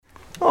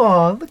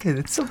Oh, look at it.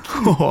 It's so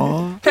cute.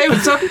 Hey,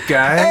 what's up,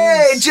 guys?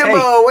 Hey,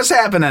 Jimbo, what's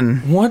happening?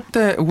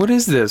 What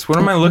is this? What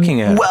am I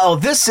looking at? Well,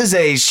 this is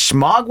a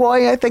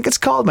schmogwai, I think it's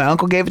called. My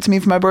uncle gave it to me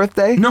for my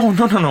birthday. No.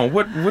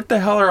 What the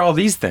hell are all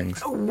these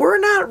things? We're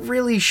not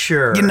really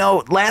sure. You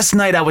know, last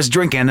night I was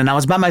drinking and I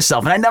was by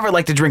myself, and I never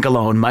like to drink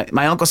alone.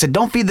 My uncle said,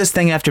 don't feed this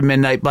thing after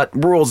midnight, but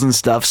rules and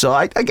stuff. So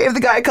I gave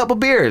the guy a couple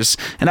beers,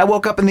 and I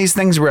woke up and these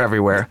things were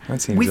everywhere.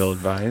 That seems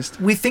ill-advised.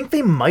 We think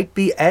they might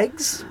be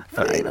eggs.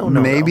 I don't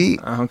know. Maybe.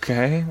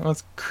 Okay, well,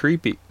 it's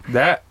creepy.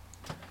 That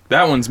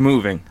one's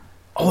moving.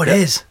 Oh, it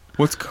is.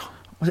 What's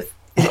Is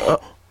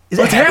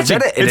What's hatching?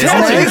 It is.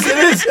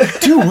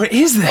 Dude, what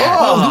is that?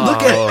 Oh,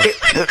 look at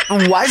it.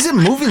 Why is it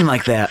moving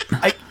like that?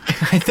 I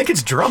think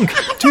it's drunk.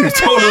 Dude, it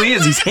totally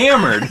is. He's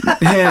hammered.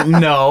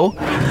 No.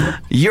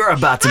 You're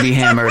about to be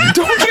hammered.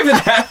 Don't give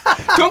it that.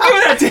 Don't give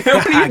it that to him.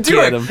 What are you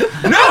doing? Get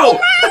him. No!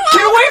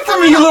 Get away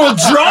from me, you little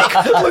drunk!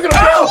 Look at him.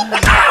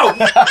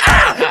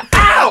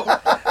 Ow!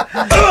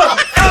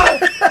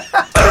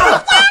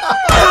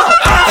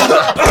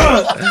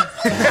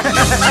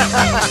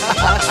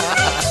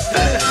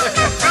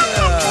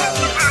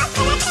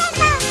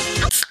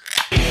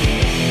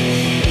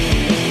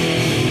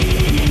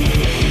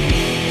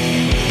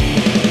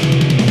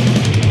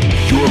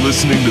 You're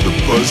listening to the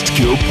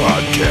Buzzkill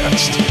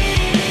Podcast.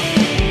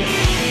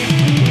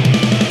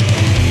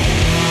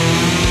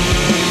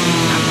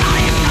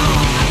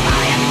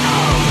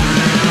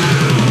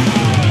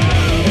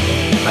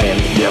 I am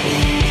the devil,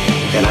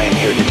 and I am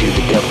here to do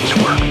the devil's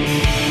work.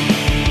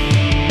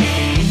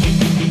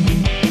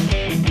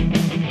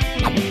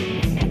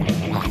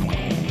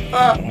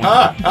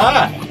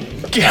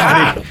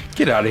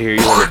 Get out of here,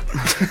 you little...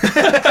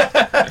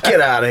 Get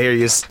out of here,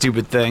 you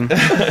stupid thing.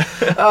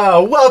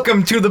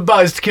 Welcome to the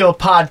Buzzkill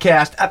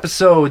Podcast,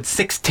 episode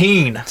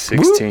 16.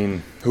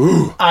 16.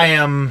 I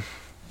am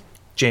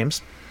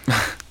James.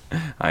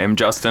 I am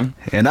Justin.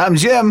 And I'm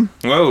Jim.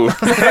 Whoa.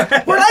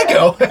 Where'd I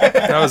go?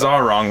 That was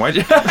all wrong. Why'd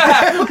you...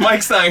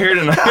 Mike's not here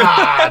tonight.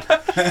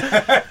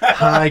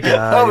 Hi,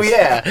 guys. Oh,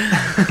 yeah.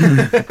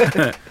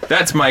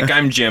 That's Mike.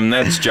 I'm Jim.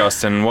 That's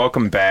Justin.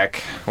 Welcome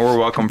back. Or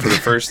welcome for the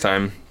first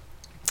time.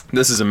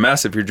 This is a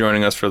mess if you're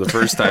joining us for the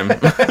first time.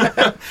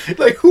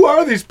 Like, who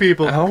are these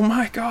people? Oh,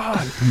 my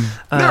God.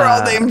 They're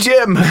all named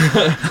Jim. So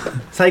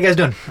how you guys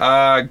doing?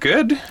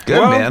 Good. Good,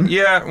 well, man.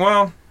 Yeah,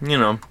 well, you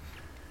know,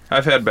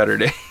 I've had better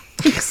days.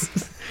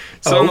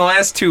 So in the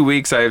last 2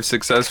 weeks, I have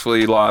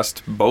successfully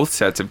lost both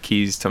sets of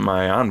keys to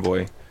my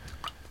Envoy.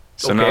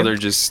 So now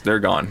they're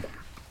gone.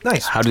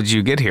 Nice. How did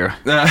you get here?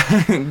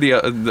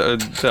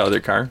 The other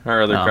car,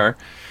 our other car.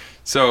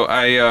 So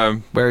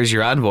Where's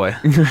your Envoy?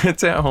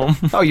 it's at home.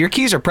 Oh, your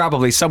keys are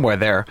probably somewhere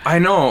there. I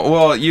know.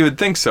 Well, you would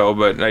think so,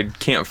 but I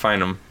can't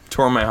find them.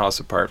 Tore my house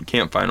apart.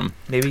 Can't find them.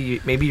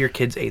 Maybe your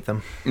kids ate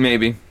them.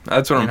 Maybe.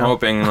 That's what I'm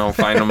hoping. And I'll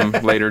find them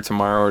later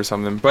tomorrow or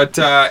something. But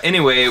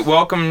anyway,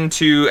 welcome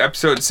to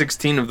episode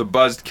 16 of the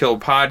Buzzkill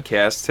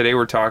Podcast. Today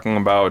we're talking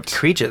about...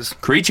 Creatures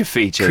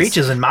features.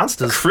 Creatures and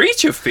monsters.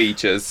 Creature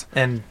features.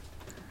 And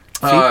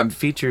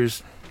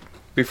features.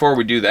 Before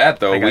we do that,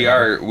 though, we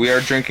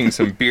are drinking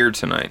some beer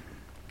tonight.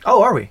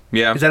 Oh, are we?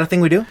 Yeah. Is that a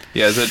thing we do?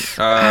 Yeah, is it?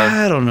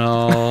 I don't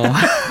know.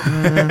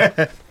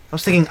 I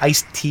was thinking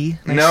iced tea.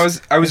 No,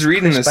 I was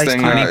reading this thing.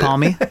 Arnie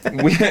Palmy.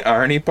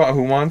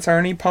 Who wants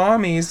Arnie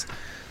Palmies?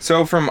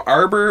 So from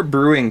Arbor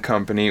Brewing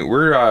Company,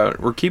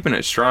 we're keeping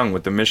it strong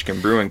with the Michigan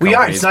Brewing Company. We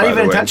are. It's not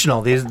even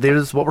intentional. These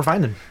is what we're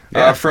finding.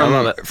 Yeah,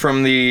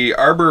 from the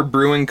Arbor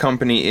Brewing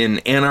Company in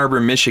Ann Arbor,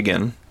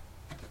 Michigan,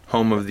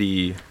 home of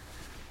the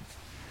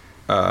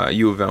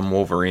U of M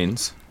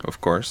Wolverines, of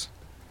course.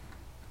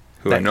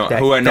 Who I know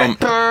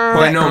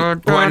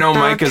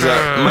Mike is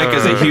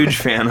a huge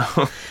fan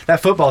of. That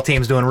football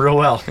team's doing real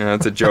well. Yeah,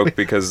 that's a joke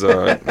because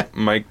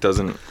Mike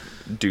doesn't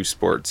do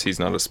sports. He's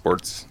not a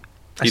sports.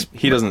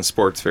 He doesn't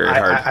sports very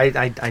hard.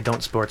 I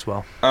don't sports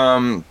well.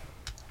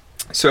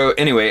 So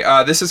anyway,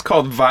 this is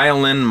called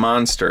Violin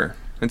Monster.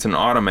 It's an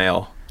autumn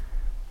ale,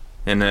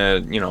 and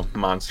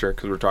monster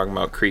because we're talking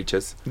about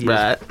creatures.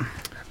 Right.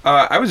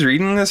 I was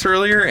reading this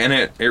earlier, and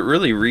it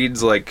really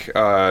reads like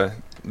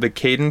the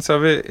cadence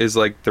of it is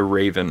like The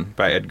Raven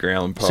by Edgar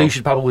Allan Poe. So you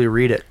should probably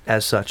read it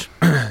as such.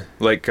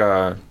 Like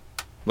Edgar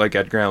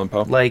Allan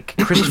Poe. Like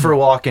Christopher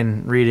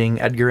Walken reading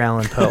Edgar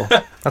Allan Poe.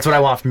 That's what I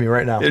want from you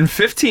right now. In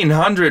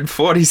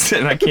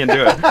 1546, I can't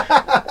do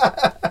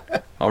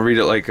it. I'll read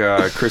it like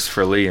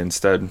Christopher Lee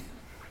instead.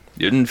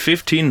 In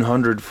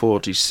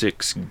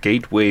 1546,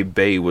 Gateway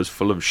Bay was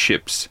full of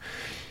ships.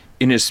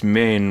 In its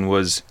main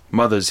was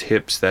mother's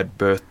hips that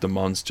birthed the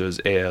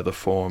monster's heir, the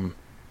form.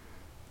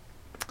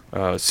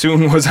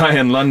 Soon was I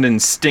in London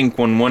stink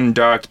when one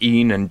dark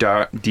e'en and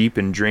deep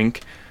in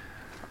drink.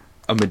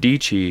 A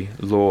Medici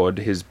lord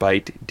his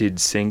bite did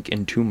sink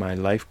into my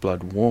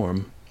lifeblood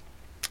warm.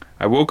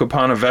 I woke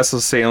upon a vessel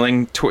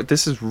sailing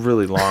this is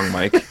really long,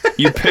 Mike.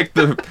 You picked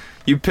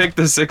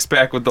the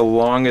six-pack with the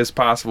longest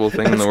possible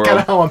thing in the world. That's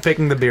kind of how I'm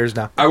picking the beers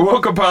now. I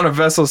woke upon a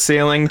vessel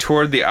sailing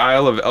toward the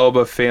Isle of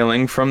Elba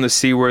failing from the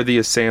seaworthy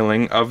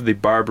assailing of the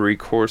Barbary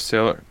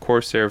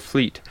Corsair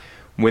fleet.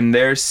 When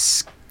there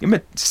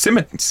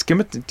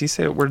Do you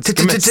say a word?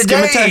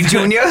 Today,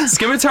 Junior.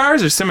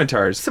 Scimitars or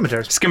scimitars?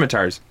 Scimitars.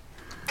 Scimitars.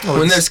 Oh,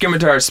 When it's- their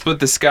scimitars split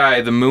the sky,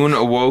 the moon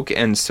awoke,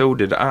 and so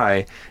did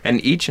I,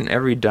 and each and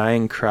every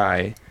dying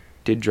cry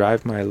did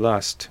drive my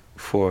lust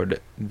for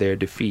their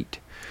defeat.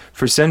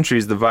 For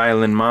centuries, the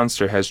violin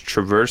monster has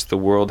traversed the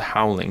world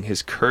howling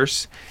his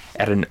curse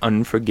at an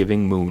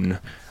unforgiving moon.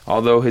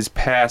 Although his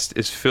past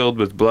is filled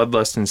with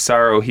bloodlust and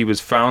sorrow, he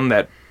was found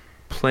that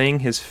playing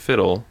his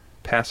fiddle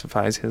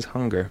pacifies his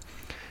hunger.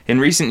 In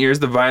recent years,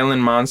 the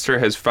violin monster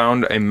has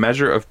found a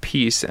measure of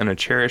peace and a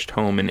cherished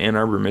home in Ann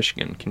Arbor,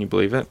 Michigan. Can you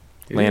believe it?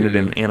 Landed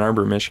in Ann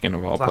Arbor, Michigan,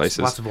 of all places.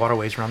 Lots of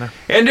waterways around there.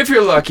 And if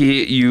you're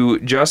lucky, you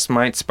just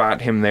might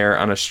spot him there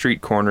on a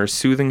street corner,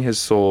 soothing his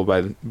soul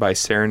by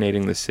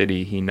serenading the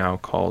city he now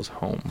calls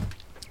home.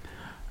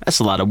 That's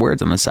a lot of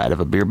words on the side of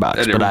a beer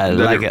box, but I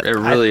like it. It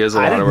really is a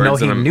I lot of didn't words. know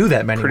he and I'm knew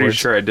that many pretty words.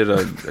 sure I did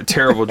a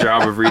terrible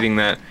job of reading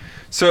that.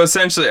 So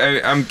essentially,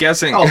 I'm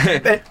guessing... Oh,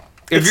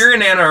 If you're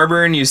in Ann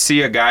Arbor and you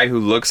see a guy who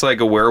looks like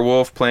a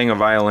werewolf playing a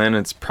violin,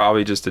 it's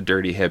probably just a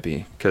dirty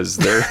hippie, because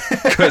there's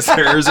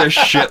a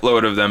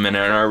shitload of them in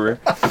Ann Arbor.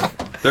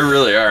 There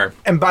really are.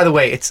 and by the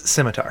way, it's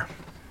scimitar.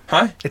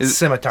 Huh? It's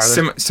scimitar.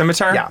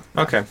 Scimitar? Yeah.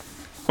 Okay.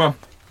 Well,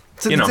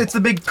 It's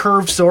the big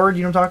curved sword.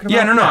 You know what I'm talking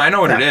about? yeah, no, I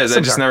know what it Yeah, is. I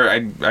just scimitar.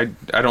 never,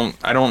 I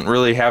don't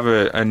really have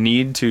a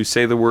need to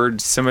say the word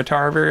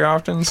scimitar very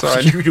often. So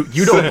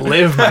You don't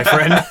live, my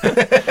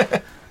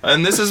friend.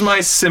 and this is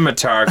my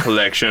scimitar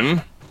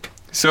collection.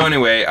 So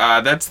anyway,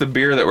 that's the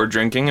beer that we're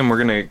drinking, and we're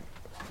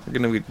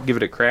gonna give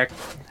it a crack.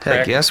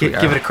 Heck yes, we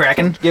Give are. it a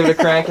cracking. Give it a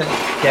crack.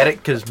 And Get it?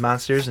 Because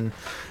monsters and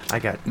I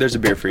got there's a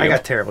beer for you. I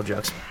got terrible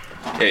jokes.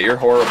 Yeah, you're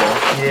horrible.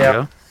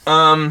 Yeah.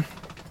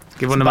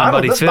 Give one to my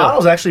buddy This Phil.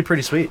 bottle's actually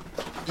pretty sweet.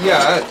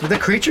 Yeah. The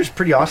creature's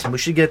pretty awesome. We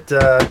should get.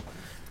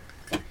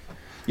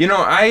 You know,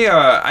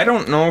 I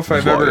don't know if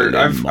I've ever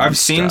Violin I've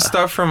seen Monster.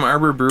 stuff from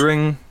Arbor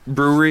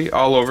Brewery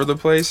all over the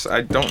place.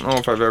 I don't know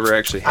if I've ever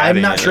actually had I'm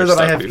any not of sure their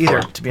that I stuff have before.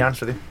 either. To be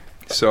honest with you.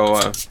 So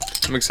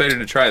I'm excited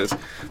to try this.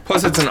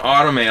 Plus, it's an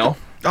autumn ale.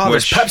 Oh,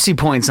 there's which- Pepsi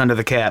points under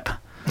the cap.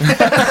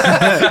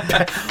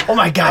 Oh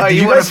my God! Oh, did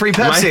you you want a guys, free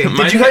Pepsi?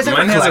 Did you guys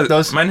ever collect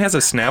those? Mine has a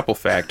Snapple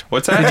fact.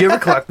 What's that? Did you ever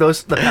collect the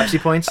Pepsi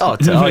points? Oh,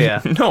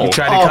 yeah. No. You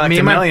tried to Oh, collect me a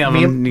and my, million of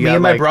me, them. and- you me got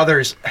and my like-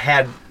 brothers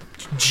had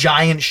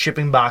giant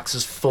shipping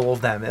boxes full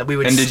of them. And we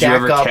would And did you stack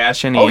ever up.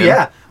 cash any Oh in?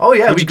 yeah, oh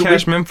yeah. What'd you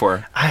cash them in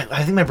for?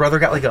 I think my brother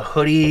got like a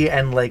hoodie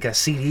and like a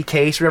CD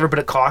case or whatever, but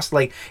it cost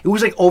like it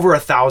was like over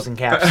 1,000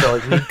 caps. So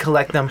like we'd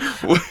collect them.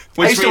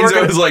 Which used to means work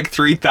it at- was like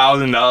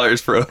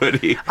 $3,000 for a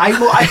hoodie. I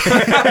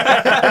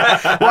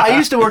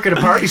used to work at a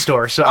party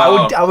store, so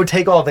I would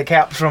take all the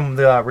caps from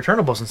the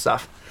returnables and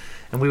stuff,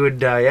 and we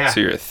would yeah. So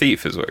you're a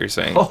thief, is what you're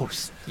saying.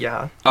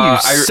 Yeah. You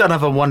son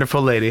of a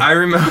wonderful lady. I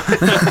remember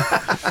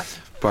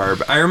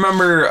Barb. I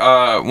remember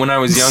when I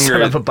was Son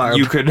younger, of a Barb.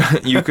 you could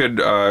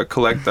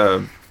collect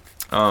the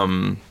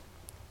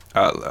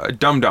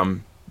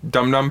Dum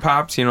Dum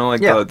pops, you know,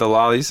 like Yeah. the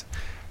lollies,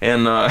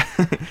 and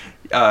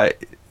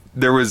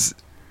there was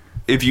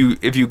if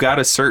you got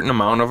a certain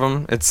amount of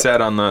them, it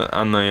said on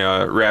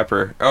the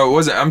wrapper. Oh, it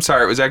wasn't. I'm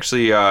sorry. It was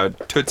actually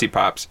Tootsie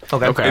Pops.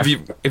 Okay.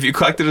 If you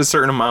collected a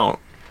certain amount,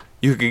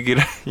 you could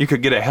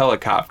get a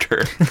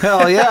helicopter.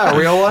 Hell yeah, a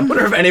real I one?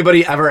 wonder if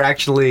anybody ever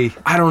actually.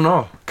 I don't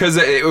know, because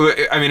it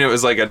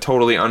was like a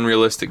totally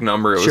unrealistic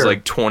number. It was Sure.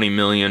 like 20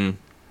 million.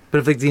 But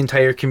if like the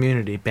entire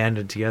community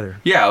banded together,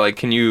 Yeah, like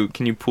can you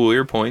pool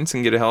your points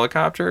and get a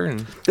helicopter?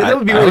 And that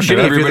would be I really would do. shitty. if you're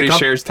the Everybody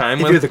shares time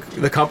If with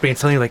you're the company and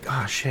telling you like,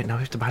 oh shit, now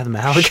we have to buy them a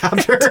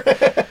helicopter.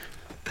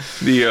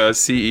 the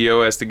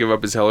CEO has to give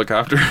up his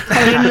helicopter.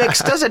 How many licks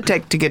does it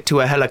take to get to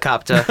a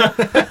helicopter?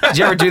 Did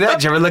you ever do that?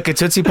 Did you ever lick a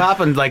Tootsie Pop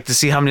and like to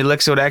see how many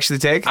licks it would actually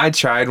take? I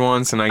tried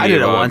once and I I gave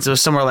did it up. once. It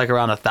was somewhere like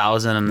around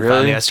 1,000, and Really?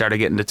 finally I started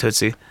getting to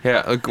Tootsie.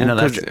 Yeah, And then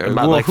after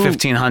about like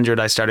 1,500,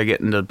 I started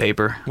getting to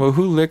paper. Well,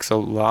 who licks a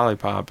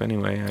lollipop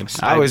anyway?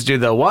 I always do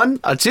the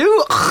 1, a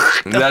 2, a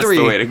That's 3.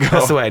 the way to go.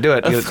 That's the way I do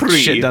it. A Get 3.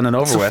 shit done and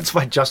over with. That's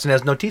why Justin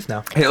has no teeth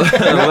now. Hey,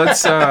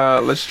 let's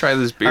try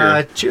this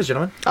beer. Cheers,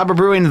 gentlemen. Arbor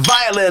Brewing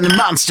Violin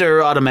Monster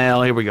Autumn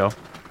Ale. Here we go.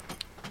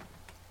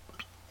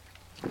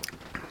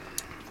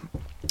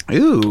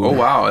 Ooh. Oh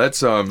wow,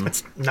 that's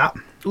It's not.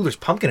 Ooh, there's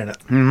pumpkin in it.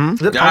 Mm-hmm.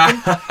 Is it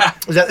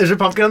pumpkin? Is there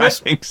pumpkin in I this?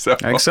 think so. I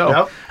think so.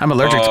 Yep. I'm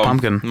allergic to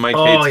pumpkin. Mike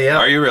Oh, hates. yeah.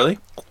 Are you really?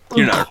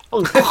 You're not.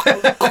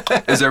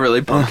 Is there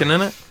really pumpkin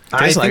in it? I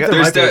Tastes like think it.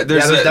 there might be.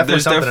 There's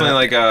something in definitely it.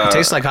 like a. It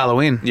tastes like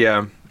Halloween.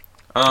 Yeah.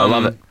 I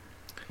love it.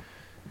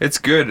 It's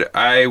good.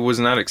 I was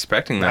not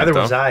expecting that. Neither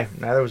though. was I.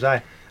 Neither was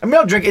I. I mean,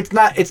 I'll drink.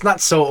 It's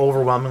not so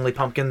overwhelmingly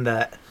pumpkin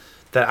that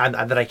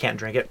I can't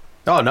drink it.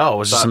 Oh, no. It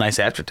was just a But- nice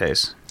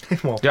aftertaste.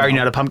 Well, Are you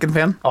not a pumpkin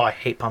fan? Oh, I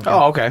hate pumpkin.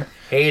 Oh, okay.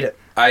 Hate it.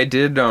 I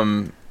did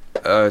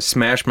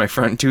smash my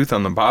front tooth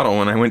on the bottle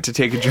when I went to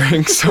take a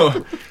drink,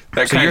 so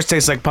that So yours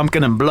tastes like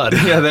pumpkin and blood.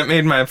 yeah, that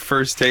made my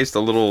first taste a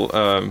little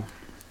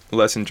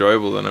less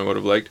enjoyable than I would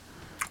have liked.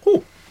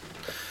 Ooh.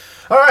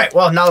 All right.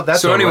 Well, now that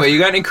that's So over anyway, with, you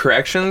got any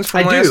corrections from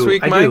I last do.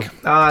 week, I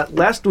Mike? do.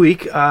 Last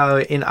week,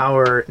 in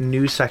our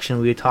news section,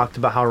 we talked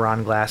about how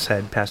Ron Glass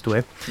had passed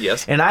away.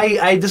 Yes. And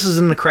I this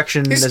isn't a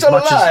correction He's as still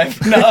much alive.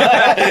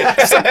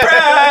 as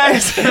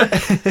surprise.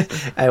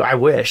 I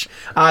wish.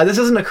 This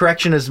isn't a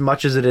correction as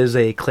much as it is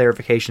a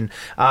clarification.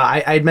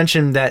 I'd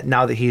mentioned that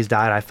now that he's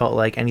died, I felt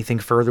like anything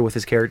further with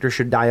his character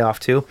should die off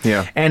too.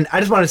 Yeah. And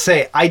I just want to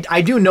say,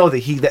 I do know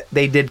that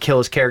they did kill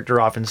his character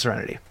off in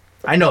Serenity.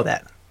 I know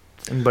that.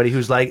 Anybody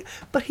who's like,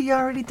 but he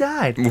already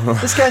died.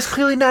 This guy's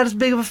clearly not as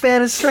big of a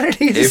fan of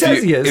Serenity as he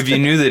says he is. If you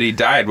knew that he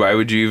died, why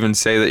would you even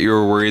say that you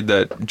were worried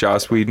that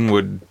Joss Whedon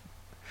would...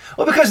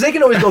 Well, because they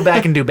can always go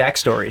back and do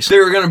backstories. They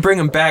were going to bring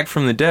him back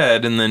from the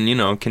dead and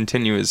then,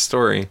 continue his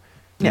story.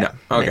 Yeah,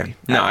 No. Okay. maybe.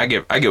 No, I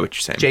get what you're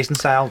saying. Jason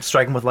style,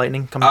 strike him with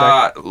lightning, comes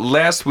back.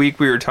 Last week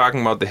we were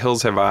talking about The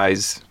Hills Have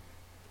Eyes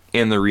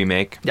in the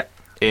remake. Yeah.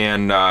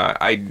 And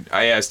I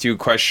asked you a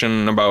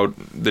question about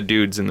the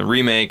dudes in the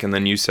remake, and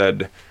then you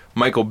said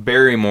Michael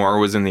Barrymore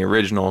was in the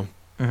original.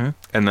 Mm-hmm.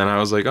 And then I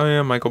was like, oh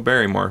yeah, Michael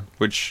Barrymore,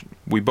 which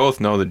we both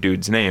know the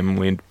dude's name.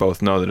 We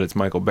both know that it's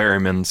Michael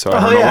Berryman, so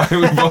I don't know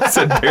why we both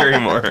said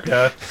Barrymore.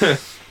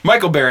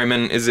 Michael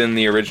Berryman is in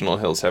the original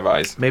Hills Have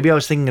Eyes. Maybe I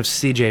was thinking of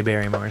C.J.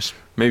 Barrymore's.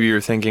 Maybe you're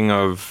thinking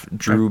of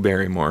Drew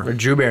Barrymore. Or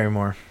Drew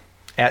Barrymore.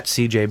 At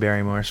C.J.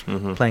 Barrymore's.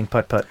 Playing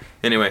putt-putt.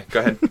 Anyway, go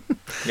ahead. You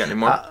got any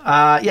more?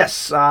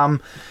 Yes.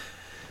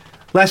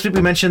 Last week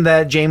we mentioned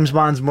that James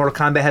Bond's Mortal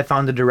Kombat had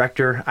found a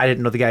director. I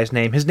didn't know the guy's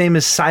name. His name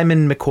is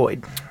Simon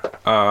McCoy.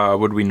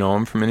 Would we know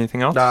him from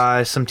anything else?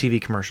 Some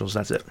TV commercials,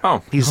 that's it.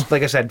 Oh. He's,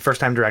 like I said,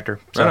 first-time director.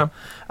 Right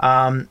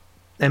So,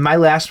 and my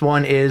last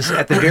one is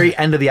at the very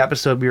end of the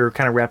episode, we were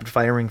kind of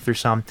rapid-firing through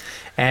some,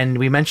 and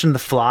we mentioned The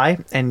Fly,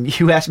 and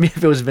you asked me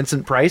if it was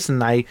Vincent Price,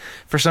 and I,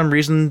 for some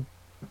reason,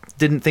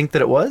 didn't think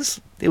that it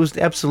was. It was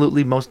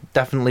absolutely, most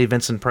definitely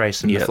Vincent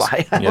Price in Yes. The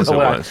Fly. I Yes, it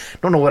was.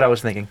 don't know what I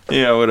was thinking.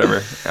 Yeah,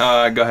 whatever.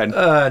 Go ahead.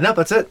 No,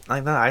 that's it.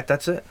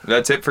 That's it.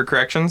 That's it for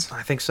corrections?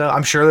 I think so.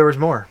 I'm sure there was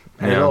more,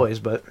 as Yeah.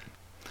 always, but...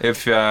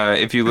 If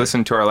you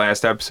listen to our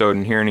last episode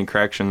and hear any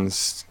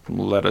corrections,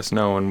 let us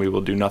know and we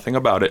will do nothing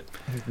about it.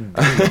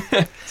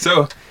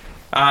 So,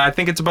 I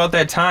think it's about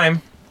that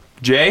time.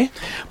 Jay?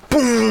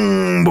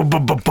 Boom, boom,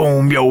 boom, boom,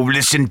 boom. Yo,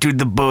 listen to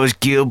the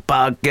Buzzkill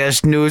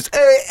Podcast News.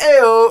 Hey, hey,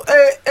 oh,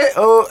 hey, hey,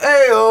 oh,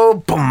 hey,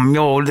 oh. Boom,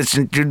 yo,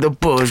 listen to the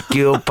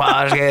Buzzkill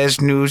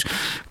Podcast News.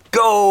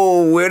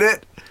 Go with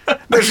it.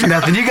 There's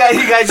nothing. You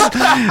guys just,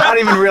 I don't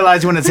even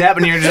realize when it's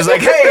happening. You're just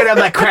like, hey, and I'm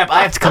like, crap,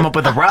 I have to come up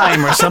with a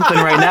rhyme or something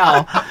right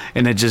now.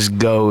 And it just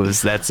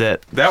goes. That's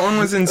it. That one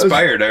was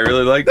inspired. I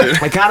really liked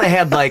it. I kind of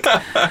had like,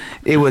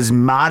 it was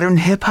modern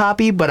hip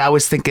hoppy, but I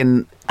was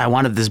thinking I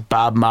wanted this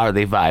Bob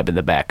Marley vibe in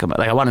the back of it.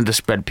 Like I wanted to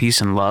spread peace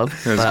and love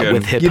That's good.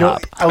 with hip You know,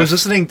 hop I was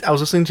listening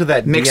to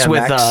that mixed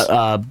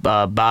DMX. with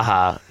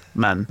Baha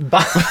Man.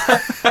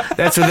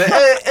 That's where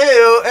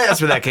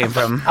that's where that came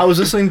from. I was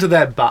listening to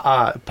that,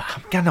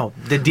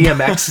 the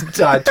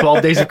DMX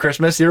 12 Days of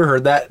Christmas. You ever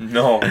heard that?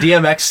 No.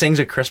 DMX sings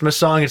a Christmas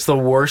song. It's the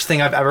worst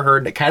thing I've ever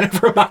heard, and it kind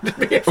of reminded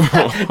me of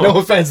that. No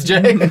offense,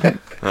 Jay.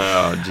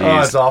 Oh, jeez.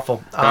 Oh, it's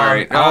awful. All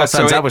right.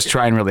 I was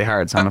trying really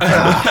hard, so I'm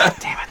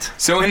offended. Damn it.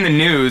 So in the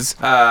news,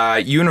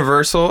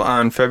 Universal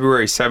on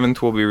February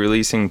 7th will be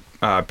releasing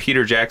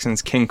Peter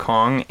Jackson's King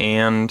Kong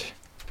and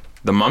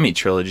the Mummy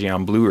trilogy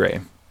on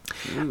Blu-ray.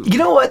 You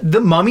know what? The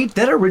Mummy,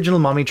 that original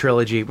Mummy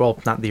trilogy, well,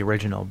 not the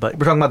original, but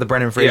we're talking about the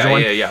Brendan Fraser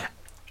one. Yeah.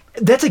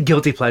 That's a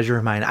guilty pleasure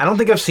of mine. I don't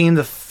think I've seen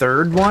the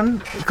third one,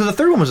 because the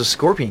third one was a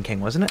Scorpion King,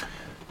 wasn't it?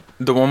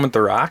 The one with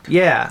The Rock?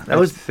 Yeah.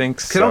 I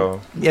think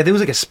so. Yeah, there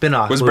was like a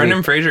spin-off Was movie.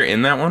 Brendan Fraser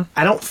in that one?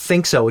 I don't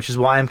think so, which is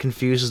why I'm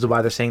confused as to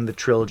why they're saying the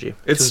trilogy.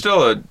 It's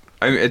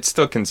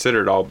still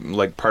considered all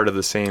like part of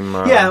the same.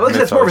 Yeah, well,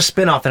 that's more of a mythos.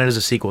 spin-off than it is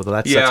a sequel, though.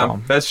 That's all.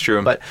 That's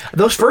true. But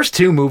those first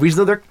two movies,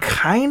 though, they're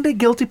kind of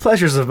guilty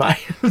pleasures of mine.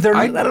 I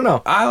don't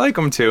know. I like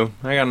them too.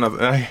 I got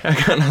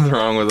nothing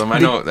wrong with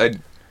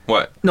them.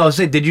 What? No,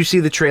 did you see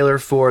the trailer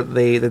for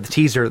the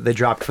teaser they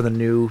dropped for the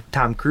new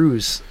Tom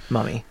Cruise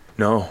Mummy?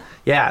 No.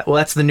 Yeah, well,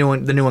 that's the new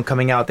one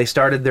coming out. They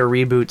started their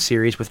reboot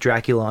series with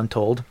Dracula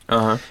Untold,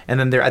 and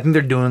then I think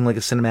they're doing like a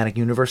cinematic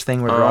universe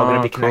thing where they're all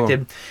going to be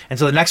connected. Cool. And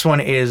so the next one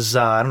is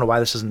I don't know why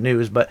this isn't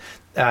news, but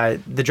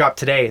they dropped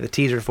today the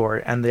teaser for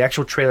it, and the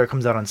actual trailer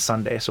comes out on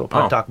Sunday. So we'll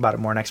probably talk about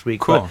it more next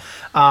week. Cool.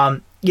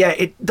 But, yeah,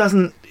 it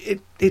doesn't.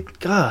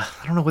 I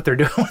don't know what they're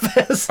doing with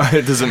this.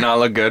 Does it not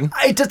look good?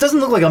 It just doesn't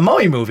look like a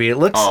Mummy movie. It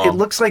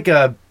looks like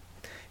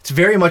it's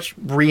very much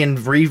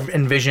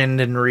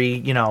re-envisioned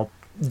and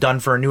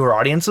done for newer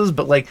audiences,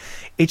 but like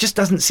it just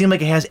doesn't seem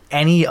like it has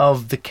any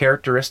of the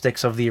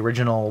characteristics of the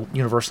original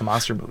Universal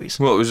monster movies.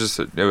 Well, it was just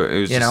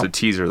a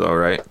teaser though,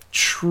 right?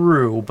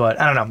 True,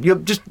 but I don't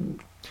know.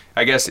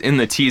 I guess in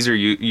the teaser,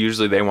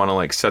 usually they want to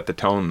like set the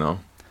tone though.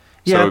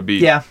 Yeah, so it'd be,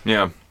 yeah.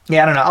 Yeah,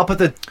 I don't know. I'll put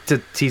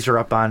the teaser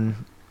up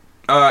on.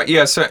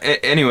 So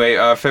anyway,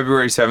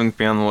 February 7th,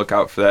 be on the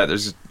lookout for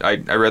that.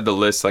 I read the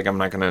list, like I'm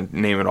not going to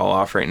name it all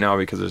off right now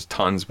because there's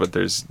tons, but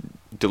there's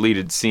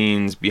deleted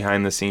scenes,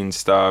 behind the scenes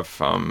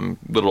stuff,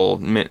 little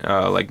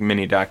like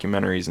mini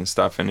documentaries and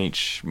stuff in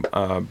each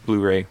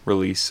Blu-ray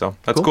release. So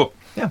that's cool.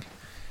 Yeah.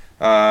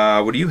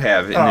 What do you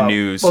have in the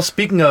news? Well,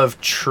 speaking of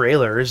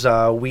trailers,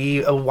 a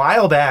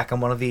while back on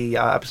one of the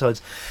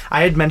episodes,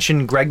 I had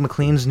mentioned Greg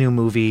McLean's new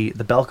movie,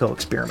 The Belko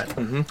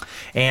Experiment,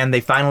 and they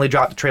finally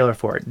dropped the trailer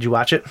for it. Did you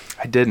watch it?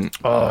 I didn't.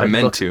 I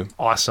meant to.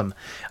 Awesome.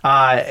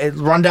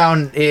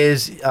 Rundown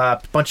is a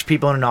bunch of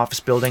people in an office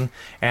building,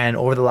 and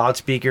over the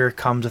loudspeaker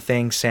comes a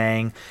thing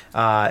saying,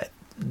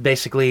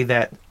 basically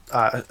that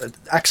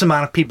X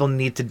amount of people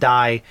need to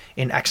die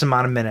in X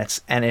amount of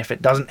minutes, and if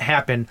it doesn't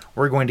happen,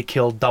 we're going to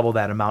kill double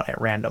that amount at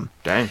random.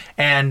 Dang.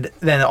 And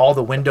then all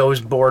the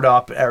windows board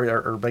up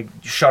or like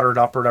shuttered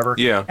up or whatever.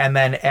 Yeah. And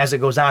then as it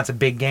goes on, it's a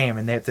big game,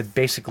 and they have to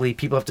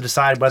people have to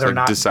decide whether or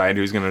not decide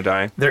who's going to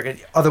die.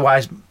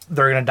 Otherwise,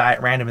 they're going to die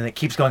at random, and it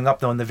keeps going up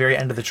though. And the very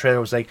end of the trailer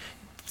was like,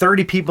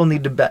 30 people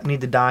need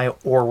to die,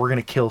 or we're going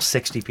to kill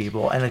 60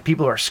 people. And like,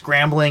 people are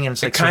scrambling, and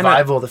it's like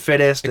survival of the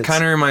fittest. It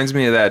kind of reminds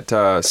me of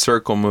that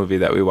Circle movie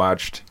that we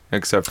watched,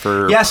 except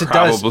for yes, it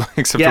does.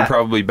 Except for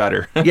probably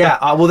better. Yeah.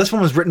 Well, this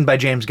one was written by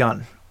James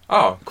Gunn.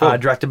 Oh, cool.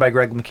 Directed by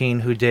Greg McKean,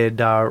 who did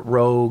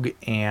Rogue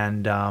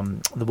and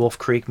the Wolf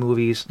Creek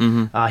movies.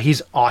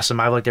 He's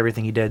awesome. I liked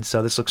everything he did,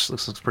 so this looks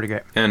pretty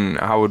great. And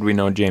how would we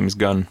know James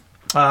Gunn?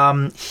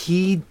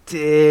 He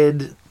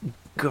did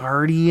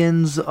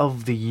Guardians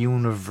of the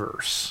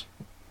Universe.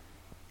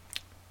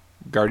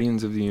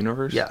 Guardians of the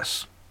Universe?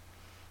 Yes.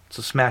 It's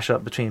a smash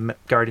up between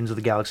Guardians of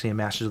the Galaxy and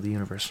Masters of the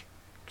Universe.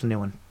 It's a new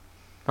one.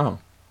 Oh.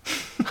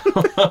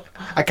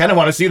 I kind of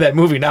want to see that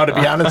movie now, to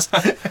be honest.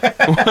 No,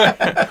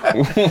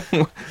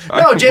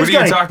 James Gunn.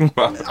 What are you talking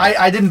about?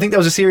 I didn't think that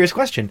was a serious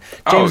question.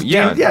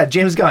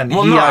 James Gunn.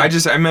 Well,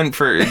 I meant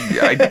for.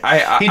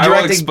 I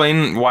will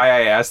explain why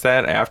I asked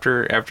that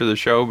after the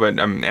show, but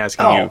I'm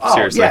asking you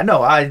seriously. Yeah,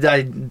 no, I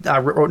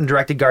wrote and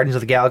directed Guardians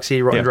of the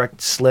Galaxy. Wrote and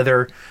directed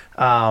Slither.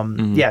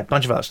 Yeah, a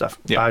bunch of other stuff.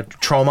 Yeah.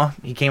 Trauma.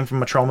 He came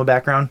from a Trauma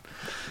background,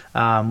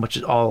 which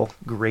is all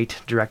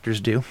great directors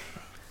do.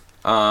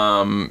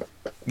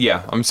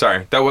 Yeah, I'm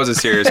sorry. That was a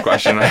serious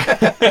question.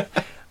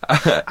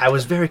 I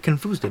was very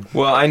confused.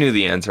 Well, I knew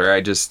the answer. I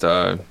just,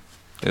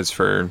 it's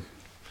for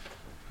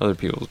other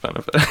people's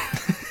benefit.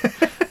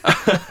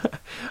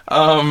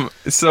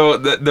 So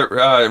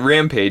the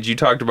Rampage, you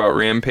talked about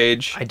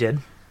Rampage. I did.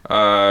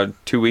 2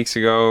 weeks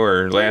ago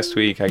or last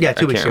week. 2 weeks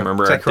ago. I can't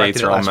remember. Our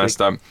dates are all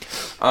messed up.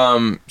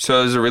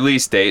 So there's a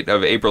release date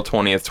of April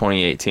 20th,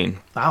 2018.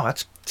 Wow,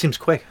 that seems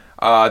quick.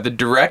 The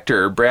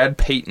director, Brad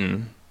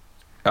Payton,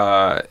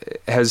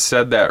 has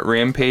said that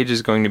Rampage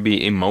is going to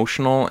be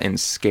emotional and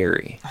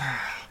scary.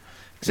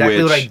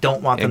 Exactly what I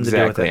don't want them to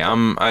do with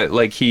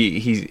it.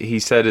 He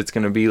said it's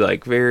going to be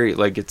like very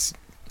like it's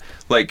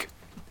like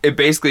it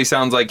basically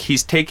sounds like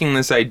he's taking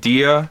this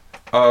idea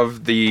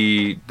of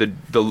the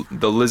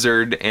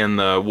lizard and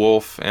the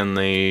wolf and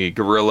the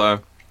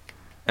gorilla,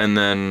 and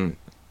then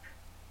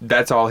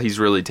that's all he's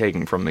really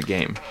taking from the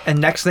game. And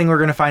next thing we're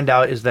going to find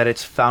out is that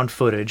it's found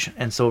footage,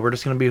 and so we're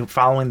just going to be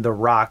following The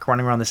Rock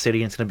running around the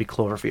city, and it's going to be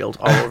Cloverfield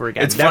all over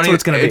again. That's what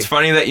it's going to be. It's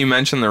funny that you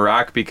mentioned The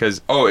Rock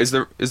because is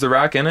the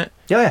Rock in it?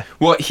 Yeah.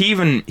 Well, he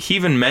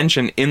even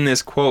mentioned in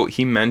this quote,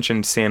 he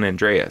mentioned San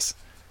Andreas.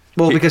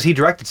 Well, because he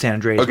directed San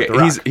Andreas. Okay, with The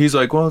Rock. He's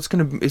like, well, it's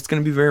gonna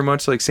be very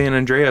much like San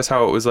Andreas,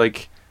 how it was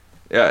like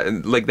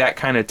that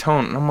kind of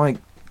tone. And I'm like,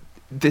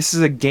 this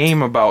is a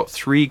game about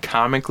 3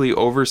 comically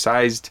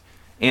oversized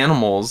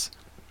animals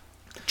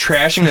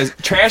trashing a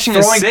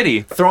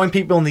city, throwing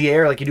people in the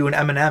air like you do an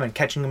M&M and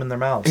catching them in their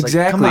mouths.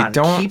 Exactly. Like,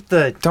 come on,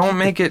 don't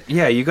make it.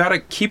 Yeah, you gotta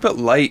keep it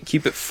light,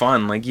 keep it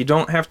fun. Like you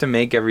don't have to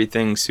make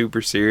everything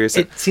super serious.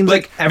 It seems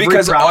like every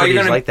property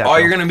is like that. All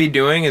you're gonna be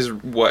doing is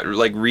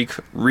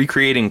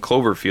recreating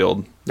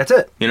Cloverfield. That's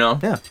it. You know,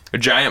 yeah, a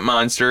giant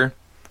monster,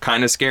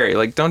 kind of scary.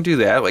 Like don't do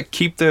that. Like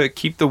keep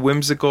the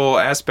whimsical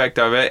aspect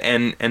of it,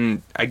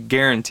 and I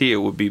guarantee it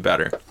will be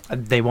better.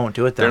 They won't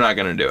do it though. They're not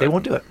gonna do it. They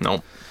won't do it.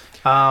 No.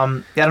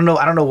 I don't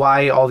know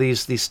why all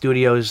these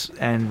studios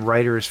and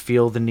writers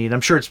feel the need. I'm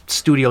sure it's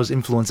studios'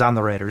 influence on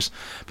the writers,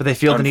 but they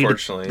feel the need.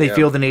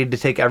 Feel the need to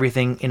take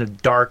everything in a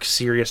dark,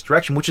 serious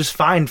direction, which is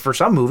fine for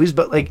some movies.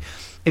 But like,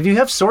 if you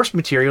have source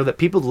material that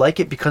people like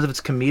it because of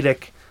its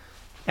comedic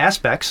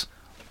aspects,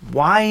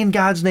 why in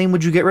God's name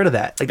would you get rid of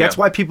that? Like that's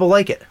why people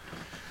like it.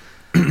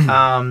 I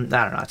don't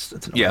know. It's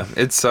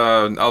it's.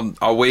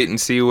 I'll wait and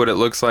see what it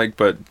looks like,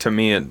 but to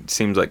me, it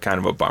seems like kind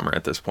of a bummer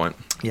at this point.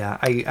 Yeah,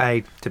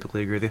 I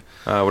typically agree with you.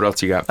 What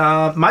else you got?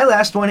 My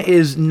last one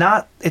is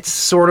not. It's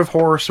sort of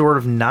horror, sort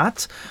of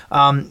not.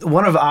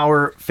 One of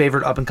our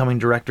favorite up and coming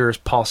directors,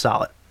 Paul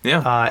Solet.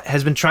 Yeah.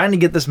 Has been trying to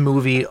get this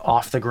movie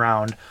off the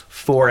ground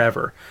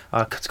forever.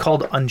 It's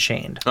called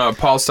Unchained.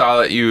 Paul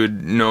Solet, you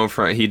would know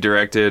from he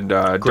directed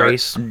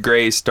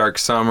Grace, Dark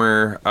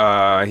Summer.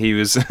 He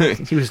was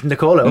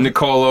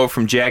Nicolo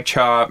from Jack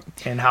Chop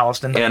and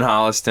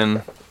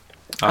Holliston.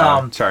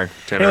 Sorry.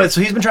 Anyway, so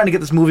he's been trying to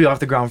get this movie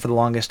off the ground for the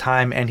longest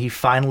time, and he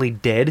finally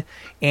did.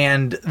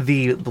 And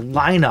the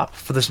lineup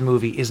for this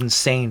movie is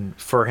insane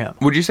for him.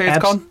 Would you say it's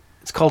called?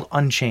 It's called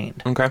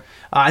Unchained. Okay.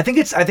 I think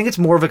it's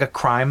more of like a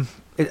crime.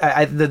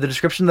 The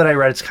description that I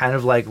read, it's kind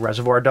of like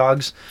Reservoir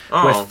Dogs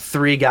with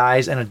 3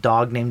 guys and a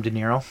dog named De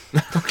Niro.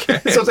 Okay.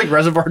 So it's like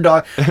Reservoir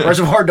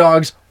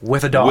Dogs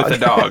with a dog. With a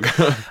dog.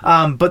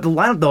 But the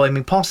lineup, though, I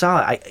mean, Paul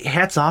Sala,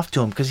 hats off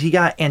to him because he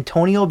got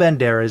Antonio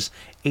Banderas,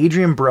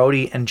 Adrian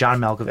Brody, and John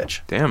Malkovich.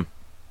 Damn.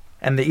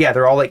 And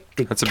they're all like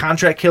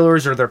contract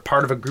killers, or they're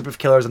part of a group of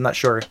killers. I'm not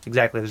sure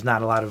exactly. There's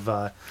not a lot of.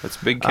 That's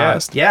a big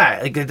cast.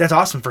 That's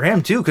awesome for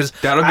him too, because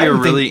that'll be a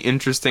really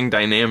interesting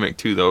dynamic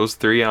too. Those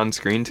 3 on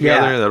screen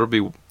together. Yeah. That'll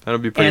be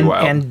pretty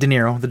wild. And De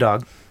Niro, the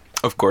dog.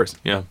 Of course,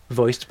 yeah.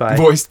 Voiced by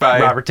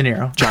Robert De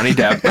Niro. Johnny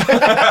Depp.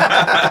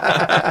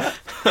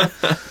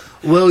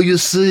 Well, you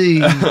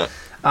see. Was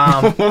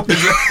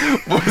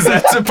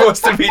that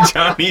supposed to be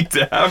Johnny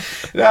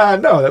Depp?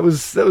 No, that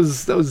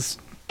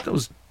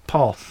was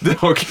Paul.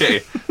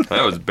 Okay,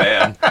 that was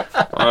bad.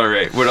 All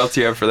right, what else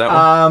do you have for that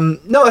one?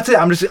 No, that's it.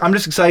 I'm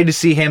just excited to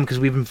see him because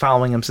we've been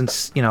following him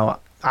since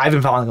I've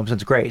been following him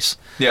since Grace.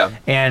 Yeah.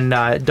 And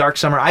Dark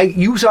Summer,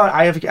 you saw it.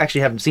 I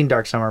actually haven't seen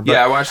Dark Summer. But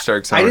yeah, I watched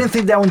Dark Summer. I didn't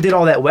think that one did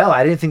all that well.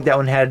 I didn't think that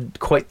one had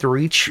quite the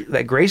reach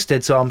that Grace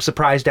did. So I'm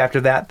surprised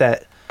after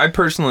that. I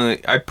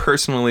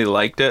personally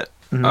liked it.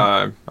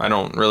 Mm-hmm. I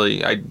don't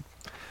really. It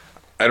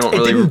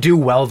didn't do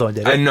well though,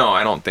 did it? No,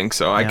 I don't think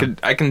so. Yeah.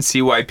 I can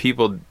see why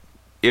people.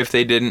 If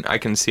they didn't, I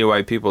can see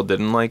why people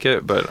didn't like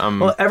it, but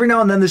well, every now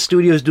and then the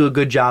studios do a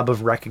good job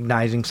of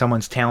recognizing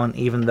someone's talent,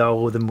 even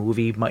though the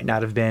movie might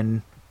not have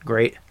been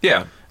great.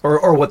 Yeah.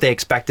 Or what they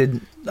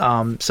expected.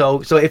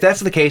 So if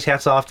that's the case,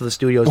 hats off to the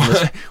studios in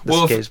this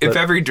case. If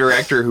every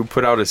director who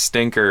put out a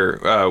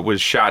stinker was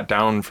shot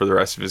down for the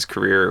rest of his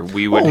career,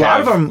 we would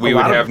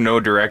have no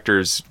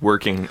directors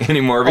working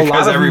anymore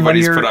because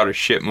everybody's put out a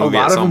shit movie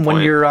at some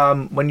point. A lot of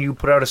them, when you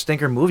put out a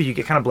stinker movie, you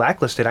get kind of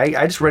blacklisted.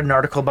 I just read an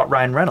article about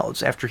Ryan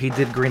Reynolds after he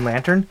did Green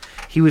Lantern.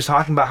 He was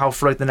talking about how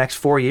for like the next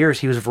 4 years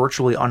he was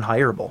virtually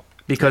unhireable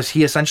because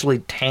he essentially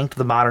tanked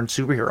the modern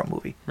superhero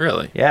movie.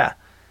 Really? Yeah.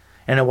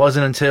 And it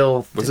wasn't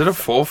until... Was it a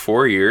full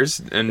 4 years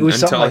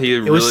until he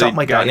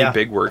really got any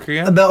big work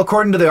again?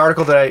 According to the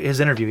article his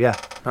interview, yeah.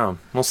 Oh,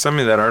 well, send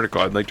me that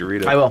article. I'd like to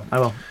read it. I will.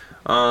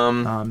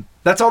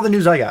 That's all the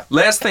news I got.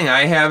 Last thing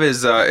I have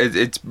is,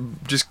 it's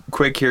just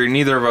quick here.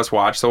 Neither of us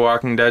watched The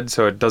Walking Dead,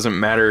 so it doesn't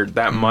matter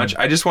that much.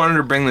 I just wanted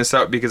to bring this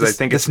up because I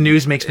think this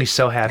news makes me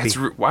so happy.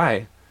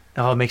 Why?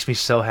 Oh, it makes me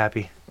so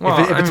happy. Well,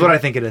 if it's what I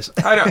think it is.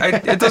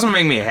 It doesn't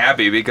make me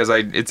happy because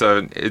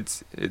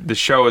the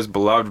show is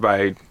beloved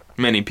by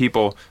many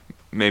people,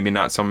 maybe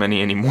not so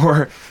many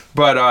anymore,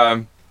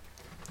 but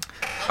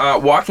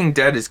Walking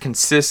Dead is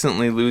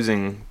consistently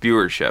losing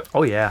viewership.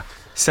 Oh yeah.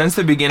 Since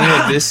the beginning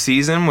of this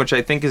season, which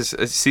I think is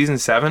season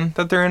 7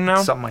 that they're in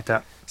now? Something like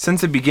that.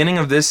 Since the beginning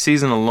of this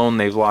season alone,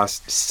 they've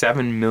lost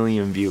 7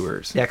 million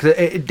viewers. Yeah, because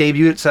it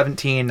debuted at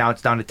 17, now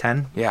it's down to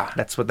 10. Yeah.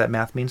 That's what that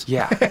math means.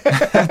 Yeah.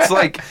 It's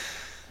like,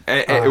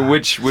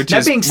 which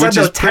that being said,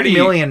 though, 10 pretty...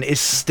 million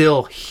is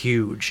still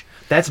huge.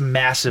 That's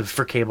massive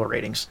for cable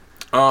ratings.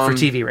 For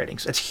TV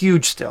ratings. It's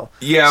huge still.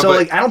 Yeah, so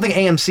I don't think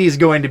AMC is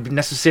going to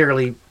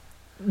necessarily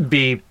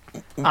be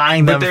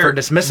eyeing them for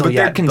dismissal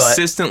yet. They're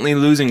consistently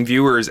losing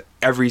viewers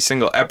every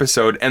single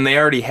episode, and they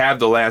already have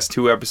the last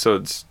 2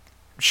 episodes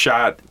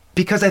shot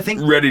because I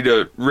think ready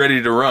to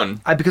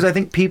run. Because I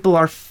think people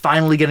are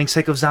finally getting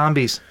sick of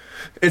zombies.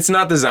 It's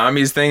not the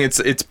zombies thing.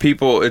 It's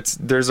people.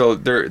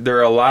 There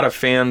are a lot of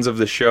fans of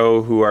the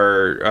show who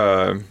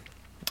are.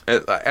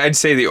 I'd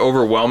say the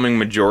overwhelming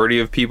majority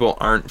of people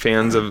weren't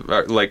fans of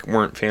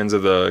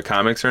the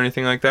comics or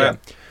anything like that.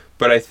 Yeah.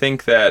 But I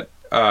think that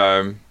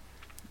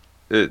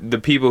the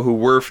people who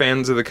were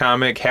fans of the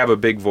comic have a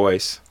big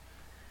voice,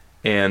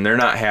 and they're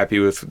not happy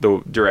with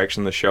the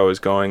direction the show is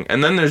going.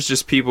 And then there's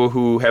just people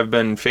who have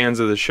been fans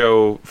of the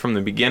show from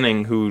the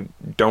beginning who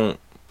don't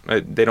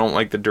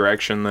like the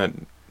direction that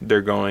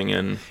they're going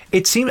in.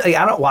 It seems like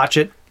I don't watch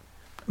it.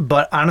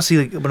 But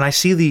honestly, when I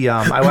see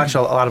I watch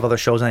a lot of other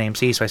shows on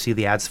AMC, so I see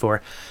the ads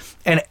for,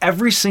 and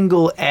every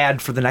single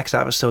ad for the next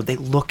episode, they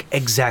look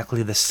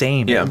exactly the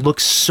same. Yeah. It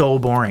looks so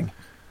boring.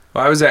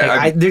 Well,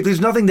 there's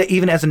nothing that,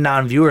 even as a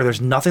non-viewer,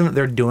 there's nothing that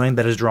they're doing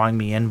that is drawing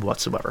me in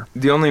whatsoever.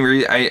 The only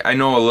reason I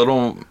know a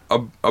little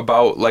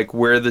about like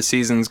where the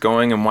season's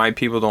going and why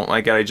people don't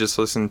like it. I just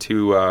listened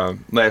to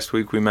last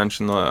week we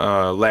mentioned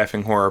the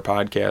Laughing Horror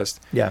podcast.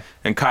 Yeah.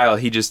 And Kyle,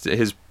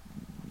 his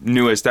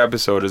newest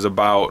episode is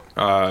about.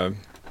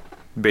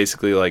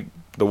 Basically like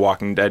The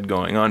Walking Dead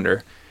going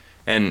under,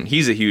 and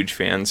he's a huge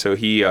fan, so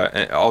he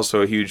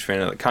also a huge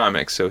fan of the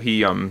comics, so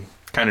he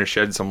kind of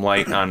shed some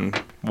light on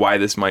why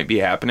this might be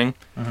happening.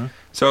 Mm-hmm.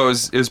 So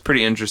it was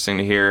pretty interesting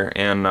to hear,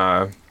 and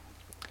I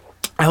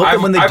hope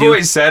I've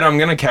always said I'm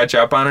gonna catch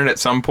up on it at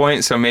some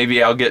point, so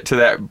maybe I'll get to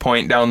that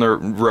point down the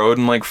road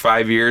in like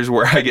 5 years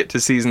where I get to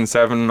season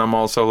 7 and I'm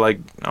also like,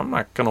 I'm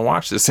not gonna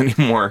watch this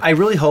anymore. I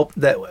really hope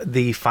that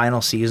the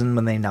final season,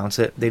 when they announce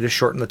it, they just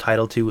shorten the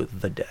title to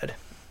The Dead.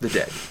 The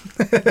Dead.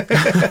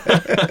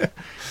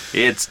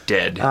 It's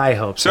dead. I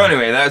hope so. So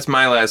anyway, that's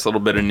my last little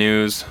bit of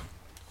news.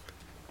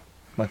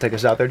 Want to take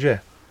us out there, Jay?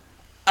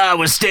 I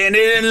was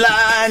standing in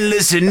line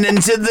listening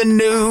to the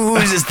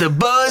news. It's the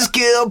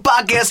Buzzkill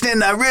Podcast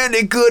and I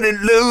really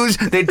couldn't lose.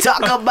 They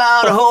talk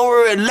about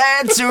horror and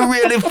that's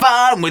really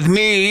fine with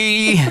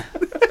me.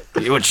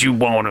 What you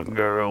want,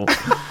 girl?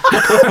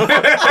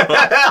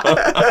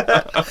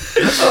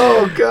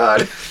 Oh,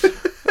 God.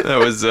 That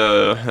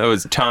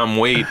was Tom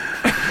Waite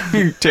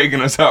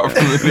taking us out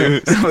from the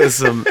news. That was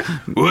some.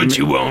 What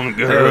you want,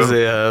 That girl?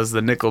 was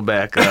the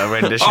Nickelback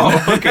rendition.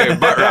 Oh, okay,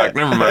 Butt Rock.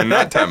 Never mind.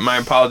 Not Tom. My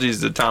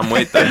apologies to Tom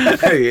Waite then.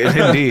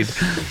 Indeed.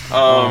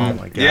 Oh,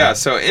 my God. Yeah.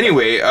 So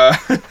anyway,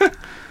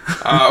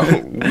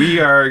 we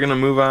are gonna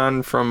move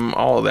on from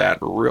all of that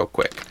real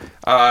quick.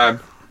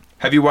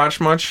 Have you watched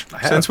much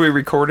since we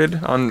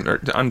recorded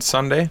on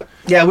Sunday?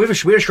 Yeah, we had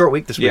a short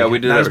week this week. Yeah, we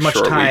did not have as a much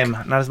short time.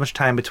 week. Not as much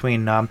time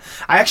between. I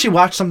actually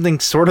watched something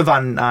sort of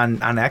on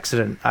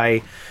accident.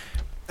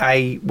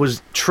 I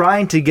was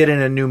trying to get in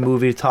a new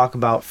movie to talk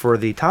about for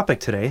the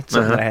topic today,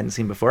 something that I hadn't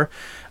seen before,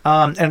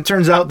 and it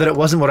turns out that it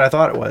wasn't what I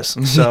thought it was.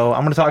 So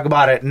I'm going to talk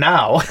about it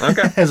now,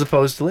 as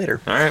opposed to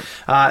later. All right.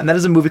 And that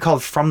is a movie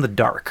called From the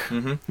Dark.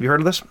 Have you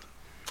heard of this?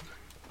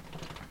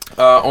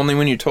 Only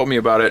when you told me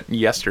about it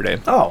yesterday.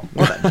 Oh,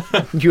 well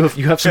then. you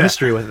have some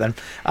history with it then.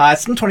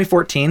 It's from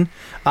 2014.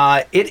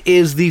 It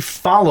is the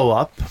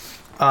follow-up.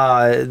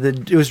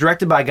 It was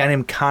directed by a guy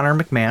named Connor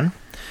McMahon,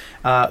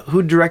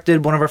 who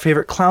directed one of our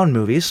favorite clown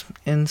movies,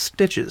 in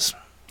Stitches.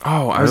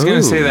 Oh, I was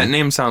gonna say that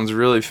name sounds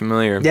really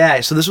familiar.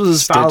 Yeah, so this was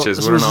his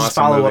Stitches, what an awesome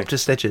follow-up movie. to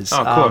Stitches.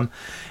 Oh, cool.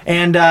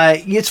 And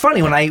it's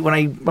funny when I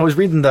was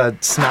reading the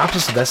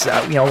synopsis of this,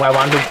 I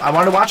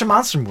wanted to watch a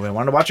monster movie. I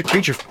wanted to watch a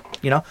creature.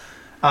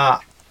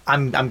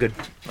 I'm good.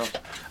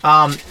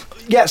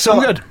 Yeah, so I'm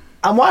good.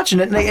 I'm watching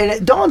it, and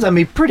it dawns on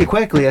me pretty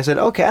quickly. I said,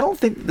 okay, I don't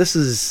think this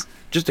is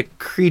just a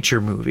creature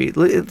movie.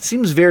 It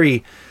seems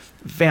very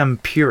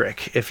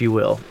vampiric, if you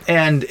will,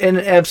 and it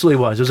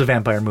absolutely was. It was a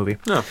vampire movie.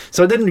 Oh.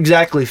 So it didn't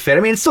exactly fit.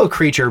 I mean, it's still a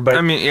creature, but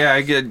I mean, yeah,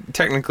 I get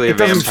technically a It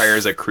doesn't vampire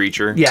is a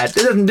creature. yeah, it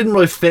didn't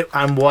really fit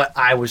on what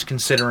I was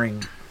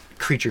considering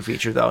creature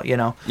feature, though.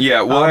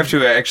 Yeah, we'll have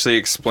to actually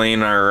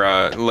explain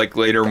our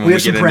later when we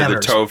have get some into the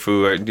parameters.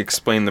 tofu.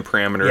 Explain the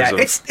parameters. Yeah, of,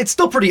 it's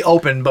still pretty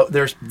open, but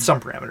there's some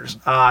parameters.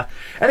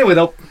 Anyway,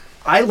 though,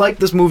 I liked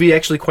this movie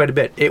actually quite a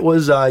bit. It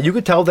was you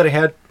could tell that it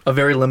had a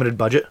very limited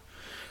budget,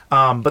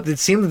 but it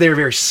seemed that they were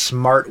very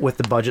smart with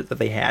the budget that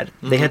they had.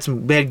 They had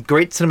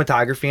great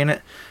cinematography in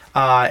it.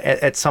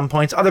 At some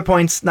points, other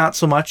points not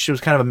so much. It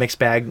was kind of a mixed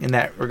bag in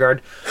that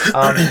regard.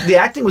 The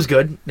acting was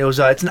good. It was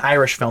it's an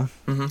Irish film.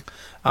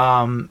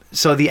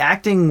 So the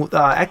acting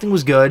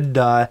was good.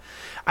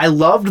 I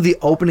loved the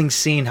opening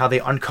scene, how they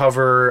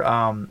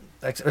uncover,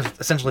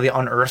 essentially they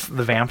unearth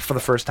the vamp for the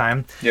first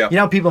time. Yeah. You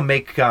know how people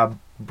make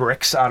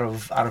bricks out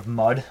of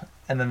mud,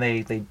 and then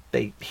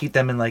they heat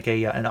them in like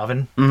an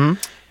oven.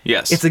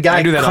 yes, It's the guy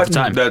I do that all the cutting-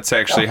 time. That's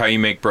actually how you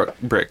make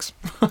bricks.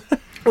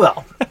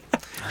 Well,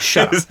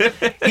 shut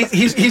up.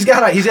 He's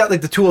got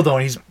like the tool though,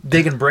 and he's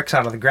digging bricks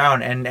out of the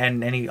ground,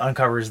 and he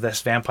uncovers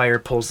this vampire,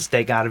 pulls the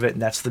stake out of it,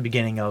 and that's the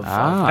beginning of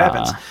what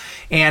happens.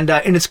 And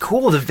it's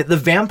cool. The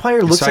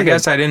vampire looks So like I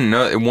guess I didn't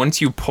know. Once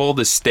you pull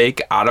the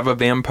stake out of a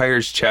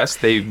vampire's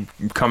chest, they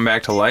come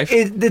back to life.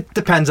 it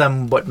depends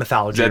on what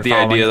mythology. Is that the you're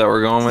following. idea that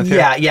we're going with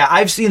here? Yeah.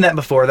 I've seen that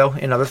before though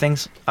in other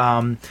things.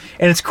 And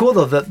it's cool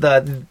though.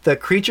 The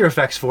creature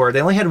effects for it,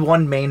 they only had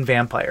one main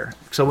vampire.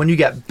 So when you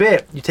get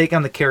bit, you take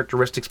on the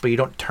characteristics, but you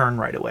don't turn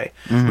right away,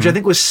 which I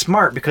think was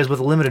smart because with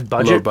a limited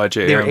budget, Low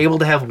budget, they were yeah. able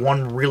to have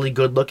one really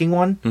good looking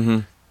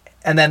one.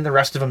 And then the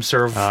rest of them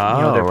serve their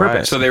right.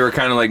 purpose. So they were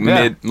kind of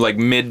like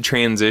mid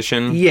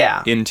transition.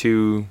 Yeah.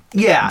 Into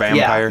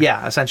vampire.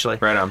 Yeah, essentially.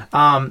 Right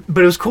on.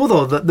 But it was cool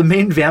though. The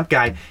main vamp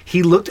guy,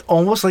 he looked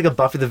almost like a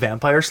Buffy the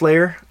Vampire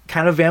Slayer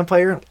kind of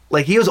vampire.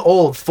 Like he was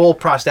old, full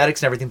prosthetics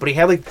and everything, but he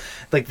had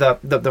like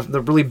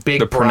the really big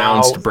The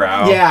pronounced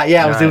brow.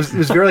 Yeah. It was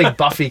very like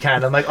Buffy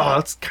kind of. I'm like, oh,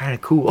 that's kind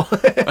of cool.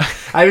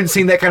 I haven't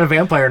seen that kind of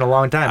vampire in a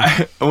long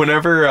time.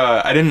 Whenever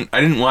I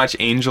didn't watch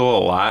Angel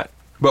a lot,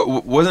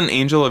 but wasn't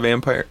Angel a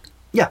vampire?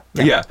 Yeah.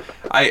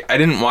 I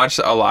didn't watch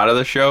a lot of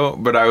the show,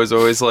 but I was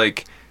always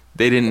like,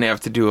 they didn't have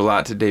to do a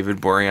lot to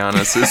David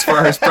Boreanaz as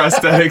far as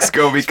prosthetics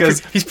go because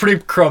He's pretty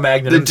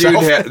Cro-Magnon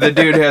himself. the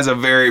dude has a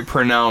very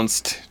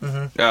pronounced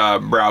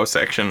brow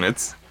section.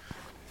 It's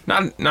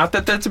not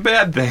that that's a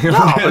bad thing. No,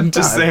 I'm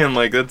just no. saying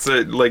like that's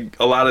like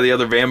a lot of the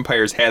other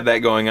vampires had that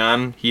going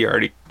on. He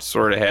already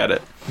sort of had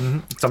it.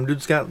 Some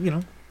dude's got,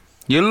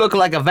 You look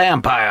like a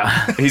vampire.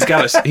 He's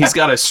got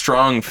a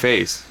strong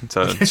face. It's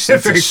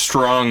a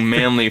strong,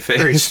 manly face.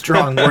 very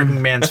strong working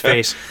man's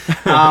face.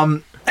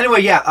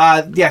 Anyway, so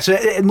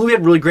the movie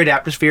had really great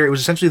atmosphere. It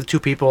was essentially the two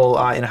people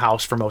in a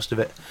house for most of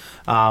it,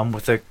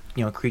 with the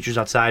creatures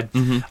outside.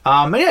 And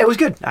yeah, it was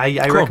good.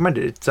 I recommend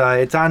it.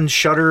 It's on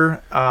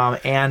Shudder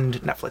and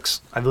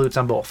Netflix. I believe it's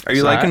on both. Are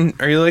you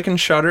liking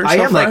Shudder? I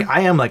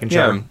am liking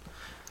Shudder. Yeah.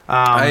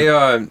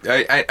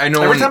 I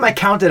know. Every time I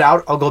count it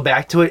out, I'll go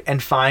back to it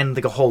and find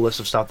like a whole list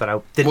of stuff that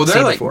I didn't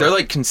see before. they're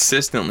like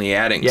consistently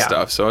adding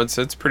stuff, so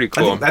it's pretty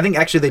cool. I think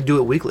actually they do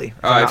it weekly.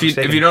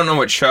 If you don't know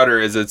what Shudder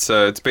is,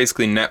 it's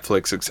basically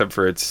Netflix except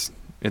for it's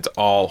It's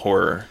all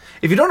horror.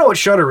 If you don't know what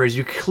Shudder is,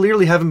 you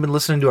clearly haven't been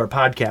listening to our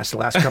podcast the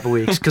last couple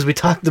weeks because we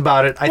talked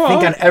about it, I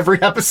think, on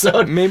every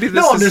episode. Maybe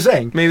this I'm just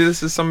saying. Maybe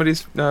this is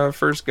somebody's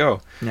first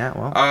go. Yeah,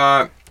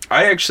 well.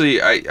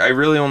 I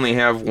really only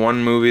have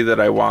one movie that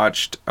I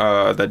watched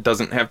that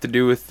doesn't have to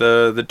do with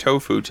the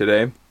tofu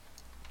today.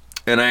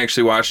 And I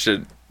actually watched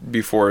it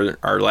before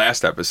our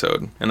last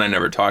episode, and I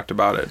never talked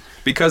about it.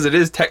 Because it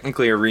is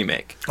technically a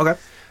remake. Okay.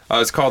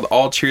 It's called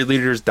All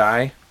Cheerleaders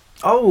Die.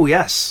 Oh,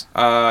 yes.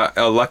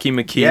 A Lucky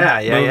McKee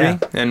movie. Yeah.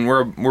 And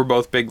we're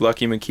both big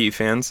Lucky McKee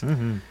fans.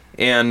 Mm-hmm.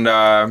 And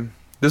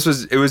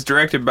it was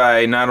directed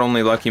by not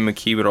only Lucky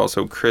McKee, but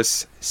also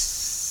Chris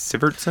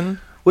Sivertson.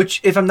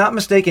 Which, if I'm not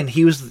mistaken,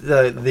 he was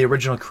the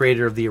original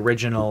creator of the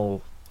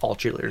original All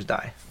Cheerleaders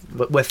Die.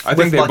 I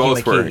think they Lucky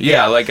both McKee. were.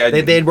 Yeah, like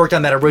they had worked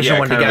on that original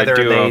one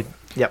together.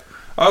 Yep.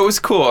 Oh, it was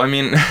cool. I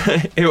mean,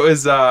 it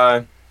was.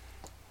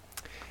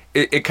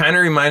 It kind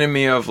of reminded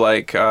me of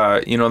like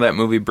that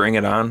movie Bring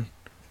It On.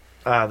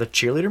 The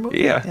cheerleader movie?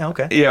 Yeah. Yeah,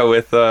 okay. Yeah,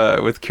 with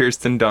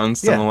Kirsten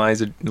Dunst and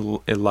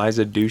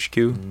Eliza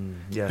Dushku.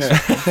 Yes.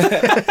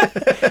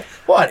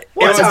 What?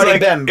 It's already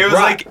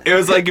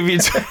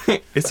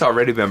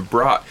been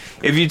brought.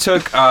 If you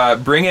took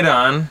Bring It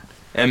On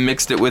and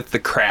mixed it with The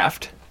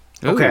Craft.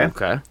 Okay.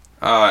 Okay.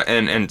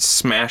 And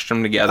smashed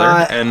them together.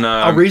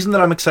 A reason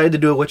that I'm excited to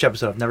do a witch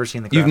episode. I've never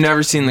seen The Craft. You've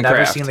never seen The Craft?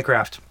 Never seen The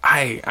Craft.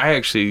 I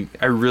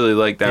really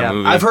like that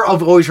movie. I've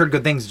always heard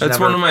good things. That's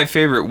one of my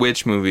favorite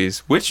witch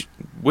movies.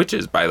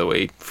 Witches, by the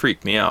way,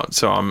 freak me out.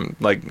 So I'm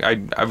like,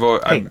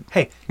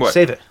 Hey, what?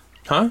 Save it.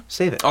 Huh?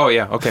 Save it. Oh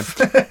yeah, okay.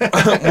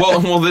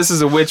 well, this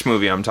is a witch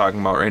movie I'm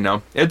talking about right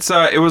now.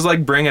 It was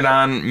like Bring It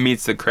On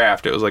meets The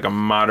Craft. It was like a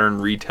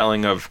modern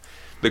retelling of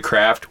The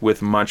Craft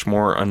with much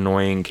more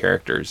annoying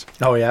characters.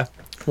 Oh yeah.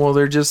 Well,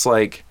 they're just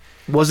like...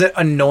 Was it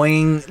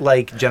annoying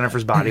like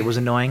Jennifer's Body was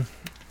annoying?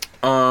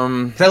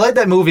 'Cause I like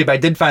that movie, but I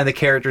did find the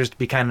characters to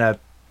be kind of...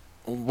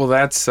 Well,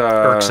 that's...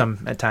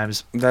 irksome at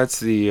times. That's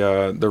the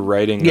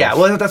writing. Yeah,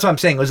 well, that's what I'm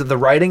saying. Was it the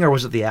writing or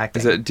was it the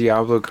acting? Is it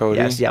Diablo Cody?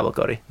 Yeah, it's Diablo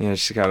Cody. Yeah,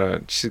 she's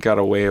got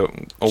a way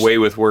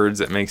with words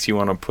that makes you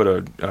want to put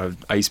a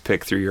ice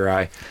pick through your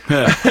eye.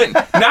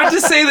 Not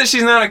to say that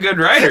she's not a good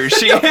writer.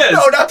 She is.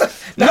 No, not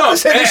to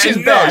say that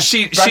she's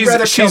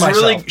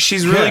bad.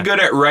 She's really good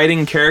at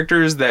writing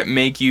characters that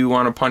make you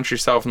want to punch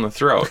yourself in the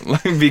throat.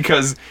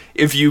 Because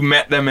if you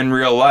met them in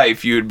real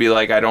life, you would be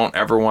like, I don't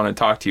ever want to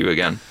talk to you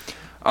again.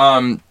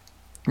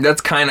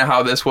 That's kind of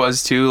how this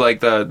was too.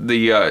 Like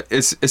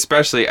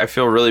especially, I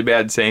feel really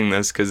bad saying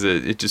this because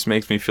it just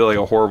makes me feel like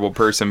a horrible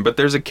person. But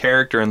there's a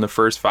character in the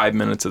first 5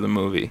 minutes of the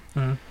movie,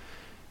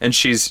 and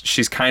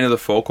she's kind of the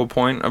focal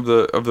point of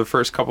the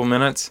first couple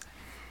minutes.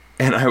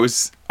 And I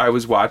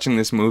was watching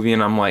this movie,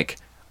 and I'm like,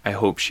 I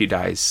hope she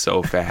dies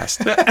so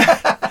fast.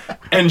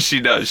 And she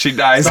does. She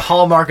dies. It's the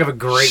hallmark of a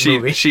great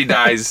movie. She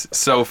dies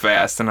so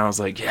fast, and I was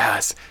like,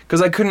 yes,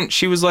 because I couldn't.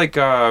 She was like.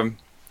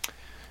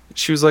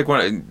 She was like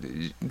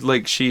one,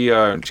 like she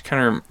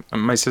kind of.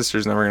 My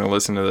sister's never gonna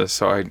listen to this,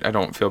 so I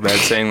don't feel bad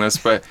saying this,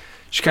 but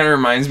she kind of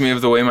reminds me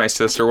of the way my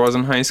sister was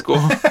in high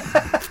school,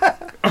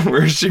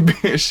 where she'd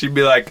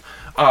be like,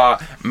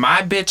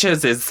 my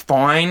bitches is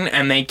fine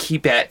and they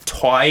keep it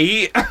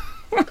tight,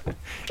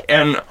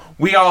 and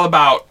we all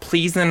about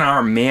pleasing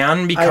our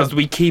man because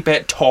we keep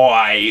it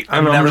tight.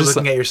 I'm never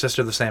looking at your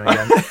sister the same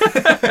again.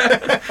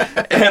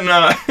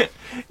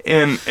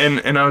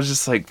 And I was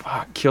just like,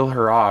 fuck, kill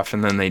her off,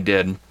 and then they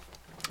did.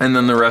 And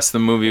then the rest of the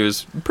movie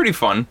was pretty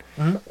fun.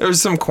 Mm-hmm. There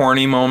was some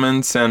corny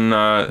moments and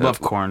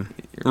love corn.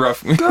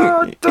 Rough.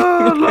 Got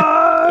the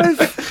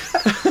life.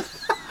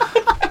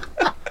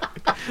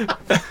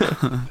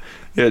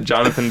 Yeah,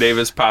 Jonathan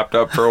Davis popped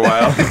up for a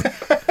while.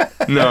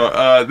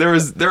 No, there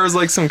was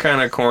like some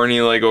kind of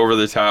corny, like over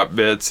the top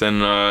bits,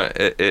 and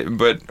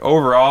but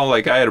overall,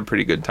 like I had a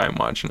pretty good time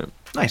watching it.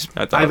 Nice.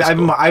 I thought it was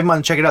cool. I'm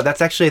gonna check it out.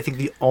 That's actually, I think,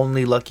 the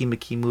only Lucky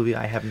McKee movie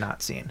I have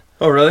not seen.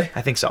 Oh, really?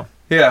 I think so.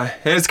 Yeah,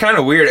 and it's kind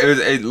of weird. It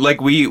was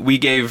like we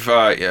gave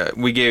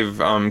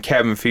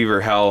Cabin Fever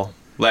hell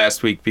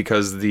last week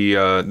because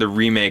the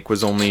remake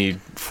was only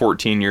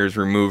 14 years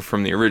removed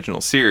from the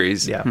original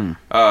series. Yeah.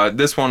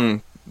 This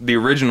one, the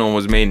original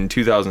was made in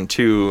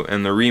 2002,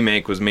 and the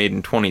remake was made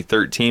in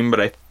 2013.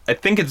 But I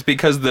think it's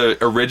because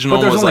the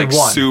original was like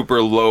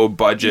super low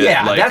budget.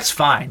 Yeah, like, that's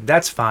fine.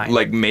 That's fine.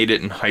 Like made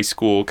it in high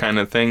school kind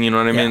of thing. You know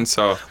what I mean?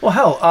 So. Well,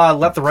 hell,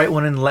 Let the Right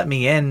One In, Let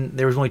Me In.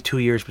 There was only 2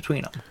 years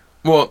between them.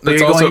 Well, that's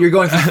you're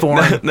going from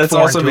foreign. That's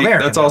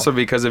also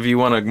because if you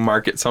want to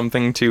market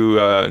something to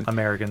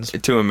Americans,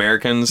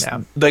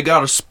 yeah. They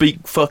gotta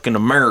speak fucking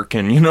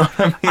American. You know what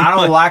I mean? I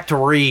don't like to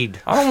read.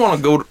 I don't want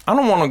to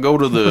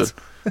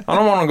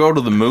go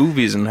to the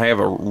movies and have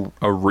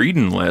a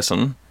reading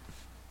lesson.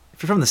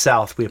 If you're from the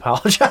South, we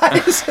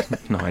apologize.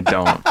 No, I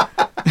don't.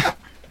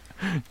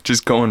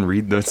 Just go and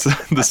read the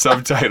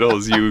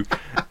subtitles, you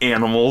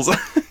animals.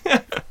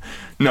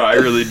 No, I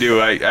really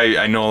do.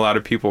 I know a lot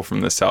of people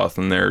from the South,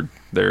 and they're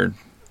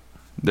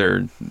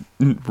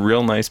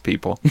real nice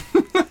people.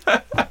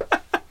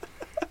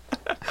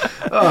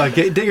 Oh,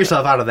 dig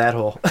yourself out of that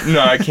hole. No,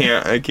 I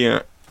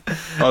can't.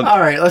 All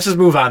right, let's just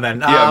move on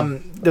then. Yeah.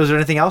 Was there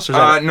anything else? Or is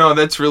that No,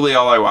 that's really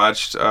all I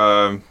watched.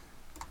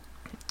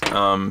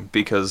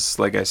 Because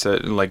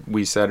like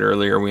we said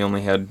earlier, we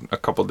only had a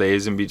couple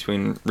days in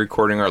between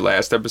recording our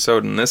last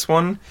episode and this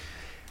one,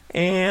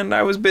 and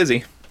I was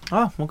busy.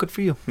 Oh, well, good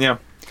for you. Yeah.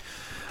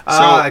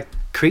 So,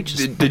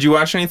 creatures. did you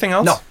watch anything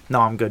else?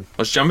 No, I'm good.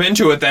 Let's jump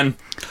into it then.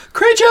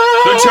 Creatures!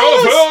 The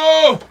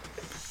tofu!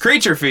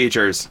 Creature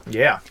features.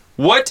 Yeah.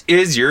 What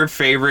is your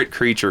favorite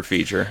creature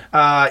feature?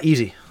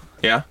 Easy.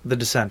 Yeah? The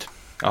Descent.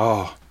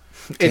 Oh.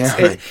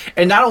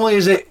 And not only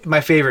is it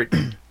my favorite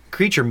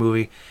creature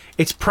movie,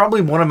 it's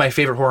probably one of my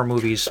favorite horror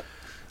movies.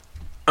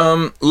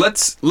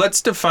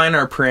 Let's define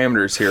our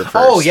parameters here first.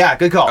 Oh yeah,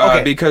 good call.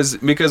 Okay.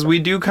 Because we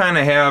do kind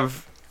of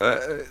have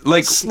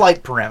like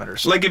slight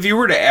parameters. Like if you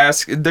were to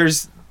ask,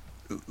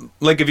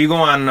 if you go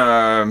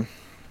on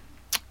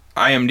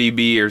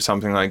IMDb or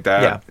something like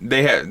that,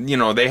 they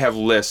have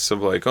lists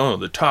of like,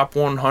 the top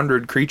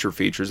 100 creature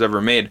features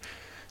ever made.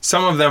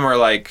 Some of them are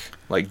like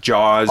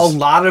Jaws. A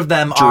lot of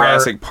them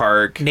Jurassic are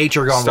Park,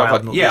 nature gone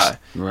wild movies. Yeah,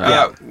 right.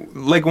 Yeah.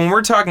 Like when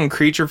we're talking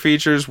creature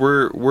features,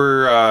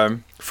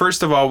 we're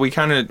first of all we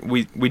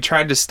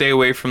tried to stay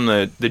away from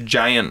the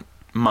giant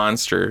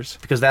monsters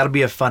because that'll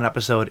be a fun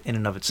episode in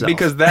and of itself.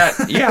 Because that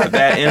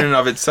in and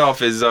of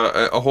itself is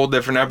a whole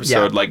different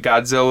episode. Yeah. Like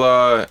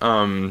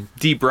Godzilla,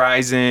 Deep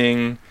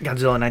Rising,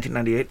 Godzilla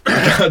 1998.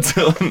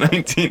 Godzilla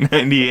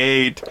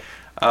 1998.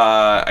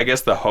 I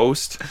guess The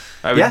Host.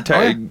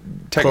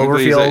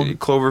 Technically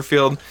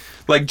Cloverfield.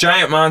 Like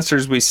giant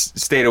monsters we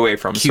stayed away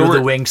from. Cue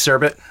the winged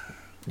serpent.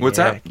 What's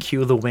that?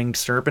 Cue the winged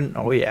serpent.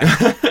 Oh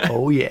yeah.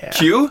 Oh yeah.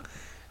 Q?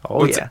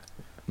 Oh yeah.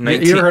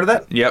 You ever heard of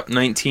that? Yep,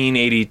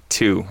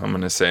 1982. I'm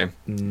gonna say.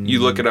 You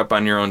look it up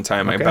on your own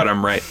time. Okay. I bet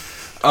I'm right.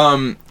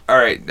 All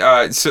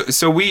right.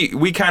 So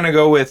we kind of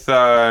go with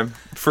for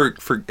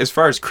as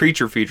far as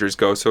creature features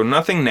go. So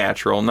nothing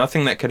natural,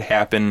 nothing that could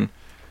happen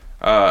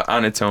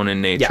on its own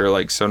in nature. Yeah.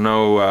 Like so,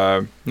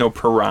 no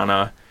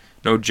piranha,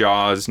 no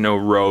Jaws, no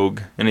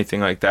Rogue,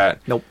 anything like that.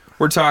 Nope.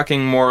 We're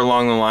talking more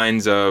along the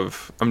lines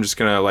of. I'm just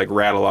gonna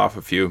rattle off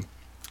a few.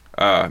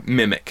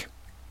 Mimic.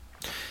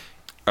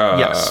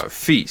 Yes.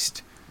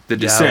 Feast. The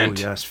Descent.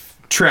 Yes.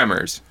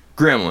 Tremors.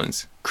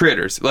 Gremlins.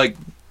 Critters. Like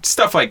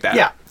stuff like that.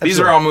 Yeah.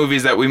 These are all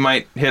movies that we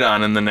might hit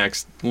on in the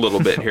next little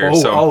bit here.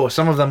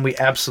 Some of them we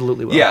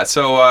absolutely will. Yeah.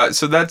 So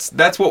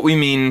that's what we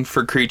mean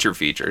for creature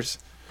features.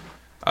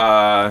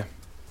 Yeah.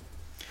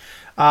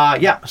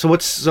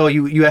 So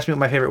you asked me what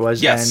my favorite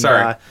was. Yes.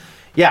 Sorry.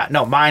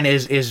 Mine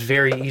is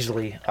very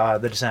easily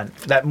The Descent.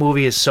 That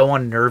movie is so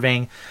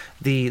unnerving.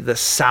 The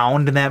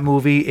sound in that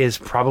movie is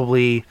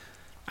probably.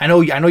 I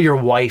know your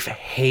wife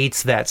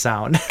hates that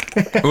sound.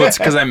 Well, it's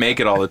because I make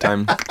it all the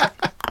time.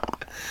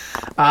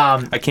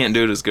 I can't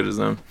do it as good as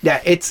them.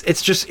 Yeah, it's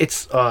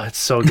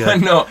so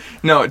good. No.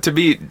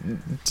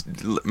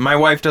 My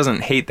wife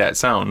doesn't hate that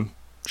sound.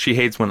 She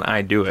hates when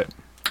I do it.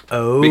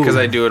 Oh. Because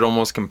I do it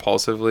almost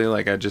compulsively.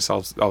 Like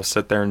I'll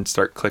sit there and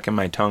start clicking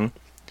my tongue.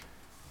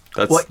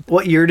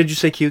 What year did you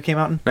say Q came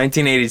out in?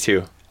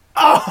 1982.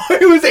 Oh,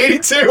 it was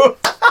 82.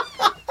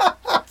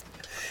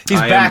 He's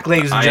back,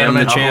 ladies and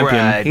gentlemen. I am the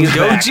champion. Right. He's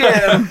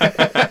Jim.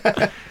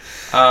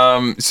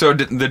 So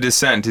The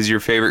Descent is your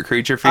favorite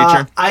creature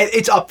feature?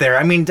 It's up there.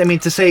 I mean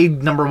to say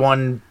number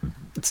one,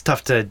 it's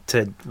tough to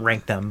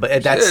rank them, but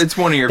it's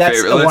one of your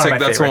favorites.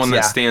 That's the one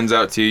that stands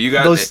out to you.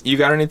 You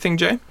got anything,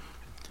 Jay?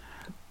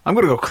 I'm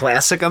gonna go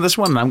classic on this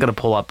one. And I'm gonna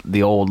pull up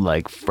the old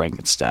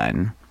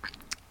Frankenstein.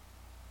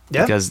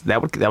 Yeah. Because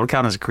that would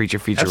count as a creature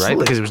feature, Absolutely.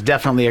 Right? Because it was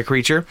definitely a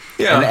creature.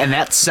 Yeah. And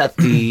that set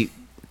the.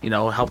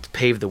 Helped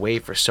pave the way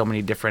for so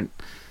many different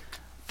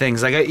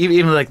things. Like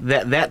even like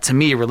that to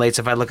me relates.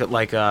 If I look at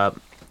why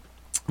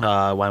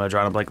am I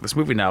drawing a blank this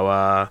movie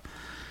now?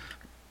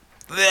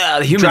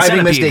 The Human Driving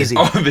Centipede. Miss Daisy.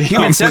 Oh, the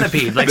Human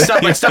Centipede. Like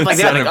stuff like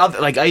that.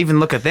 Like I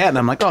even look at that and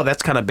I'm like, oh,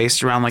 that's kind of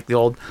based around like the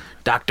old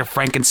Dr.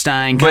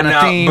 Frankenstein kind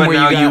of theme. But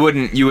now you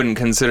wouldn't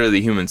consider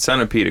the Human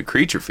Centipede a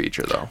creature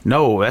feature though.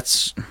 No,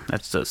 that's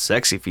a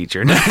sexy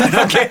feature.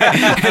 Okay.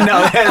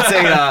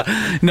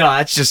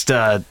 That's just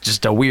a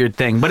weird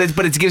thing. But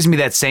it gives me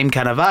that same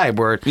kind of vibe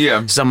where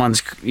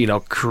someone's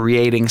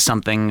creating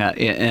something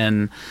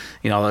in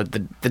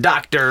the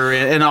doctor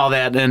and all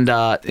that and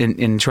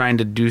in trying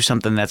to do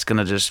something that's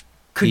gonna just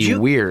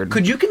weird.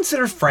 Could you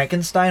consider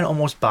Frankenstein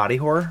almost body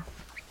horror?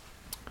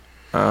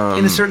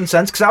 In a certain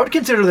sense, because I would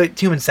consider the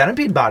Human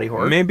Centipede body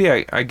horror. Maybe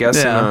I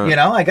guess.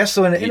 Yeah. I guess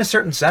so. In a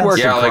certain sense.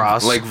 Yeah,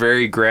 like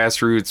very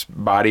grassroots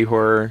body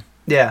horror.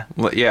 Yeah.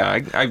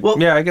 Yeah. I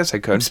guess I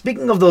could.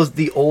 Speaking of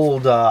the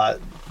old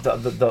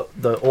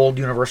the old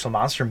Universal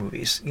monster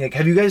movies,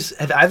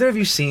 have either of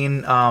you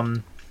seen?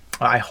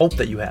 I hope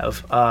that you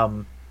have.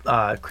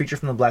 Creature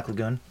from the Black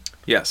Lagoon.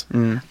 Yes.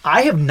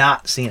 I have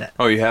not seen it.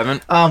 Oh, you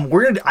haven't?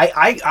 We're gonna.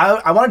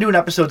 I want to do an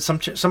episode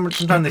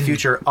sometime in the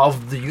future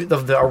of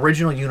the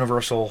original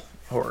Universal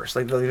horrors,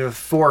 like the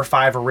 4 or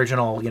 5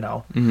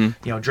 original.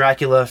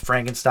 Dracula,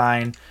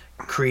 Frankenstein,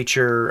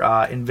 Creature,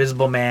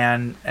 Invisible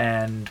Man,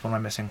 and what am I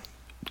missing?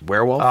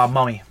 werewolf.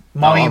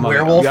 Mummy and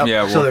Werewolf. Yep.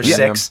 Yeah, So there's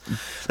 6.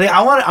 Like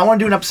I want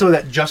to do an episode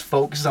that just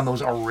focuses on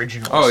those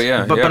originals. Oh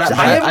yeah, But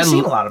I haven't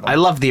seen a lot of them. I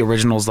love the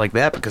originals like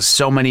that because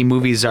so many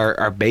movies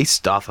are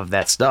based off of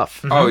that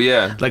stuff. Oh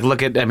yeah. Like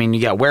you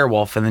got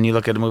Werewolf, and then you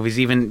look at the movies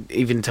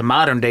even to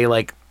modern day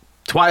like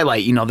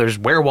Twilight. There's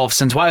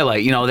werewolves in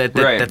Twilight.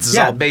 That's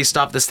all based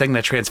off this thing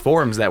that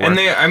transforms that.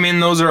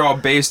 And those are all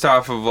based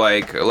off of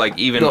like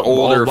even The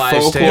older old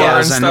wives' folklore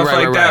tales and and stuff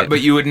like that. right.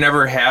 But you would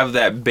never have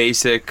that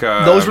basic.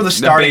 Those were the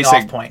starting basic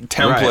off point.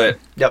 template. Right.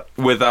 Yep.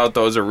 Without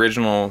those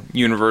original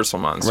Universal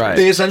monsters. Right.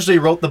 They essentially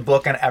wrote the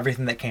book on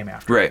everything that came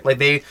after. Right.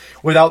 Like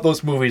without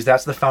those movies,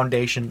 that's the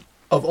foundation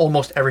of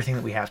almost everything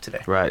that we have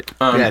today. Right.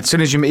 As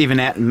soon as you even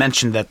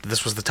mentioned that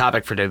this was the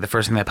topic for today, the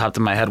first thing that popped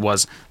in my head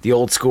was the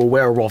old school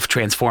werewolf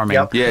transforming.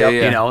 Yep. Yeah.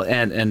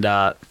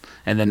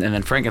 And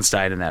then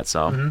Frankenstein and that.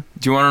 So. Mm-hmm.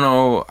 Do you want to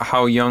know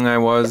how young I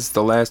was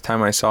the last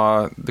time I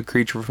saw the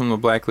creature from the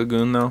Black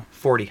Lagoon, though?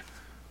 40.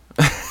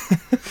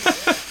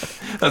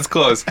 That's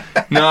close.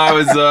 No, I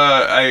was.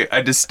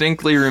 I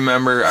distinctly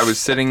remember I was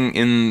sitting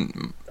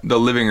in the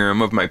living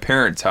room of my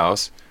parents'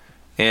 house,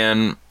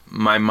 and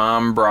my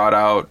mom brought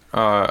out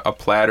a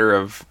platter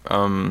of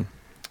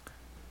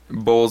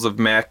bowls of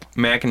mac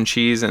and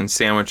cheese and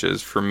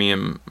sandwiches for me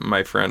and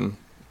my friend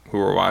who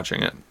were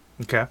watching it.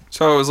 Okay.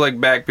 So it was like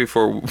back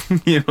before,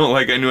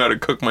 like I knew how to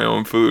cook my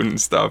own food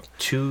and stuff.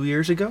 2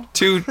 years ago?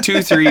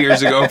 3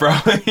 years ago,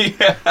 probably.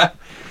 Yeah.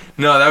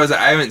 No,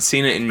 I haven't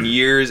seen it in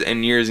years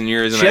and years and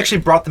years. She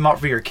actually brought them out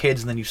for your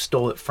kids, and then you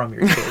stole it from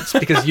your kids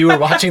because you were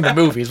watching the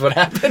movies. What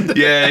happened?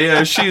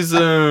 Yeah. She's, she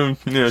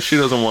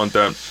doesn't want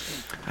that.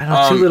 I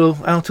know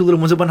two little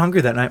ones that went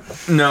hungry that night.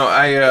 No,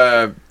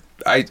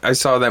 I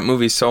saw that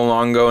movie so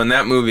long ago, and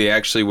that movie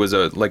actually was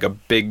a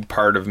big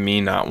part of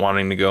me not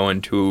wanting to go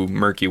into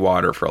murky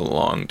water for a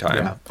long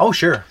time. Yeah. Oh,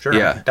 sure.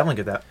 Yeah.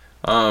 Definitely get that.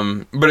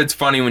 But it's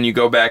funny when you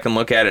go back and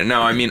look at it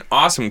now. I mean,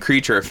 awesome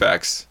creature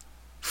effects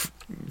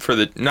for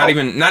the not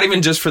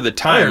even just for the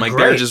time. They're like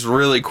great. they're just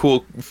really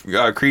cool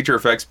creature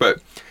effects.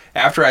 But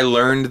after I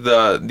learned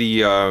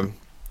the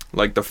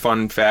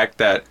fun fact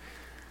that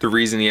the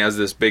reason he has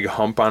this big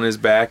hump on his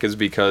back is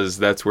because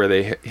that's where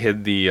they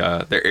hid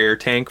their air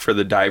tank for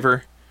the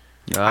diver.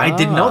 I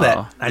didn't know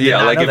that. I did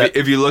not know that.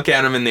 If you look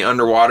at him in the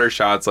underwater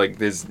shots, like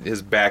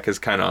his back is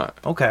kind of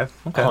Okay.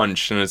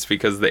 hunched, and it's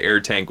because the air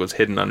tank was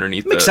hidden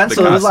underneath. Makes sense.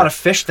 So there's a lot of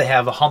fish that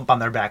have a hump on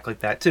their back like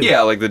that too.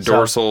 Yeah, like the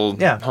dorsal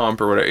hump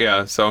or whatever.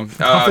 Yeah, so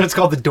it's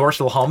called the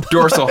dorsal hump.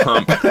 dorsal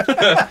hump.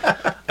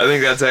 I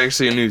think that's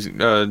actually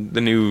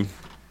the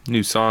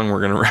new song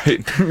we're gonna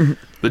write.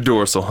 The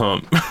dorsal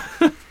hump.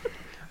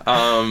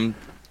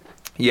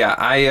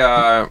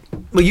 Yeah,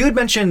 Well, you had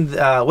mentioned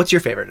what's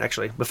your favorite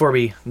actually? Before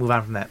we move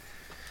on from that.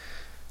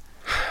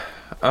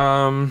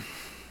 I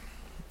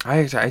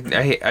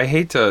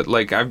hate to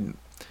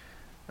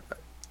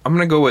I'm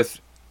gonna go with.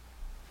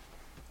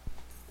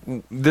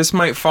 This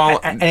might fall.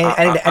 Any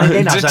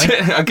day now,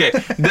 Sonny. Okay,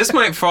 this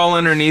might fall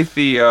underneath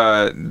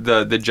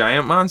the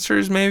giant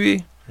monsters,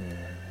 maybe.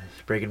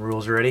 Breaking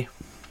rules already.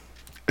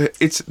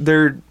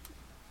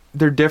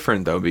 They're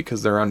different though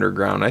because they're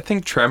underground. I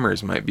think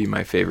Tremors might be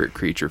my favorite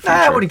creature feature.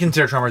 I wouldn't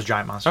consider Tremors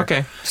giant monster.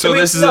 Okay, so I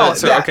mean, so you're gonna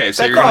accept my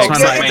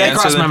That answer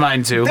crossed my then?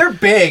 mind too. They're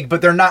big,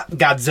 but they're not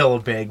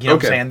Godzilla big. You know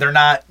what I'm saying? They're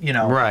not,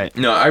 Right.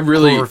 No, I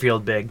really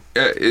Cloverfield big.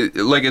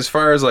 as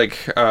far as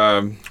I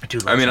mean,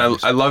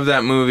 Tremors. I love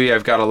that movie.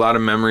 I've got a lot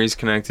of memories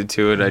connected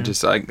to it.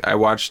 Mm-hmm. I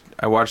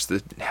watched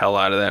the hell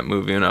out of that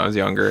movie when I was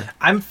younger.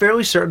 I'm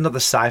fairly certain that the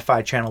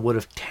Sci-Fi Channel would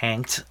have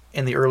tanked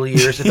in the early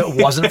years if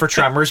it wasn't for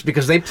Tremors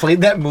because they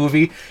played that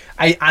movie.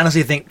 I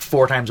honestly think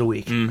 4 times a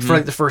week for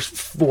like the first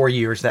 4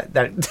 years that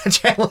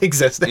channel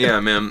existed. Yeah,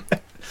 man.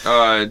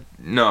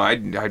 No,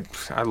 I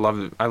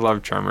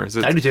love Tremors.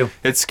 I do too.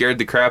 It scared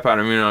the crap out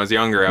of me when I was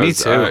younger. Me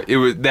too. It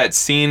was the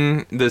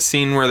scene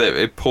where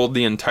it pulled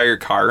the entire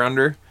car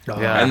under,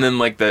 and then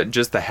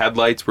just the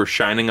headlights were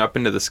shining up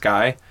into the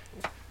sky.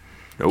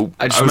 Nope.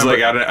 I was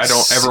like, I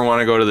don't ever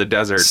want to go to the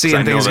desert.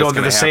 Seeing things going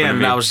through the sand,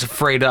 and I was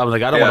afraid. I was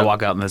like, I don't want to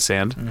walk out in the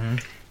sand. Mm-hmm.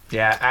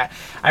 Yeah,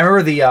 I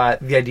remember the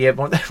idea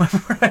when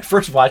I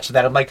first watched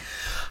that. I'm like,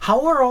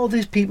 how are all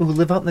these people who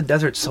live out in the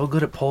desert so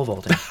good at pole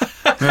vaulting?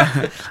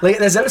 Like,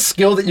 is that a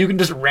skill that you can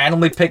just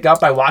randomly pick up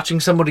by watching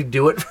somebody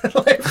do it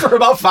for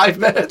about 5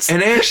 minutes?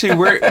 And actually,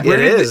 where did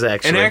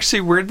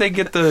they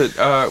get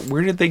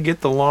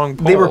the long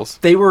poles?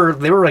 They were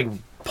like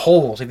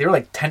poles. Like, they were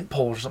like tent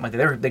poles or something like that.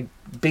 They were like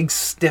big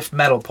stiff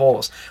metal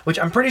poles, which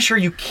I'm pretty sure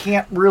you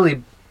can't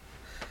really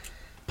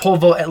pole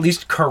vault at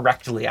least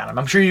correctly on them.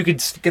 I'm sure you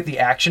could get the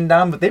action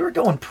down, but they were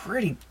going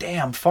pretty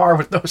damn far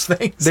with those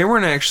things. They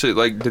weren't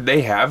actually did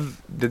they have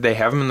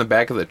them in the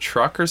back of the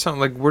truck or something?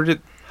 Like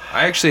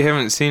I actually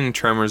haven't seen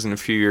Tremors in a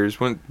few years.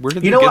 Where did they get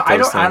those You know what? I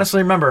don't things?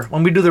 honestly remember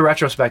when we do the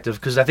retrospective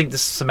because I think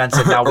this cements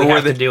it now. We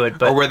have to do it.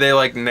 But or were they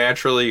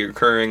naturally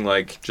occurring,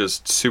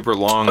 just super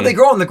long? But they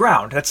grow on the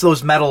ground. That's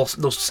those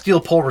steel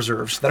pole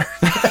reserves that are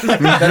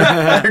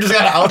just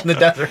kind of out in the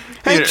desert.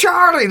 Hey,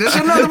 Charlie, there's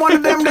another one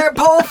of them there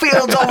pole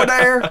fields over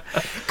there.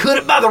 Cut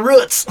it by the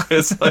roots.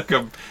 It's like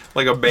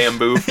like a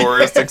bamboo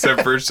forest,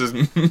 except for it's just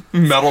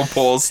metal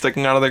poles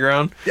sticking out of the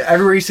ground. Yeah,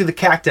 everywhere you see the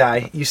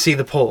cacti, you see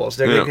the poles.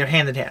 They're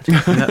hand in hand.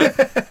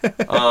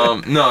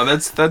 No,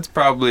 that's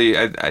probably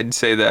I'd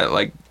say that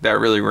like that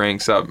really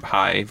ranks up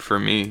high for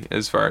me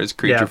as far as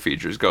creature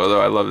features go.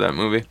 Though I love that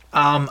movie.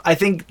 I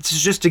think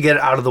it's just to get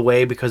it out of the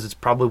way because it's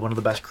probably one of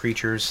the best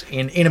creatures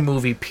in a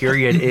movie.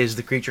 Period is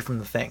the creature from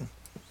The Thing.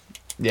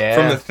 Yeah.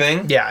 From The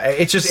Thing? Yeah,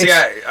 it's just...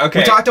 okay.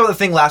 We talked about The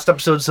Thing last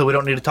episode, so we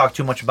don't need to talk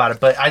too much about it,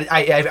 but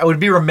I would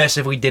be remiss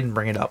if we didn't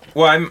bring it up.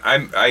 Well,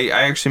 I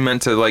actually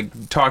meant to,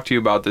 like, talk to you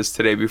about this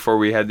today before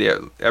we had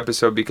the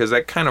episode, because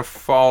that kind of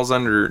falls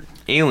under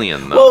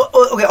Alien, though.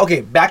 Well,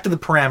 okay, back to the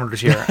parameters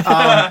here.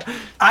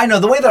 I know,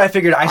 the way that I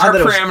figured... I said Our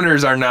that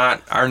parameters are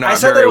not I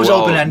said that it was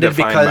well open-ended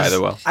because... by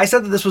the I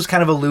said that this was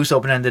kind of a loose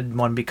open-ended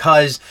one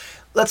because...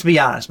 Let's be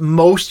honest.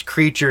 Most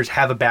creatures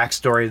have a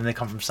backstory and they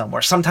come from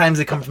somewhere. Sometimes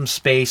they come from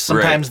space.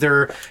 Sometimes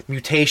they're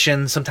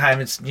mutations.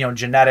 Sometimes it's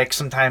genetic.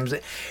 Sometimes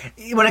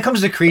when it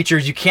comes to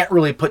creatures, you can't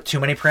really put too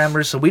many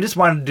parameters. So we just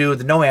wanted to do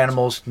the no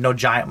animals, no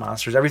giant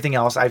monsters. Everything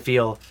else I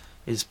feel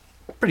is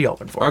pretty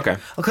open for. Okay.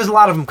 Because a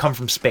lot of them come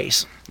from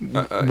space.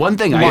 One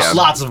thing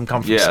Lots of them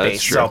come from space.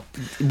 That's true.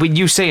 So when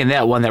you saying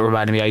that, one that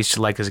reminded me I used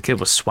to like as a kid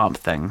was Swamp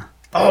Thing.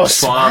 Oh,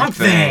 Swamp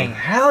Thing.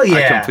 Hell yeah.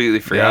 I completely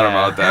forgot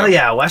about that. Hell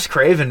yeah. Wes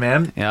Craven,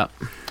 man. Yeah.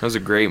 That was a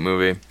great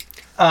movie.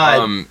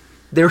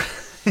 There,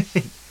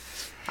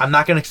 I'm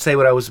not going to say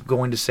what I was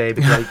going to say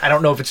because I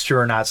don't know if it's true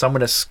or not, so I'm going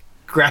to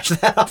scratch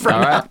that off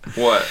right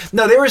now. What?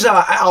 No, there was He's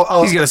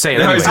going to say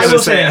it anyway. I will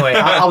say it anyway.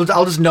 I'll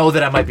just know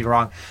that I might be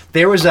wrong.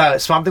 There was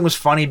Swamp Thing was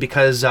funny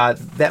because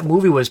that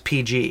movie was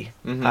PG.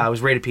 It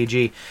was rated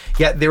PG.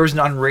 Yet there was an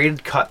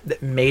unrated cut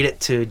that made it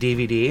to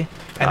DVD,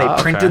 and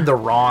they printed the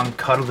wrong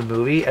cut of the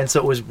movie, and so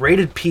it was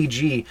rated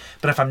PG.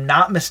 But if I'm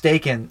not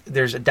mistaken,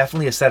 there's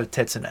definitely a set of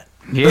tits in it.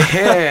 Yeah.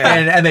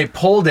 and they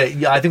pulled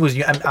it. I think it was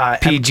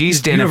PG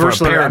standing for a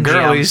pair of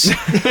girlies.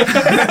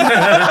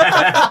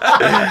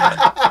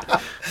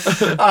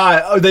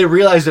 They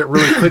realized it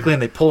really quickly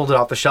and they pulled it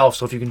off the shelf.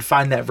 So if you can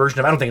find that version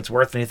of, I don't think it's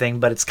worth anything,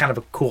 but it's kind of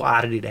a cool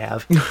oddity to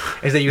have.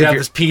 Is that you have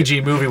this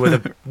PG movie with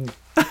a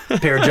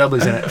pair of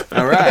jubblies in it.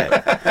 All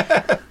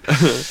right.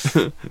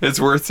 It's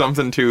worth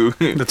something to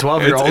the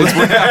 12-year-old. I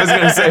was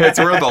going to say it's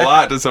worth a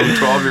lot to some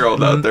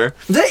 12-year-old out there.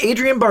 Is that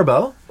Adrienne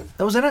Barbeau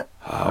that was in it?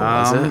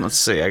 Was it? Let's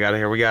see. I got it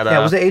here. We got.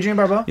 Was it Adrienne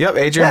Barbeau? Yep,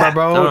 Adrienne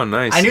Barbeau. Oh,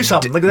 nice. I knew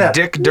something. Look at that.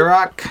 Dick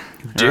Durock.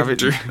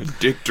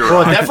 Dick Durock.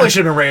 Well, it definitely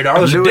should have been rated R.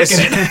 There's a dick in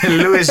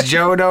it. Louis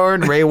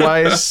Jodorn, Ray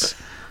Weiss.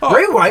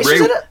 Ray Weiss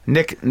is in it?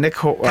 Nick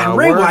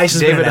Ray Weiss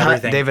has been in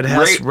everything. David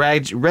Hess,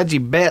 Reggie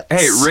Betts.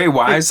 Hey, Ray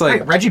Weiss,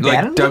 like Reggie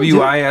Bannon?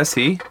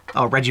 W-I-S-E?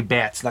 Oh, Reggie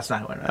Batts. That's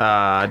not who it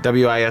is.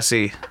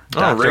 W-I-S-E.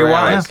 Oh, Ray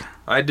Weiss.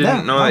 I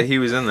didn't know that he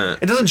was in that.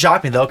 It doesn't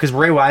shock me, though, because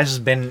Ray Weiss has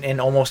been in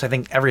almost, I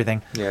think,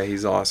 everything. Yeah,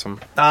 he's awesome.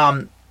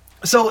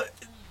 So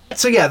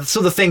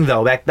the Thing,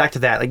 though, back to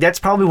that, like, that's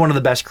probably one of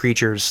the best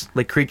creatures,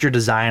 like, creature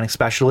design,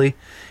 especially,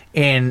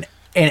 in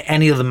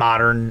any of the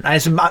modern, when I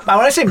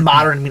say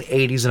modern, I mean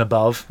 80s and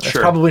above. It's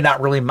probably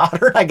not really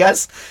modern, I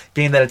guess,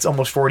 being that it's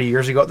almost 40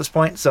 years ago at this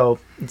point, so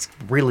it's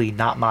really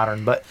not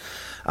modern, but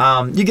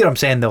you get what I'm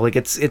saying, though. Like,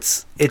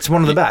 it's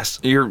one of the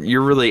best. You're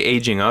really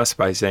aging us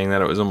by saying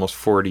that it was almost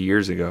 40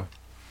 years ago.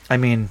 I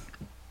mean,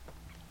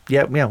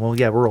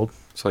 we're old.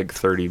 It's like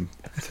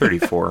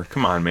 34.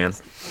 Come on, man.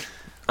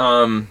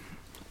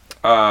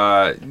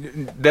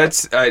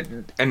 That's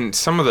and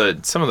some of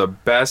the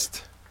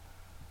best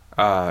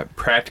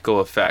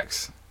practical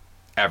effects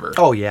ever.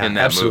 Oh yeah, in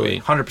that absolutely,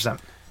 movie, 100%.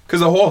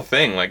 Because the whole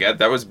thing, like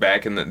that was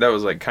back in that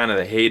was like kind of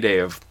the heyday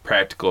of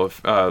practical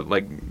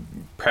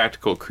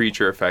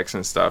creature effects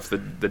and stuff. The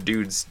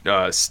dude's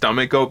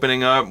stomach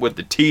opening up with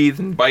the teeth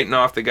and biting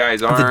off the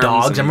guy's arms. The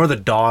dogs. I remember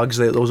the dogs.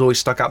 Those always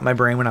stuck out in my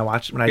brain when I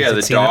watched.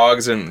 The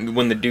dogs, and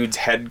when the dude's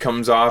head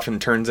comes off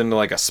and turns into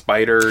like a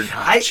spider.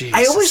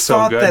 I always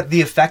thought that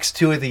the effects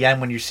too at the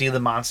end when you see the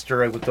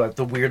monster with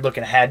the weird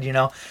looking head,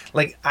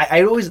 like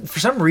I always, for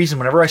some reason,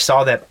 whenever I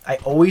saw that, I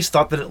always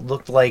thought that it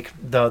looked like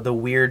the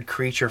weird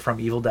creature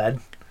from Evil Dead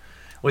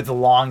with the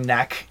long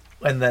neck.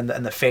 And then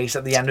the face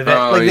at the end of it.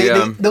 Oh,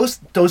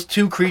 those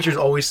two creatures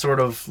always sort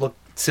of look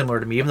similar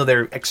to me, even though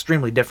they're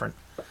extremely different.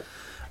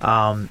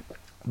 But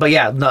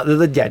yeah,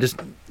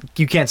 just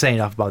you can't say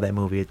enough about that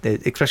movie,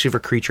 especially for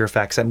creature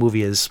effects. That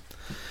movie is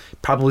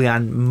probably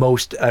on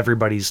most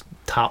everybody's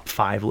top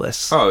 5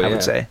 lists. Oh, I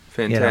would say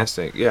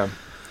fantastic. Yeah.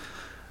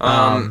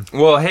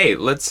 Well, hey,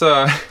 let's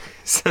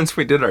since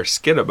we did our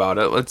skit about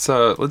it, let's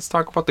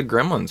talk about the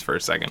Gremlins for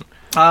a second.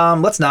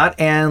 Let's not,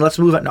 and let's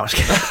move on. No, I'm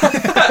just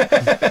kidding.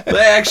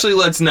 Actually,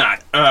 let's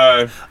not.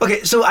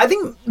 Okay, so I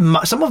think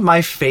some of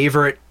my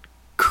favorite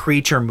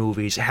creature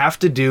movies have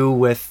to do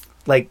with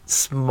like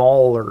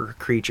smaller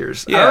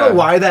creatures. Yeah. I don't know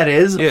why that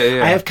is.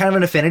 Yeah. I have kind of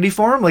an affinity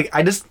for them. Like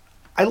I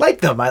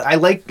like them. I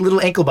like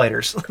little ankle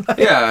biters.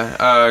 Yeah.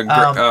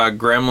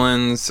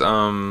 Gremlins.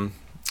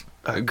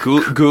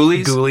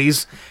 Ghoulies.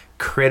 Ghoulies.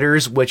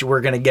 Critters, which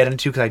we're going to get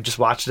into because I just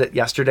watched it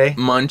yesterday.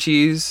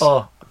 Munchies.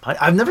 Oh,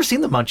 I've never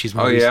seen the Munchies movies.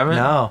 Oh, you haven't?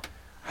 No.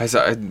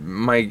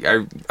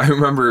 I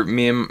remember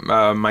me and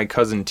my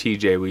cousin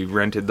TJ, we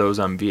rented those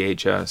on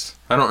VHS.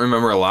 I don't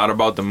remember a lot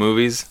about the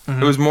movies.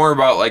 It was more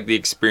about like the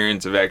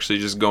experience of actually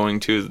just going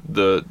to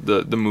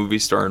the movie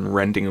store and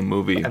renting a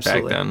movie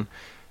back then.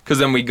 Because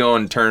then we'd go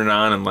and turn it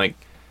on and like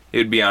it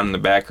would be on in the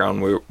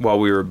background while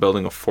we were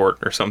building a fort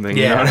or something.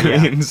 You know what I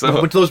mean?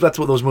 So that's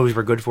what those movies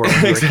were good for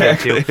when we were a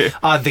kid too.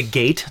 The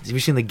Gate. Have you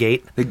seen The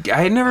Gate?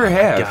 I never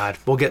have. God,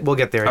 we'll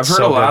get there. I've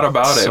heard a lot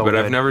about it, but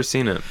I've never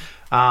seen it.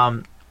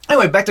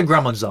 Anyway, back to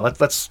Gremlins though.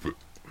 Let's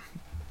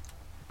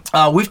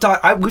we've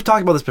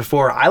talked about this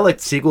before. I like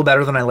the sequel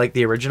better than I like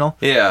the original.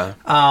 Yeah.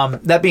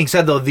 That being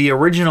said, though, the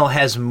original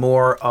has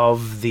more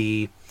of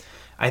the,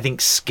 I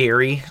think,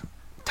 scary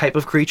type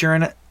of creature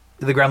in it.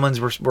 The Gremlins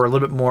were a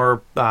little bit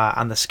more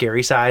on the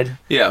scary side.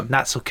 Yeah.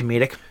 Not so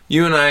comedic.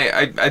 You and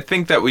I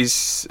think that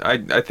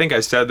I think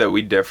I said that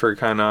we differ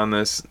kind of on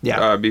this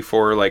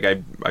before. Like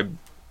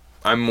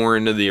I'm more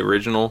into the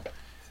original.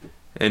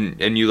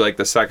 And you like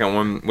the second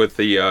one with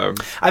the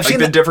I've seen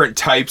the different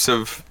types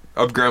of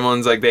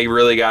gremlins. Like they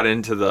really got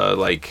into the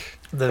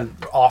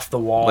off the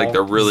wall, like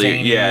the really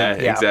zany,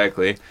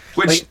 exactly.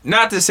 Which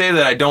not to say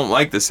that I don't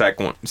like the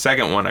second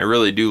one. I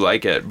really do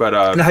like it. But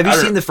now, have you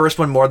seen the first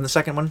one more than the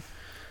second one?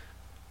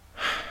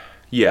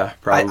 Yeah,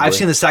 probably. I've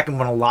seen the second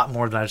one a lot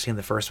more than I've seen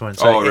the first one.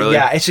 So really?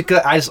 It's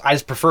I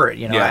just prefer it.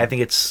 You know, I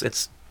think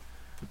it's.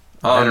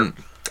 I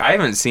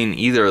haven't seen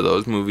either of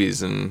those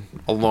movies in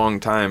a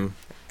long time.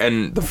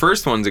 And the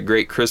first one's a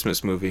great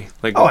Christmas movie.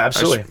 Like,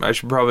 absolutely. I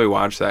should probably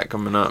watch that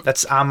coming up.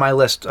 That's on my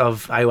list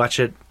I watch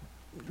it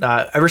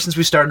ever since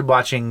we started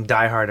watching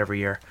Die Hard every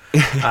year.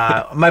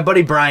 My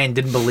buddy Brian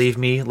didn't believe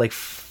me. Like,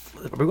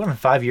 are we going on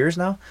 5 years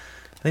now?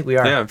 I think we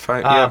are. Yeah,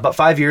 5. Yeah. About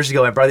 5 years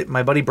ago,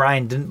 my buddy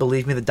Brian didn't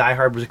believe me that Die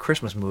Hard was a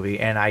Christmas movie,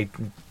 and I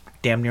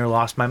damn near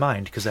lost my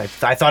mind because I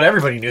thought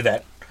everybody knew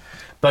that.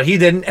 But he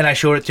didn't, and I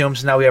showed it to him.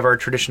 So now we have our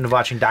tradition of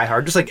watching Die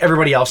Hard, just like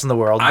everybody else in the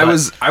world. I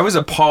was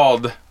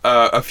appalled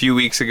a few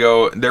weeks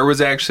ago. There was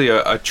actually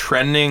a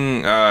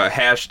trending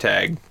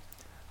hashtag.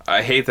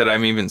 I hate that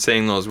I'm even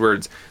saying those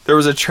words. There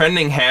was a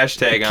trending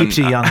hashtag keeps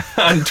you young.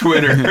 On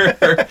Twitter.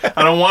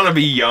 I don't want to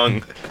be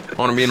young. I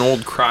want to be an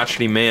old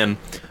crotchety man.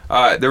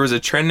 There was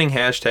a trending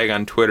hashtag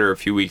on Twitter a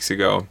few weeks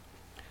ago,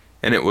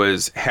 and it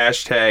was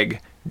hashtag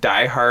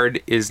Die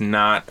Hard is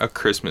not a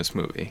Christmas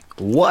movie.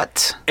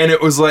 What? And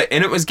it was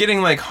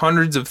getting like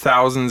hundreds of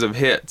thousands of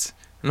hits.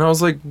 And I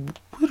was like,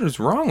 what is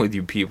wrong with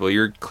you people?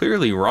 You're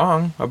clearly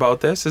wrong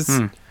about this.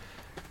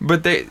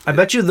 But I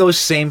bet you those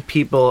same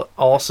people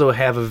also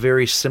have a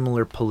very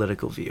similar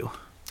political view.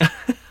 Hold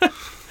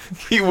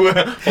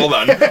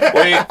on.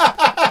 Wait.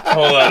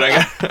 Hold on.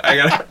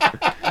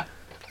 I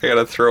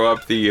gotta throw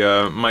up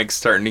the Mike's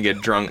starting to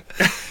get drunk.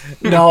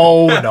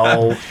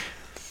 No.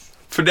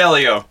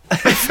 Fidelio.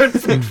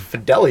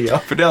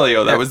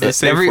 Fidelio. That was the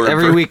safe word.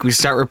 Every week we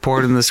start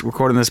recording this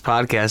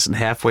podcast, and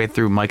halfway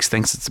through, Mike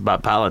thinks it's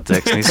about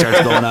politics, and he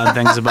starts going on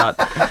things about.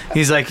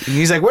 He's like,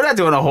 we're not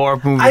doing a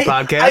horror movie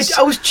podcast.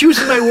 I was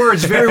choosing my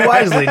words very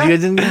wisely.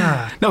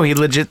 No, he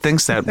legit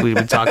thinks that we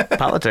would talk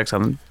politics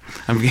on.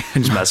 I'm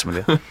just messing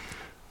with you.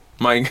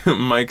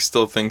 Mike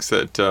still thinks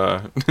that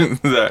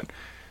that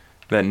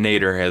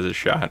Nader has a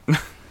shot.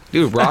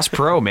 Dude, Ross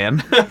Perot,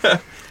 man.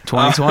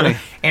 2020.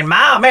 In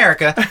my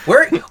America,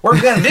 we're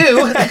gonna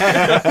do.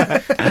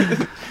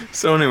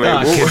 So anyway,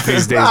 kids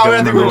these days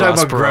I think we were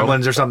talking about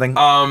Gremlins or something.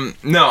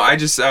 No, I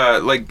just I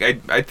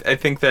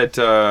think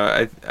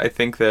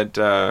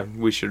that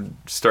we should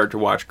start to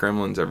watch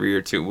Gremlins every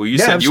year too. Well, you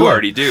said absolutely. You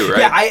already do, right?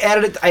 Yeah,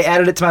 I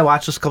added it to my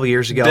watch list a couple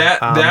years ago.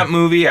 That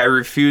movie, I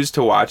refused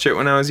to watch it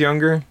when I was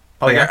younger.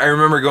 I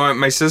remember going.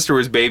 My sister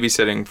was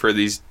babysitting for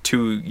these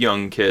two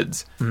young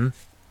kids. Mm-hmm.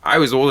 I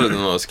was older than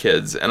those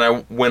kids, and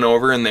I went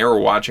over and they were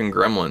watching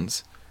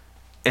Gremlins.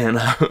 And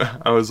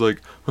I was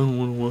like, I don't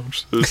want to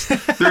watch this.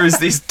 There was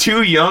these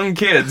two young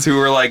kids who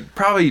were like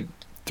probably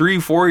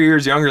 3-4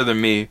 years younger than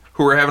me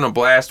who were having a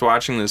blast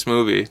watching this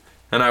movie.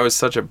 And I was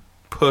such a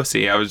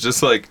pussy. I was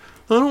just like,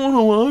 I don't want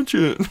to watch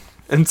it.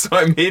 And so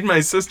I made my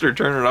sister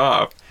turn it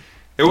off.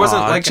 It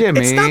wasn't like Jimmy.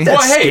 It's not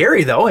that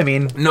scary though. I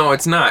mean, no,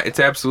 it's not. It's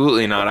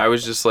absolutely not. I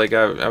was just like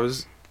I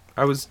was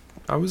a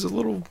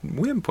little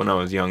wimp when I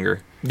was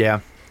younger. Yeah.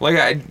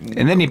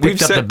 And then you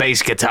picked up the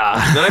bass guitar.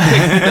 Then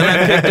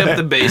I picked up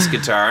the bass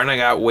guitar, and I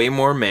got way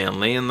more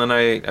manly, and then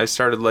I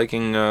started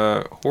liking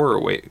horror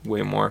way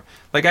more.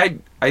 Like I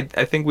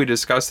think we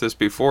discussed this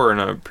before in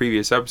a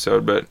previous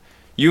episode, but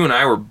you and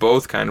I were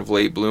both kind of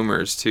late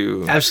bloomers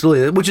to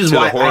absolutely, which is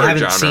why I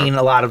haven't seen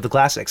a lot of the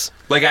classics.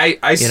 Like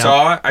I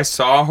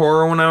saw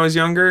horror when I was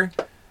younger.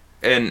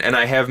 And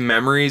I have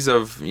memories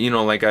of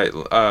my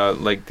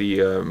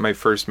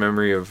first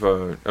memory of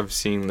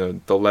seeing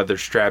the leather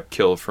strap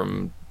kill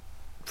from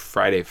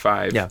Friday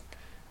 5. Yeah.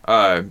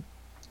 But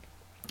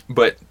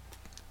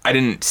I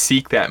didn't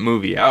seek that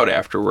movie out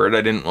afterward.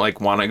 I didn't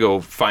want to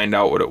go find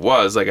out what it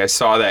was. Like I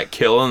saw that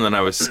kill and then I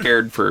was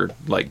scared for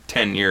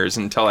 10 years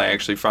until I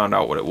actually found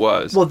out what it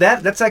was. Well,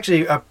 that's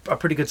actually a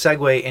pretty good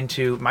segue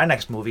into my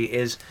next movie.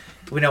 Is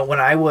when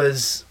I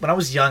was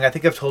young, I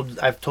think I've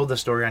told this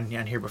story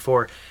on here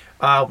before.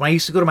 when I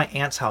used to go to my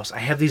aunt's house, I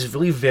have these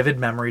really vivid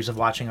memories of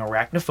watching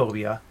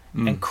Arachnophobia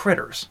and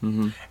Critters,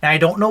 and I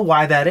don't know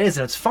why that is.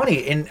 And it's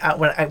funny. And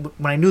when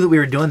I knew that we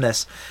were doing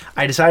this,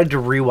 I decided to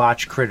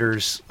rewatch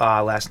Critters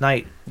last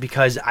night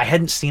because I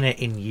hadn't seen it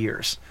in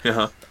years.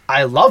 Uh-huh.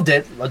 I loved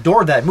it,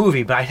 adored that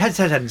movie, but I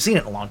hadn't seen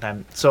it in a long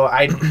time. So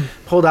I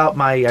pulled out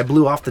I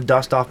blew off the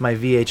dust off my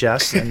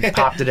VHS and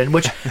popped it in.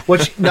 Which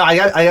no, I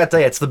gotta tell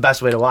you, it's the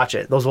best way to watch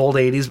it. Those old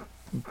 '80s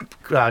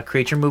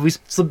creature movies,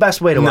 it's the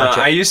best way to watch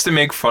it. I used to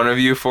make fun of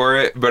you for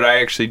it, but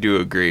I actually do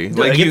agree.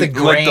 Like you get the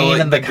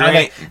grain and the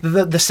kind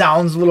of the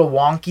sound's a little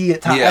wonky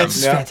at times. Yeah.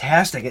 It's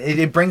fantastic.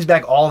 It brings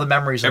back all the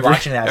memories of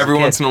watching that. Every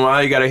once in a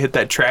while, you got to hit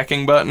that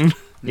tracking button.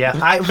 Yeah,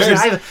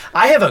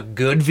 I have a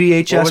good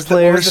VHS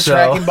player. What was the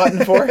tracking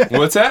button for?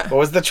 What's that? What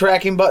was the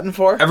tracking button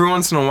for? Every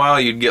once in a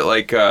while, you'd get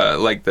like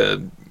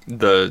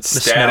the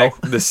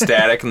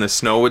static and the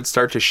snow would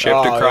start to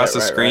shift across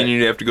the screen. And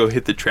you'd have to go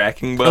hit the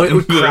tracking button. It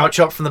would crouch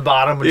up from the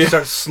bottom and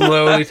start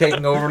slowly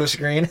taking over the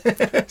screen.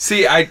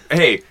 See,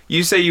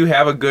 you say you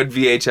have a good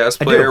VHS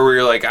player where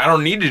you're like, I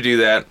don't need to do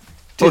that.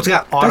 Well, it's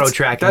got auto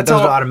tracking. It does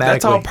it automatically.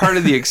 That's all part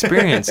of the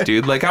experience,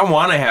 dude. Like, I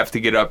want to have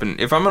to get up, and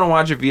if I'm going to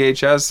watch a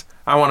VHS,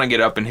 I want to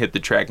get up and hit the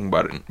tracking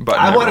button.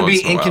 I want to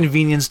be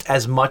inconvenienced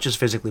as much as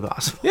physically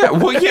possible. Yeah,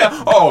 well,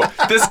 yeah. Oh,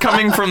 this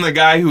coming from the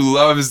guy who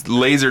loves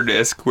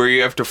Laserdisc, where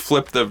you have to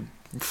flip the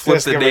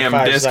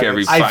damn disc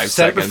every 5 seconds. I've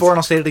said it before, and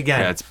I'll say it again.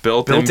 Yeah, it's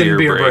built-in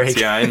beer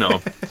breaks. Yeah, I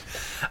know.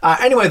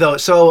 Anyway, though,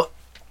 so,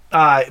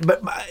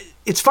 but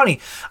it's funny.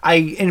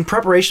 In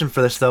preparation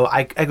for this, though,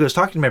 I was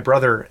talking to my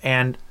brother,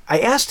 and I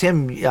asked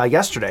him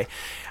yesterday.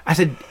 I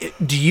said,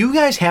 "Do you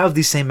guys have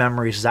these same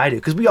memories as I do?"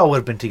 Because we all would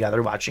have been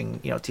together watching,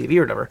 TV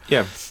or whatever.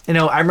 Yeah.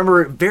 I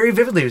remember very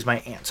vividly. It was my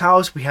aunt's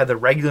house. We had the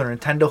regular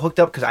Nintendo hooked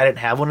up because I didn't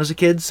have one as a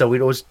kid, so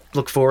we'd always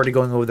look forward to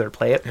going over there to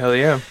play it. Hell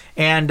yeah.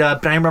 And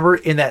but I remember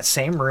in that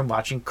same room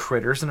watching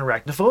Critters and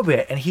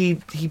Arachnophobia, and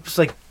he was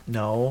like,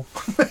 "No,"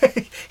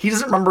 he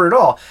doesn't remember it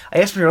all.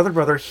 I asked my other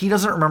brother; he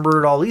doesn't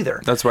remember it all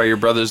either. That's why your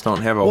brothers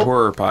don't have a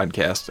horror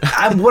podcast.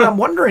 What I'm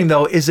wondering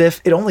though is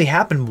if it only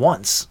happened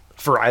once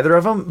for either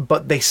of them,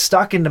 but they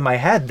stuck into my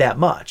head that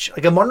much.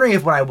 Like, I'm wondering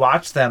if when I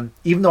watched them,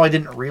 even though I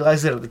didn't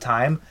realize it at the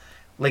time,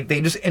 like,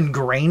 they just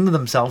ingrained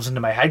themselves into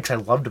my head because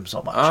I loved them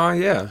so much. Oh,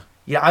 yeah.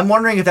 Yeah, I'm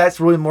wondering if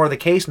that's really more the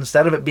case.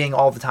 Instead of it being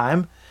all the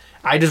time,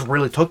 I just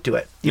really took to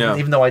it,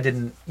 even though I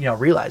didn't,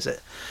 realize it.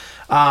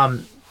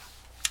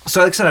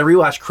 So, like I said, I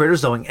rewatched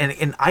Critters, though,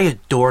 and I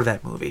adore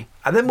that movie.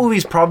 That movie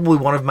is probably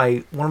one of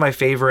my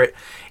favorite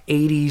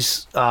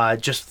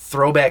 80s just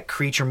throwback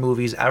creature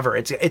movies ever.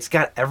 It's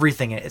got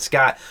everything in it. It's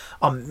got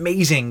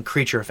amazing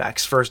creature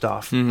effects, first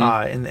off, in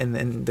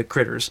the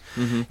Critters.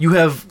 Mm-hmm. You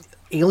have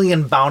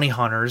alien bounty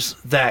hunters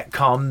that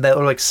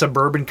are like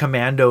suburban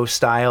commando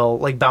style,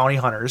 like bounty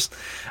hunters.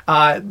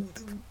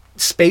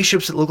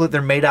 Spaceships that look like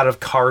they're made out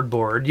of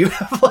cardboard. You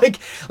have like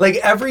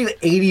every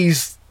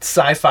 80s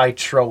sci-fi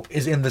trope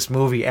is in this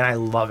movie, and I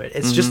love it.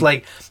 It's just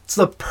like, it's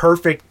the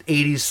perfect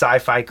 80s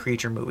sci-fi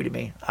creature movie to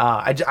me.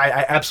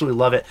 I absolutely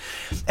love it.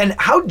 And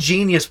how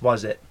genius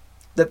was it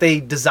that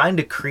they designed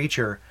a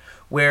creature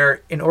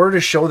where, in order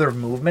to show their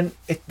movement,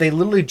 they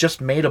literally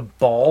just made a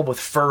ball with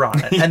fur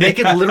on it, and they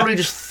could literally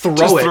just throw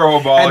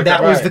a ball, and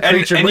that was the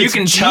creature. And you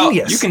can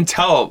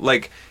tell,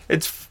 like,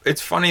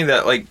 it's funny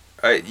that, like,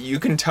 you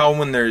can tell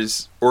when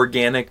there's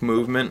organic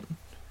movement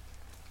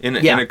in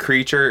a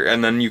creature,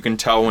 and then you can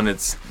tell when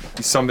it's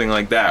something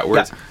like that.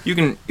 Where you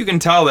can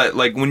tell that,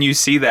 like, when you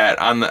see that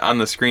on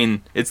the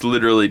screen, it's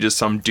literally just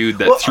some dude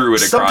that threw it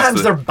across.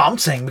 Sometimes they're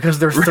bouncing because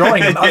they're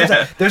throwing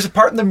them. There's a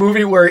part in the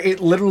movie where it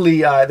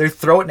literally they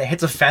throw it and it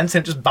hits a fence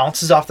and it just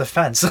bounces off the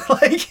fence,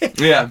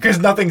 because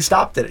nothing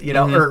stopped it,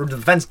 or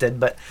the fence did.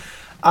 But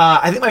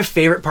I think my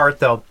favorite part,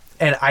 though,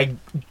 and I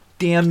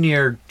damn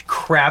near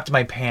crapped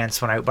my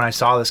pants when I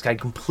saw this. I'd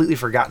completely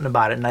forgotten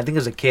about it, and I think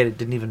as a kid it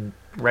didn't even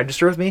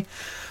register with me.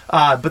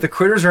 But the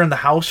Critters are in the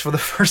house for the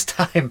first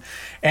time,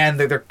 and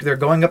they're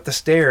going up the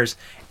stairs,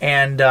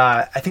 and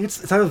I think it's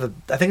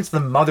the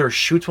mother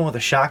shoots one with a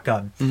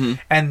shotgun,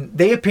 and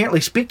they apparently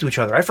speak to each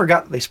other. I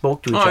forgot that they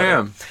spoke to each other.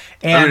 Yeah.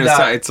 And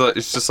it's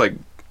just like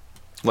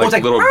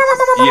little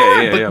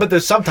but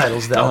there's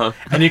subtitles though,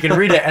 and you can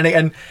read it, and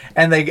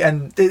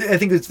I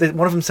think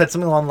one of them said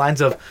something along the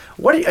lines of,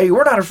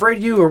 we're not afraid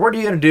of you, or what are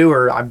you gonna do,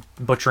 or I'm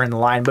butchering the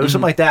line, but it was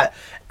something like that.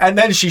 And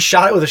then she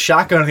shot it with a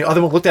shotgun, and the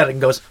other one looked at it and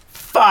goes,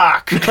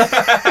 "Fuck!"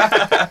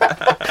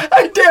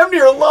 I damn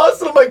near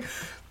lost it. I'm like,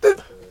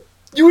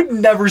 you would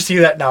never see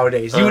that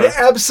nowadays. You would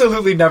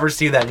absolutely never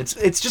see that.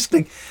 It's just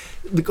the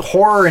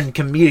horror and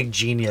comedic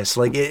genius.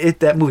 Like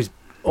that movie's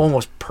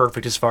almost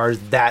perfect as far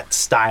as that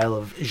style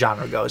of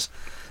genre goes.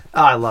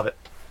 Oh, I love it.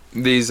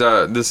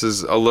 This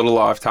is a little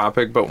off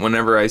topic, but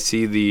whenever I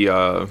see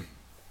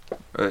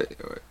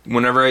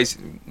whenever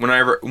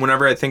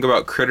I think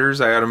about Critters,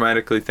 I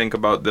automatically think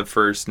about the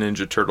first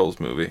Ninja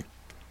Turtles movie.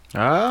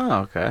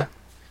 Oh, okay.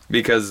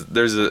 Because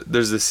there's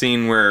a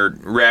scene where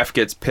Raph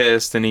gets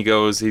pissed and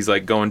he's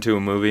like going to a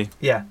movie.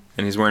 Yeah.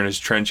 and he's wearing his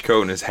trench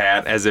coat and his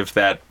hat as if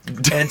that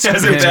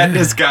that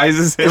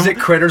disguises him. Is it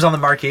Critters on the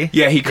marquee?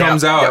 Yeah, he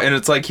comes out and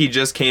it's like he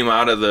just came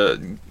out of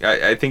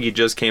I think he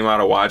just came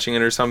out of watching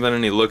it or something,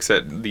 and he looks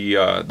at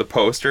the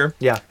poster.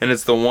 Yeah. And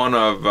it's the one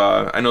of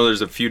I know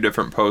there's a few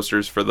different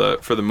posters for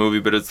the movie,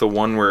 but it's the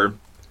one where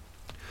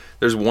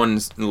there's one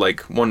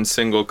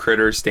single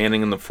critter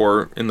standing in the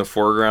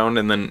foreground,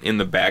 and then in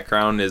the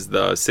background is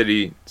the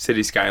city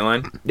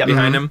skyline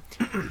behind him.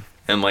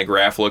 And like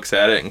Raph looks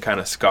at it and kind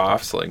of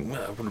scoffs, like,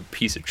 "What a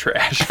piece of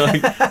trash!" So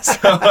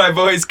I've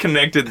always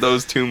connected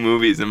those two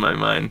movies in my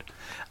mind.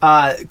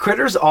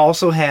 Critters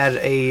also had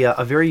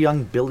a very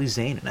young Billy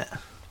Zane in it.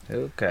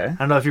 Okay. I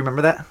don't know if you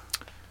remember that.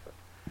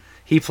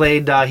 He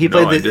played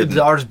the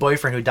daughter's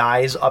boyfriend who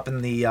dies up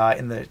in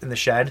the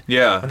shed.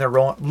 Yeah. And they're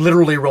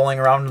literally rolling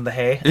around in the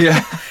hay.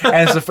 Yeah.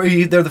 And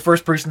they're the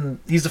first person.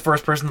 He's the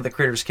first person that the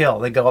critters kill.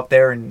 They go up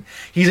there and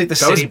he's like the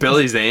city. That was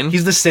Billy Zane.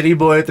 He's the city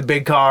boy with the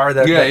big car.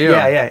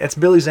 Yeah. It's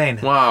Billy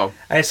Zane. Wow.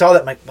 I saw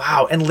that. I'm like,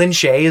 wow. And Lynn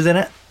Shay is in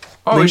it.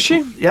 Oh, is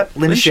she? Yep,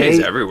 Lynn Shay. Shay's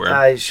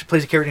everywhere. She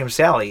plays a character named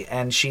Sally,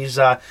 and she's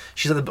a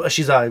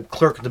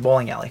clerk at the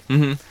bowling alley.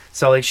 Mm-hmm.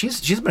 So like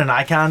she's been an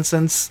icon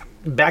since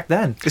back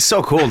then. It's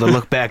so cool to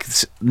look back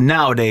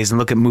nowadays and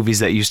look at movies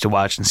that you used to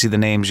watch and see the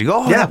names. You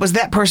go,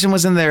 that person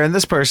was in there, and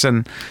this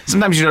person.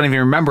 Sometimes you don't even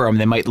remember them.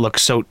 They might look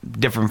so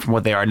different from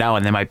what they are now,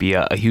 and they might be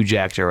a huge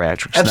actor or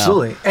actress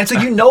Absolutely. now. And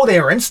so they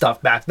were in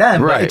stuff back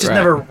then, right, but it just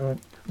never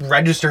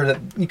registered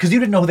that because you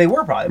didn't know who they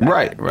were probably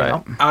back then,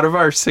 right. You know? Out of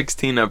our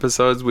 16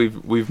 episodes,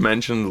 we've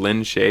mentioned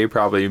Lynn Shay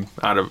probably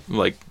out of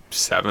like